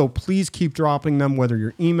 So please keep dropping them, whether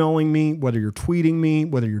you're emailing me, whether you're tweeting me,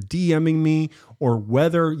 whether you're DMing me, or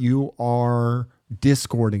whether you are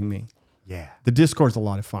Discording me. Yeah. The Discord's a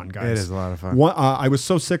lot of fun, guys. It is a lot of fun. I was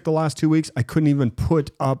so sick the last 2 weeks, I couldn't even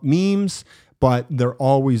put up memes, but they're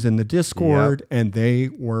always in the Discord, and they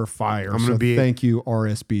were fire. Thank you,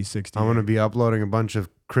 RSB60. I'm going to be uploading a bunch of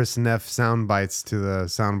Chris Neff sound bites to the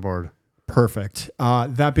soundboard. Perfect.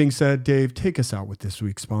 That being said, Dave, take us out with this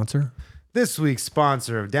week's sponsor. This week's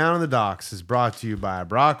sponsor of Down on the Docks is brought to you by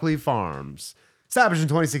Broccoli Farms. Established in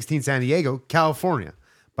 2016, San Diego, California,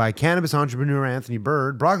 by cannabis entrepreneur Anthony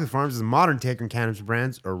Bird, Broccoli Farms is a modern take on cannabis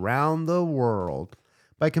brands around the world.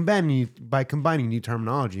 By combining new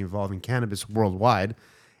terminology involving cannabis worldwide,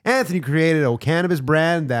 Anthony created a cannabis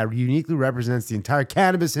brand that uniquely represents the entire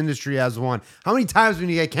cannabis industry as one. How many times do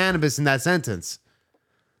you get cannabis in that sentence?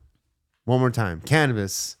 One more time.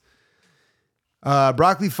 Cannabis.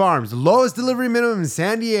 Broccoli Farms, the lowest delivery minimum in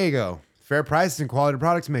San Diego. Fair prices and quality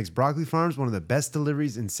products makes Broccoli Farms one of the best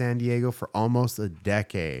deliveries in San Diego for almost a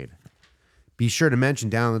decade. Be sure to mention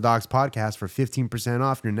Down on the Docks podcast for 15%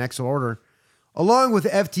 off your next order. Along with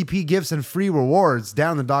FTP gifts and free rewards.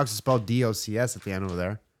 Down on the Docks is spelled DOCS at the end over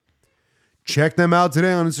there. Check them out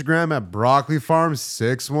today on Instagram at Broccoli Farms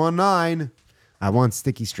 619. I want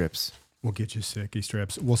sticky strips. We'll get you sticky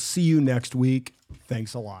strips. We'll see you next week.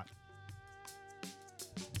 Thanks a lot.